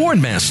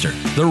 Award Master,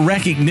 the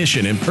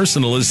recognition and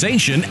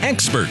personalization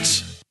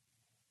experts.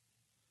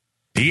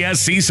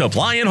 PSC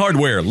Supply and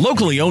Hardware,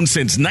 locally owned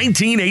since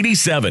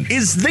 1987,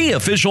 is the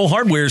official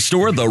hardware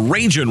store of the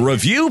Rage and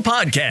Review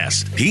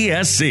podcast.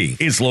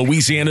 PSC is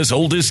Louisiana's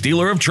oldest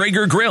dealer of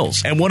Traeger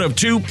grills and one of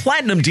 2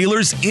 platinum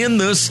dealers in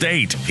the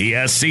state.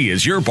 PSC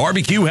is your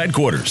barbecue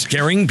headquarters,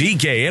 carrying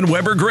PK and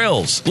Weber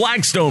grills,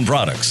 Blackstone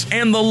products,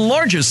 and the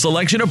largest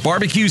selection of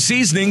barbecue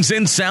seasonings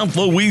in South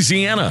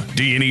Louisiana.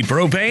 Do you need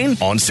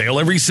propane? On sale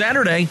every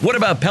Saturday. What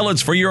about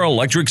pellets for your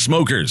electric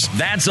smokers?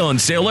 That's on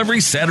sale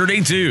every Saturday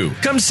too.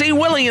 Come see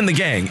Willie and the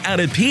gang out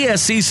at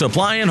PSC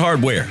Supply and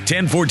Hardware,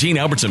 1014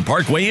 Albertson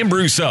Parkway in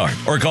Broussard,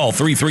 or call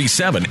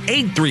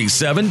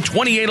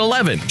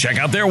 337-837-2811. Check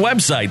out their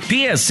website,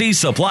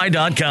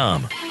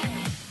 pscsupply.com.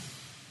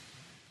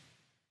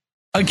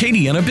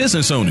 Acadiana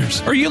business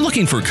owners, are you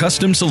looking for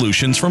custom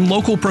solutions from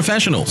local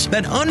professionals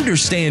that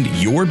understand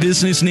your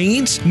business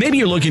needs? Maybe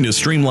you're looking to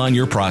streamline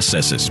your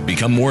processes,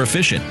 become more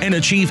efficient, and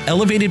achieve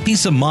elevated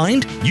peace of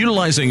mind?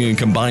 Utilizing a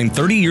combined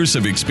 30 years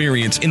of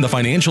experience in the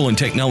financial and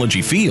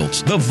technology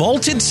fields, the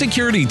Vaulted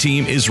Security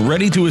team is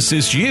ready to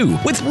assist you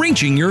with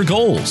reaching your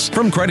goals.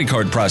 From credit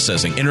card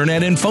processing,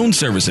 internet and phone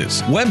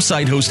services,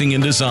 website hosting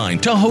and design,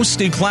 to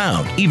hosted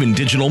cloud, even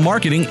digital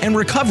marketing and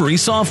recovery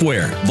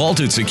software,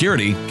 Vaulted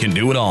Security can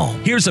do it all.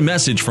 Here's a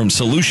message from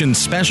solutions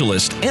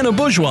specialist Anna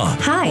Bourgeois.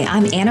 Hi,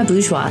 I'm Anna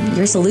Bourgeois,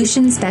 your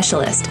solutions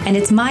specialist, and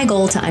it's my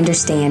goal to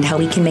understand how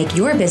we can make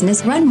your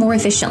business run more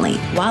efficiently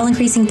while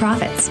increasing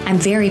profits. I'm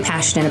very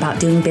passionate about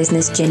doing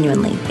business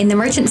genuinely. In the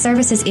merchant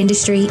services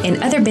industry and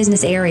other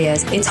business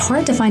areas, it's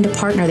hard to find a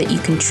partner that you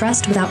can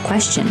trust without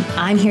question.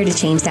 I'm here to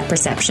change that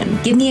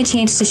perception. Give me a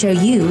chance to show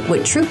you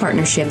what true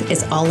partnership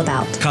is all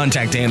about.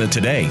 Contact Anna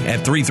today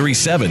at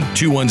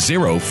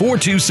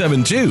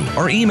 337-210-4272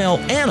 or email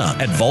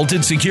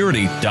Anna@vaultedsecurity.com.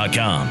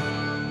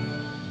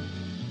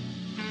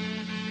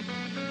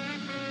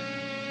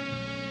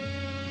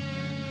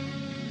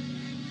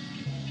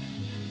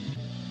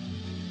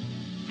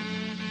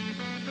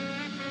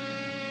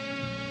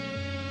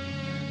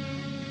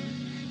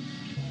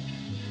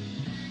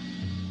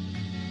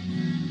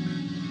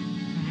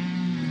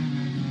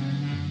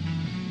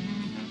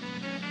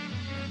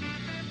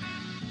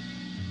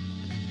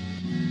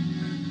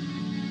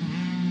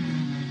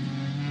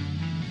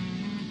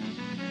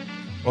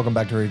 Welcome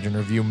back to Raging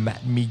Review.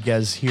 Matt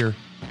Miguez here.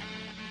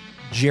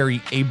 Jerry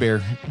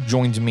Abair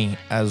joins me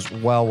as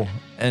well,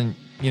 and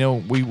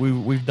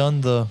we've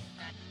done the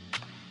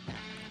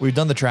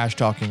trash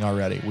talking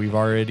already. We've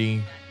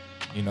already,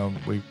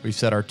 we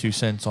said our 2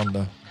 cents on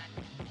the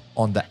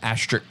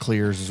asterisk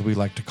clears, as we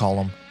like to call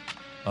them.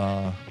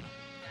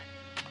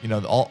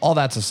 All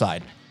that's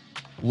aside.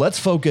 Let's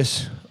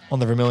focus on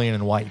the Vermilion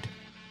and White.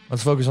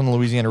 Let's focus on the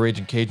Louisiana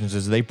Raging Cajuns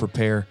as they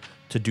prepare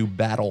to do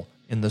battle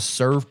in the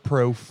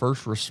ServPro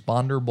First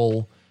Responder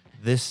Bowl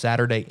this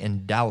Saturday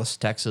in Dallas,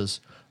 Texas,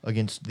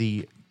 against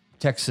the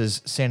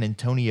Texas San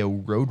Antonio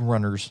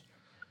Roadrunners.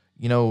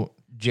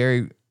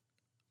 Jerry,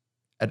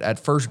 at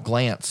first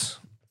glance,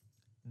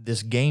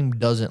 this game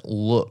doesn't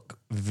look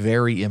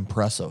very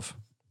impressive.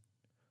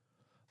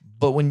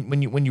 But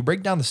when you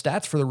break down the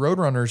stats for the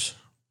Roadrunners,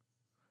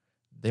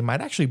 they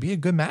might actually be a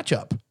good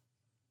matchup.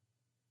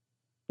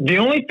 The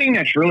only thing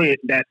that's really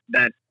that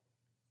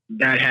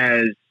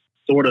has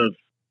sort of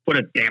put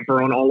a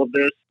damper on all of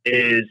this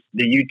is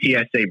the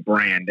UTSA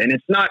brand. And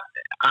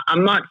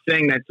I'm not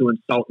saying that to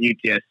insult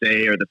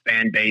UTSA or the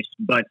fan base,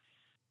 but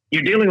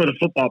you're dealing with a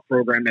football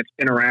program that's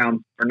been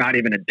around for not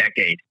even a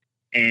decade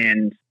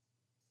and,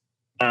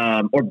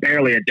 or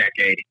barely a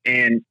decade.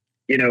 And,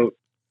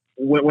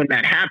 when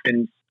that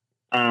happens,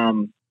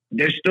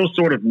 they're still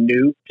sort of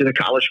new to the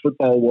college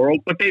football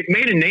world, but they've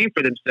made a name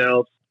for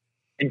themselves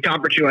in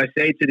Conference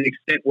USA to the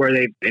extent where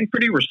they've been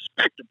pretty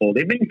respectable.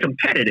 They've been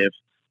competitive.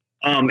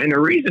 And the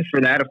reason for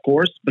that, of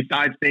course,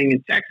 besides being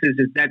in Texas,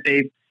 is that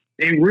they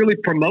really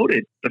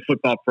promoted the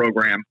football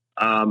program,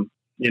 from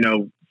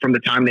the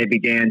time they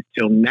began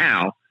till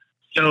now.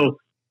 So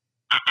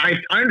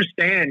I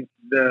understand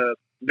the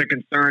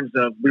concerns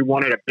of we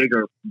wanted a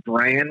bigger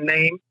brand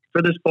name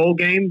for this bowl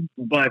game,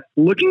 but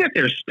looking at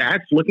their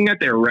stats, looking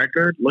at their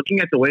record, looking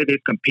at the way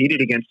they've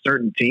competed against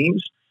certain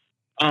teams,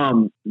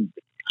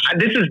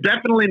 this is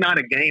definitely not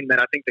a game that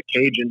I think the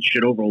Cajuns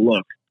should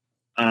overlook.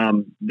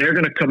 They're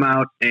going to come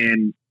out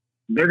and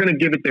they're going to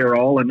give it their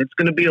all, and it's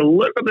going to be a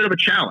little bit of a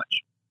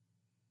challenge.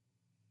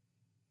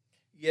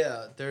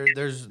 Yeah,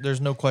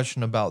 there's no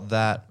question about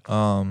that.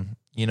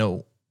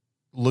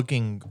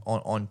 Looking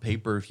on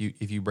paper,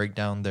 if you break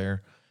down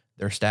their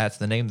stats,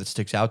 the name that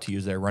sticks out to you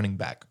is their running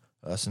back,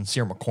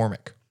 Sincere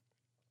McCormick.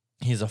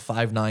 He's a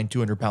 5'9",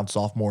 200-pound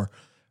sophomore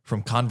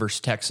from Converse,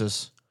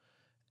 Texas.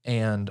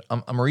 And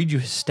I'm going to read you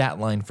his stat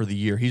line for the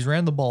year. He's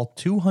ran the ball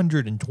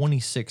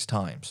 226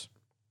 times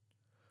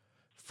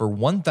for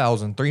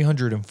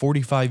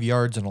 1,345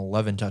 yards and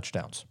 11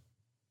 touchdowns.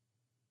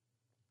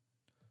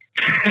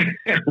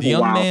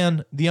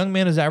 The young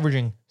man is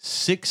averaging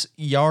 6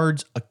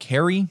 yards a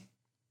carry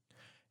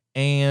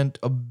and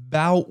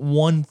about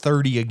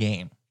 130 a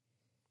game.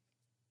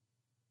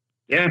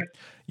 Yeah.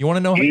 You want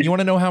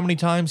to know how many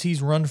times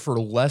he's run for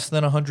less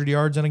than 100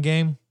 yards in a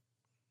game?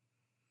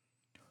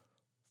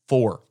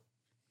 4.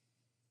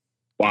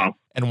 Wow.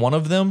 And one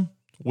of them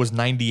was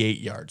 98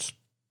 yards.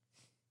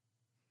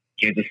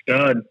 He's a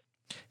stud.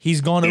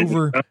 He's gone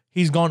over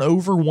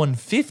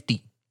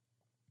 150.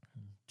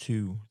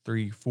 2,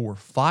 3, 4,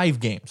 5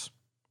 games.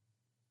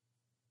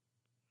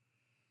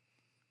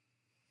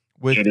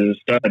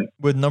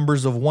 With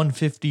numbers of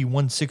 150,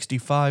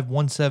 165,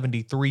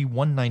 173,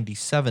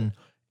 197,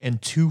 and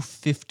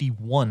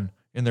 251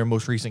 in their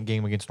most recent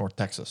game against North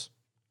Texas.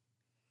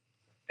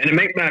 And to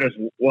make matters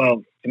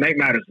worse,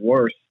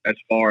 as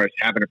far as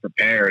having to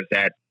prepare, is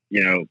that,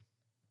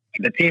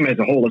 the team as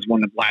a whole has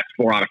won the last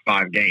 4 out of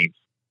 5 games.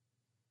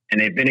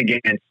 And they've been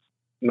against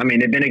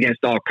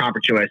all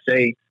Conference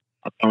USA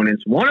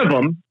opponents. One of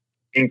them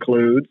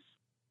includes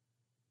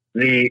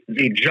the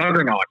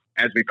juggernaut,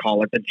 as we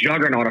call it, the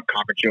juggernaut of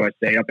Conference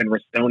USA up in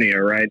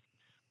Restonia, right?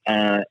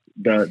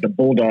 The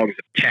Bulldogs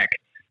of Tech.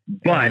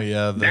 But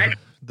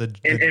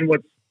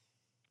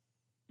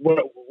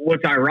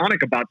what's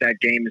ironic about that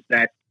game is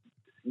that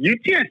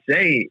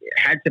UTSA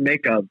had to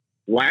make a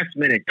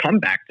last-minute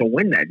comeback to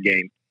win that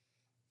game.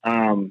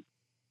 And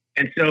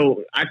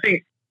so I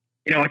think,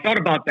 I thought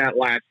about that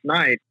last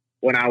night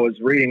when I was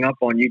reading up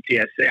on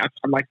UTSA.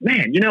 I'm like,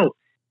 man,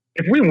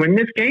 if we win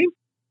this game,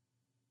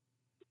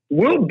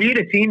 we'll beat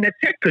a team that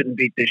Tech couldn't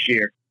beat this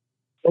year.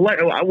 So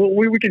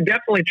we can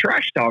definitely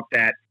trash talk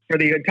that for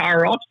the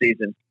entire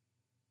offseason,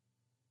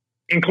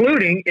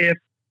 including if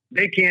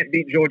they can't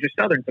beat Georgia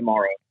Southern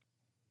tomorrow.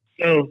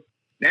 So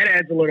that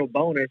adds a little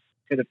bonus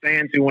for the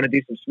fans who want to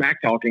do some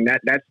smack talking.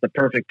 That's the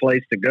perfect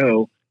place to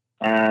go.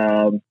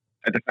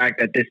 At the fact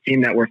that this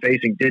team that we're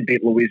facing did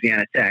beat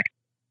Louisiana Tech.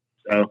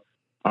 So,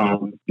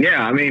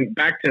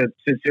 back to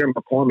Sincere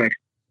McCormick.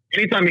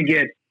 Anytime you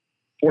get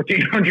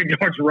 1,400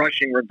 yards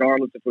rushing,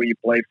 regardless of who you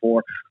play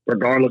for,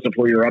 regardless of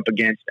who you're up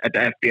against at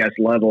the FBS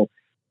level,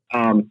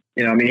 he's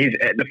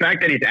the fact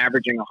that he's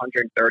averaging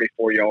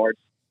 134 yards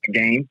a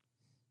game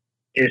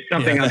is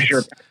something I'm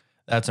sure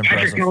that's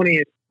impressive. Patrick Coney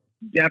is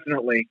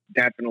definitely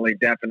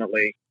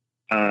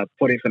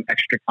putting some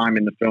extra time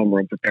in the film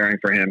room preparing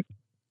for him.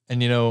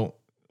 And,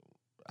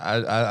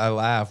 I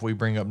laugh. We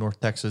bring up North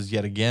Texas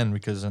yet again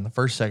because in the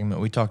first segment,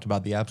 we talked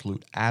about the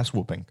absolute ass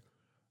whooping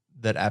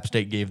that App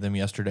State gave them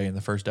yesterday in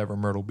the first ever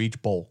Myrtle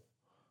Beach Bowl.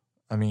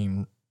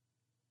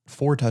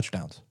 4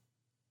 touchdowns.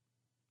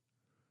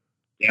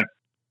 Yeah.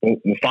 Well,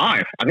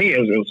 5. I think it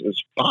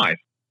was 5.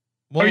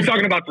 Well, are you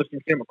talking about the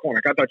Sincere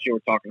McCormick? I thought you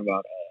were talking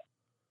about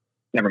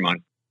never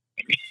mind.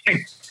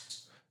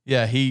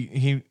 Yeah,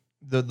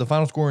 the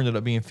final score ended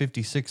up being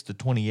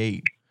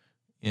 56-28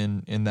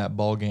 in that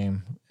ball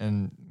game.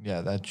 And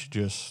yeah, that's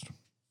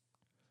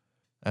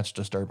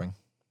disturbing.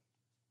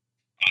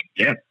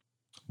 Yeah.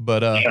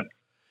 But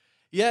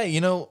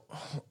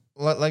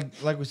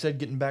like we said,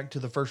 getting back to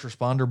the First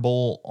Responder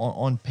Bowl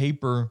on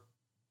paper,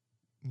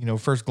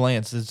 first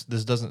glance, this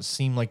doesn't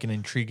seem like an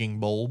intriguing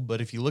bowl,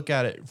 but if you look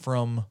at it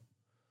from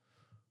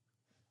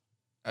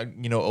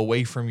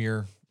away from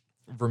your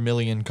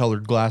vermilion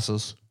colored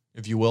glasses,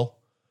 if you will,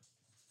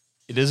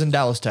 it is in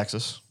Dallas,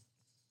 Texas.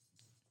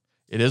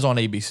 It is on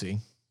ABC.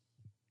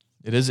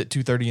 It is at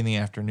 2:30 in the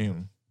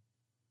afternoon.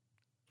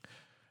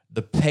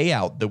 The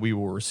payout that we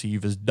will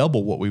receive is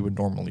double what we would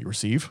normally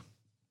receive.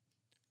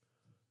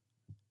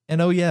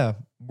 And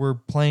we're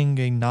playing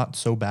a not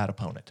so bad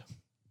opponent.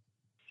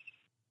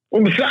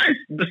 Well,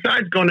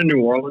 besides going to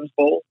New Orleans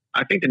Bowl,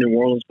 I think the New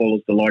Orleans Bowl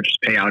is the largest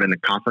payout in the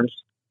conference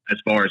as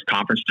far as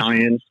conference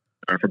tie-ins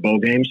for bowl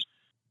games.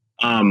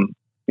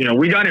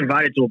 We got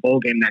invited to a bowl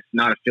game that's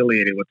not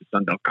affiliated with the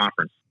Sun Belt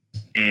Conference,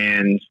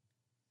 and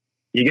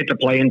you get to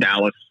play in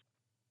Dallas.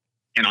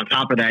 And on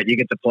top of that, you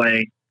get to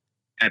play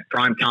at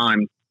prime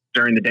time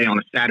during the day on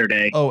a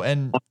Saturday. Oh,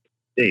 and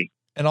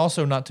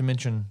also not to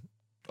mention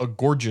a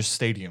gorgeous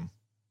stadium.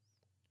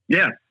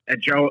 Yeah, at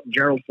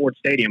Gerald Ford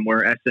Stadium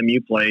where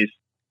SMU plays,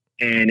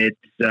 and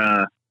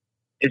the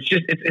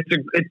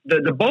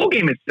bowl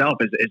game itself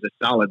is a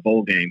solid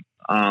bowl game,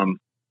 and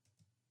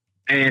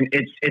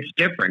it's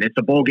different. It's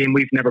a bowl game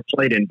we've never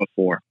played in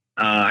before.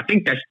 I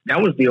think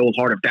that was the old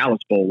Heart of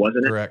Dallas Bowl,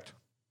 wasn't it? Correct.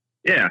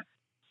 Yeah.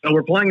 So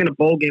we're playing in a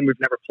bowl game we've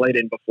never played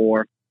in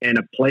before, in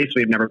a place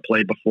we've never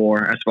played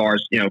before as far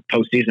as,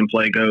 postseason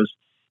play goes.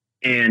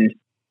 And,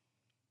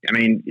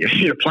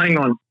 you're playing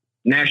on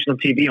national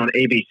TV on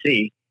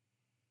ABC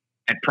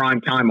at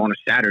prime time on a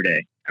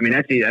Saturday.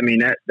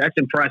 That's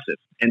impressive.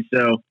 And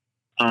so,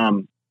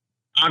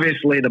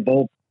 obviously the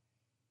bowl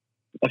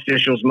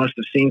officials must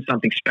have seen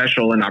something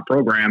special in our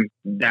program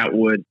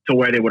to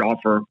where they would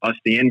offer us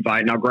the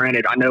invite. Now,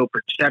 granted, I know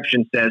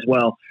perception says,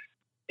 well,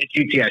 it's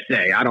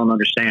UTSA. I don't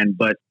understand.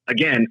 But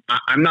again,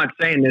 I'm not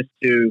saying this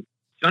to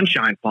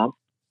Sunshine Pump,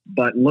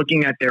 but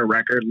looking at their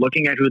record,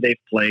 looking at who they've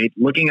played,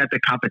 looking at the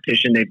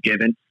competition they've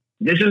given,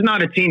 this is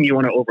not a team you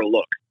want to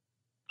overlook.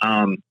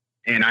 And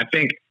I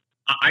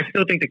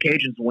still think the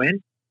Cajuns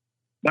win,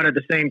 but at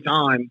the same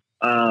time,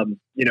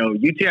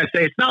 UTSA,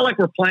 it's not like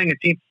we're playing a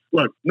team.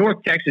 Look,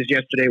 North Texas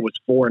yesterday was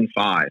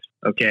 4-5.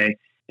 Okay.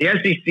 The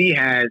SEC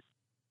has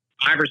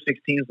 5 or 6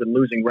 teams with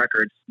losing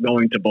records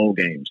going to bowl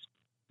games.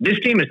 This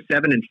team is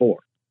 7-4.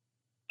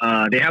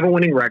 They have a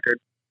winning record.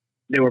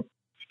 They were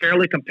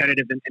fairly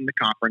competitive in the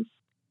conference.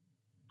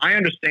 I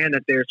understand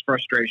that there's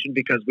frustration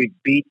because we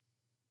beat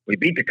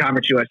the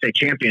Conference USA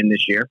champion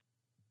this year,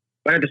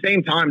 but at the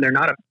same time, they're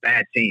not a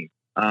bad team.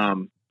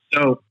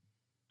 So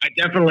I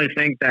definitely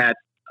think that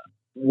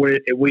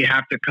we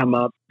have to come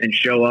up and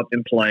show up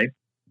and play.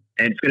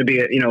 And it's going to be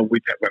this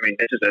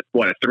is a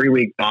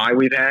 3-week bye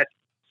we've had,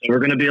 so we're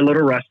going to be a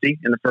little rusty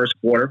in the first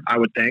quarter, I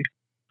would think,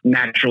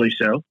 naturally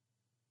so.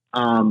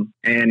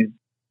 And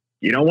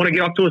you don't want to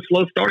get off to a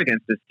slow start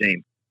against this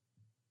team.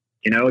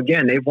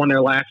 Again, they've won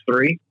their last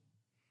 3.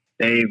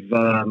 They've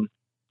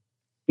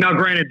now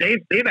granted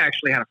they've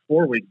actually had a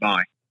 4-week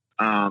bye.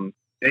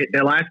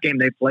 Their last game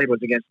they played was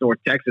against North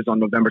Texas on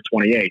November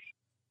 28th.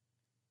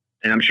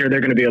 And I'm sure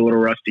they're going to be a little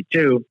rusty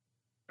too.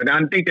 But I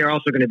think they're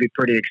also going to be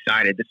pretty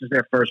excited. This is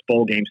their first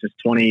bowl game since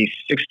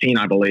 2016,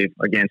 I believe,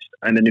 in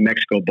the New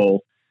Mexico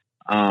Bowl.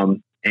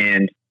 And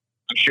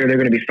I'm sure they're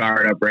going to be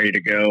fired up, ready to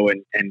go.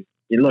 And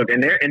you look,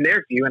 in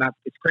their view, and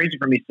it's crazy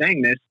for me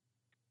saying this,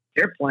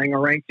 they're playing a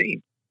ranked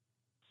team.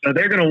 So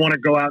they're going to want to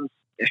go out and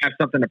have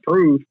something to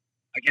prove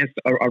against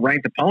a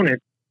ranked opponent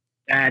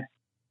that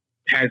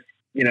has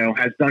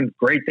has done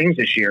great things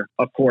this year.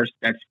 Of course,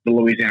 that's the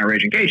Louisiana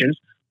Raging Cajuns.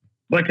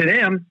 But to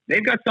them,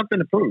 they've got something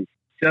to prove.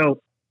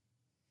 So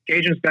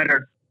Cajuns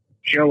better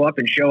show up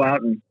and show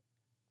out and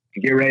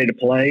get ready to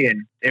play.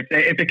 And if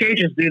the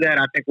Cajuns do that,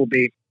 I think we'll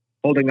be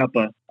holding up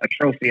a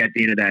trophy at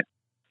the end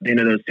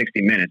of those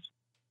 60 minutes.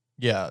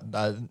 Yeah,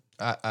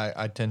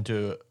 I tend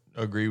to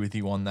agree with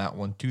you on that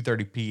one.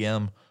 2:30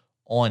 p.m.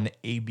 on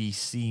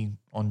ABC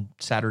on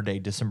Saturday,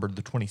 December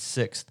the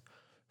 26th.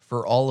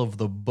 For all of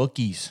the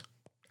bookies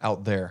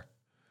out there,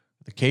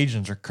 the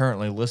Cajuns are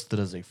currently listed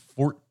as a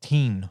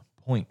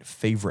 14-point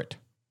favorite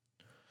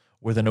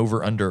with an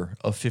over-under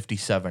of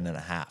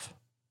 57.5.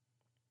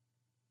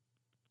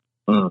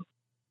 I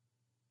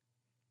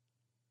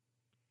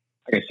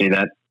can see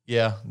that.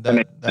 Yeah,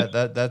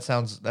 that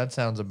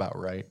sounds about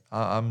right.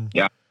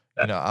 Yeah.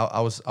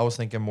 I was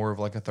thinking more of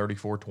like a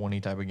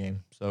 34-20 type of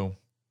game. So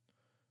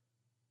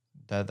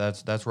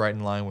that's right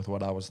in line with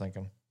what I was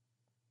thinking.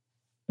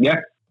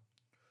 Yeah.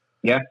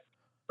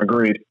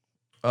 Agreed.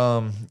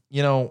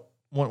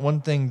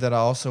 One thing that I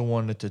also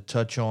wanted to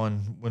touch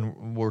on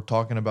when we're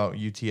talking about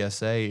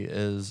UTSA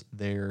is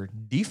their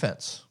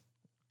defense.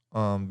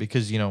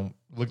 Because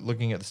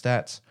looking at the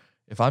stats,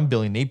 if I'm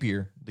Billy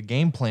Napier, the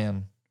game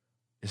plan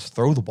is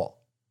throw the ball.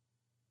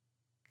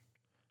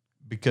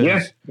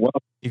 Because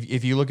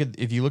if you look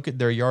at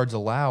their yards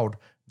allowed,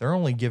 they're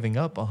only giving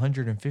up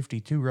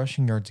 152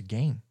 rushing yards a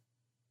game.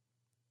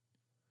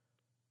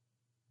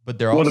 But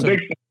they're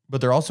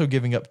also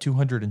giving up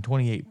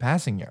 228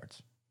 passing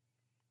yards.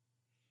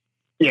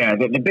 Yeah,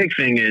 the big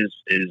thing is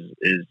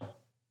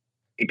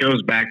it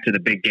goes back to the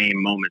big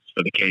game moments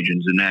for the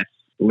Cajuns, and that's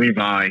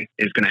Levi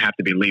is going to have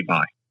to be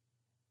Levi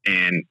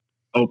and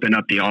open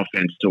up the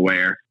offense to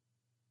where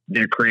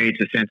there creates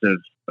a sense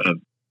of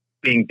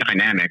being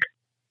dynamic.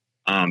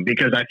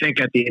 Because I think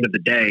at the end of the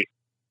day,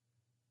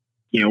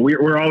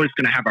 we're always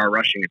going to have our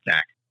rushing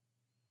attack.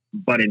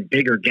 But in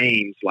bigger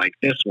games like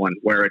this one,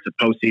 where it's a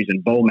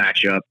postseason bowl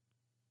matchup,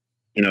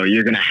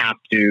 you're going to have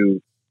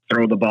to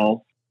throw the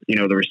ball.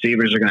 The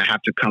receivers are going to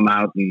have to come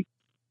out and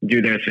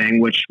do their thing,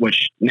 which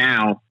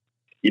now,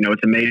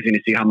 it's amazing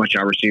to see how much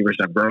our receivers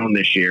have grown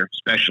this year,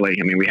 especially.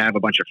 I mean, we have a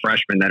bunch of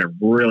freshmen that have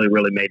really,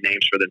 really made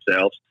names for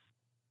themselves.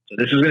 So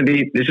this is going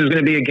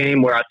to be a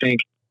game where I think,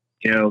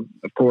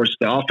 of course,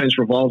 the offense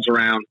revolves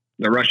around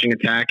the rushing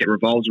attack. It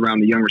revolves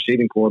around the young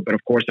receiving corps, but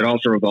of course, it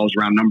also revolves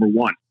around number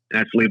one. And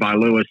that's Levi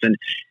Lewis. And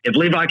if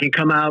Levi can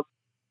come out,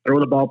 throw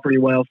the ball pretty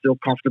well, feel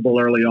comfortable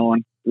early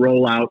on,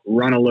 roll out,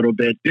 run a little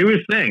bit, do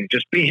his thing,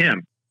 just be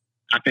him,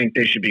 I think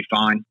they should be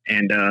fine.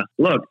 And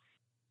look,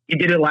 he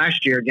did it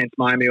last year against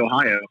Miami,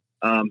 Ohio.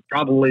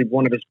 Probably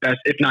one of his best,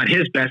 if not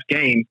his best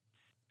game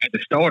as a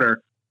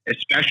starter,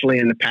 especially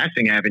in the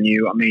passing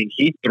avenue. I mean,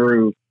 he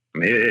threw.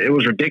 It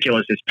was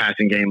ridiculous, his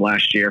passing game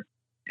last year.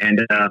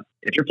 And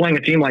if you're playing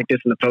a team like this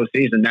in the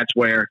postseason, that's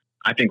where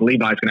I think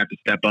Levi's going to have to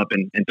step up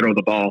and throw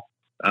the ball.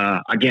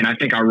 Again, I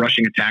think our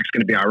rushing attack is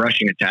going to be our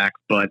rushing attack.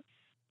 But,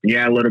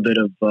 yeah, a little bit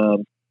of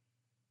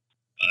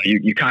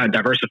you kind of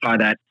diversify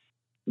that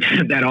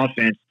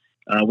offense.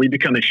 We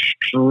become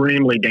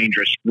extremely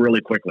dangerous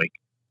really quickly.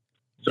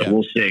 So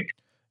we'll see.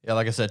 Yeah,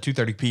 like I said,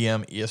 2:30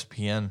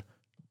 p.m.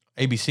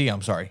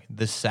 ABC,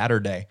 this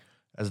Saturday,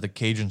 as the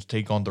Cajuns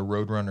take on the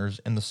Roadrunners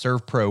in the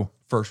ServPro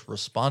First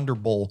Responder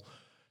Bowl.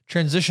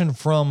 Transition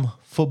from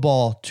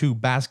football to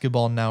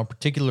basketball now,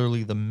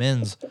 particularly the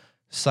men's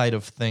side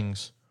of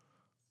things.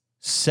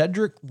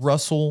 Cedric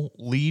Russell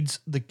leads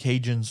the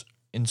Cajuns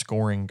in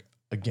scoring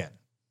again.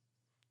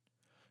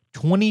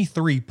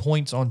 23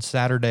 points on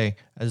Saturday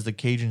as the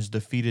Cajuns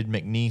defeated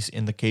McNeese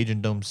in the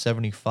Cajun Dome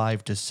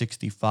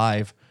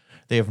 75-65.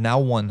 They have now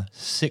won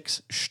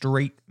 6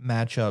 straight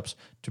matchups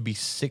to be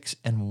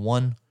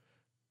 6-1.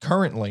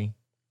 Currently,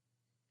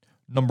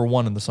 number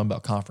 1 in the Sun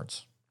Belt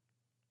Conference.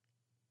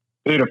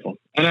 Beautiful.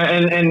 And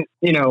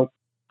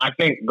I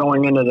think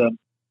going into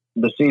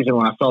the season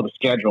when I saw the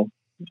schedule,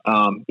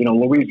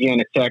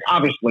 Louisiana Tech,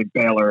 obviously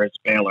Baylor is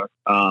Baylor.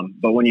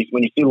 But when you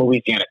see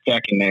Louisiana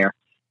Tech in there,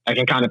 I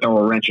can kind of throw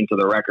a wrench into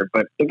the record.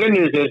 But the good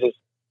news is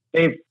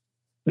they've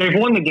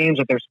won the games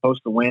that they're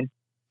supposed to win.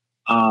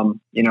 I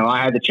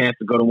had the chance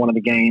to go to one of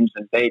the games,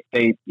 and they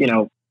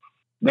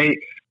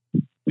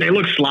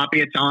look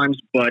sloppy at times,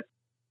 but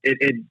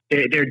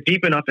they're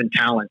deep enough in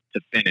talent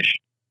to finish.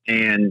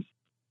 And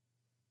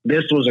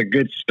this was a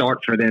good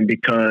start for them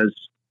because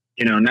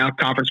now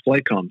conference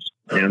play comes.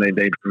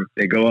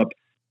 They go up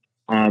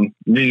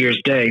New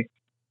Year's Day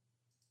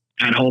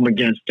at home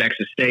against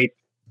Texas State,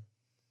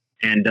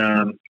 and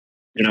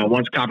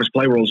once conference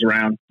play rolls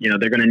around, they're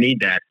going to need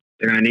that.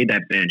 They're going to need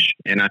that bench,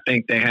 and I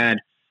think they had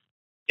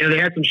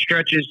some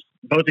stretches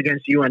both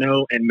against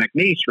UNO and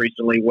McNeese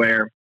recently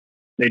where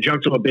they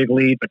jump to a big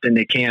lead, but then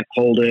they can't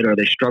hold it or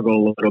they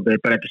struggle a little bit.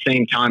 But at the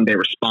same time, they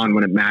respond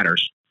when it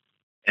matters.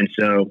 And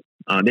so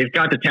they've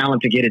got the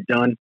talent to get it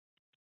done.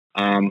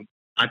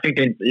 I think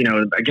they,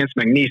 against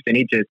McNeese, they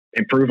need to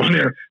improve on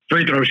their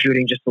free throw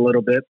shooting just a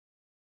little bit.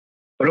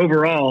 But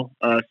overall,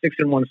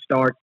 6-1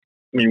 start.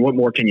 I mean, what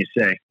more can you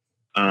say?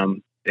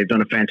 They've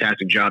done a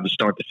fantastic job to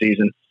start the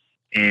season.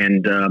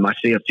 And I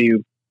see a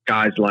few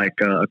guys like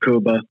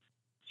Akuba,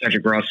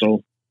 Cedric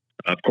Russell,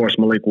 of course,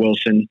 Malik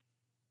Wilson,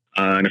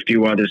 and a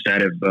few others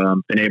that have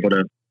been able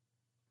to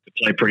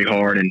play pretty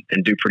hard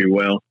and do pretty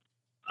well.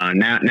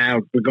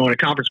 Now we're going to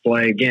conference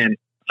play again.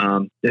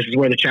 This is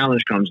where the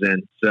challenge comes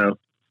in. So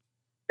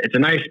it's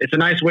a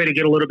nice way to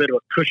get a little bit of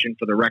a cushion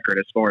for the record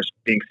as far as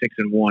being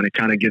 6-1. It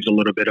kind of gives a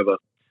little bit of a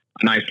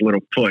nice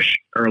little push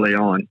early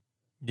on.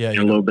 Yeah, and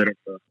a little bit of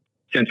a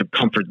sense of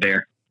comfort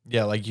there.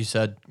 Yeah, like you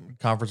said,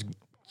 conference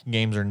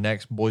games are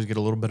next. Boys get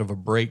a little bit of a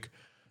break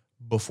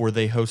before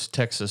they host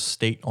Texas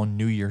State on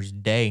New Year's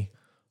Day.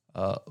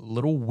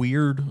 Little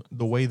weird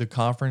the way the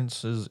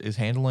conference is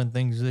handling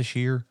things this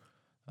year.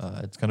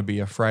 It's going to be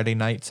a Friday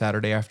night,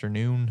 Saturday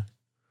afternoon.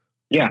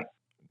 Yeah,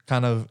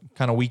 kind of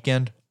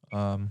weekend.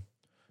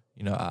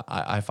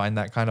 I find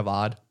that kind of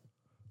odd,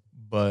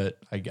 but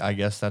I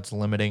guess that's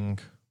limiting,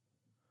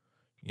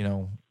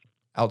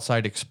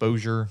 outside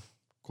exposure,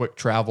 quick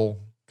travel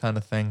kind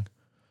of thing.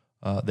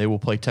 They will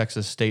play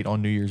Texas State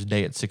on New Year's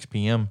Day at 6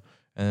 p.m.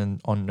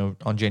 and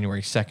on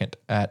January 2nd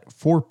at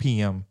 4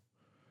 p.m.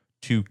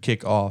 to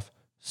kick off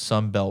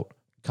Sun Belt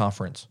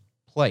Conference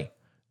play.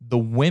 The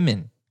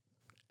women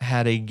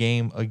had a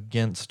game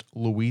against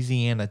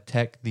Louisiana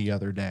Tech the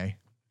other day,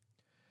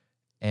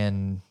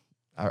 and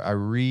I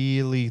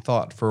really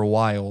thought for a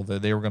while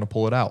that they were going to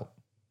pull it out.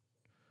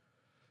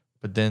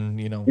 But then,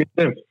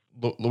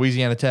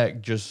 Louisiana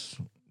Tech just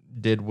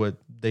did what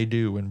they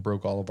do and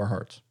broke all of our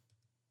hearts.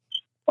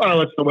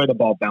 Well, it's the way the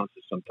ball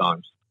bounces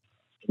sometimes.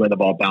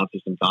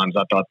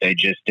 I thought they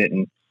just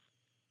didn't.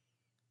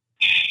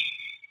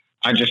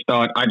 I just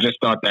thought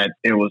that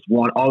it was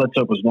all it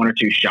took was one or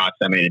two shots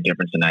that made a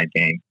difference in that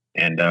game.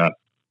 And,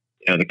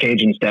 the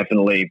Cajuns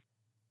definitely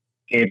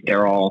gave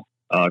their all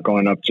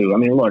going up to. I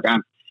mean, look, I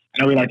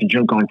know we like to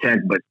joke on Tech,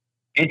 but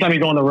anytime you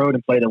go on the road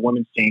and play the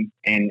women's team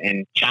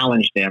and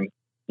challenge them,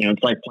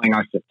 it's like playing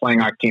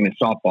our team in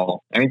softball.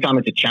 Anytime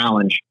it's a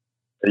challenge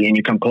and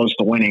you come close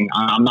to winning,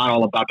 I'm not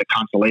all about the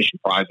consolation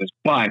prizes,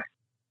 but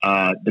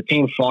the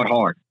team fought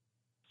hard,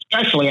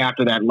 especially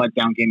after that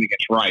letdown game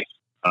against Rice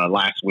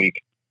last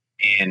week.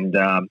 And,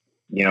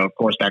 of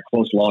course, that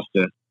close loss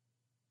to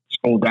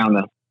school down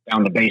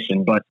the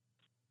basin. But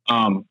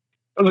it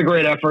was a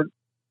great effort.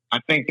 I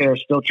think they're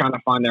still trying to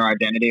find their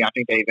identity. I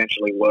think they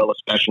eventually will,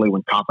 especially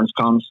when conference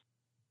comes.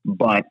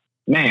 But,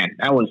 man,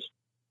 that was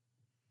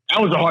a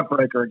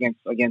heartbreaker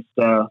against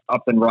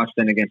Upton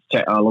Ruston against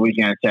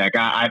Louisiana Tech.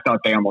 I thought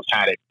they almost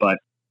had it, but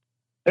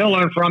they'll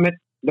learn from it.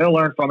 They'll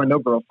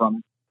grow from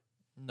it.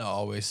 No,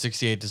 always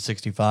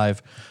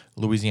 68-65.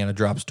 Louisiana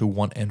drops to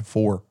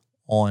 1-4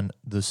 on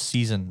the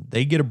season.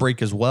 They get a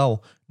break as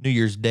well. New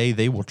Year's Day,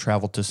 they will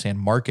travel to San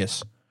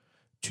Marcos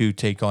to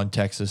take on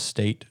Texas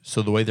State.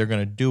 So the way they're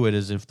going to do it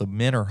is if the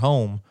men are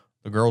home,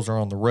 the girls are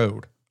on the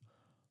road.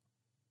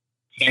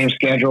 Same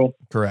schedule.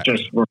 Correct.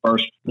 Just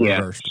reversed.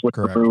 Switch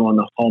correct. Through on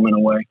the home and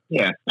away.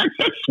 Yeah,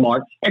 that's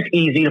smart. That's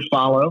easy to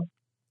follow.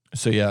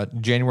 So, yeah,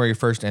 January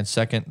 1st and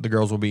 2nd, the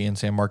girls will be in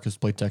San Marcos to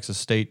play Texas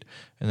State.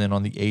 And then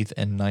on the 8th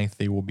and 9th,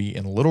 they will be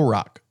in Little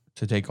Rock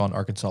to take on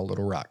Arkansas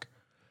Little Rock.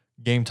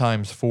 Game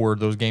times for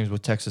those games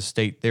with Texas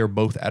State, they're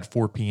both at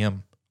 4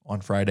 p.m. on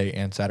Friday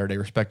and Saturday,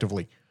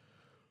 respectively.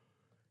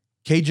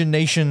 Cajun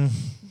Nation,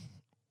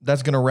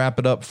 that's going to wrap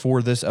it up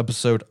for this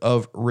episode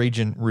of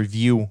Ragin'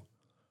 Review.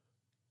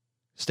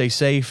 Stay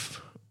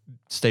safe,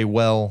 stay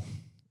well,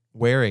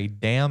 wear a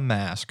damn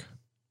mask.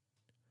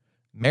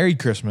 Merry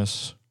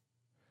Christmas,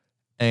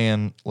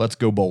 and let's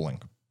go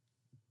bowling.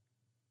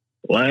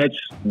 Let's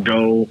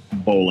go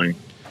bowling.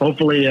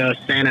 Hopefully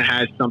Santa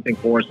has something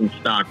for us in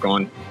stock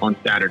on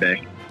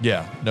Saturday.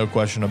 Yeah, no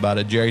question about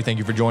it. Jerry, thank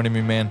you for joining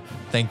me, man.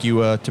 Thank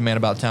you to Man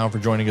About Town for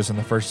joining us in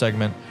the first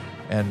segment,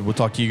 and we'll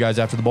talk to you guys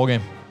after the bowl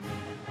game.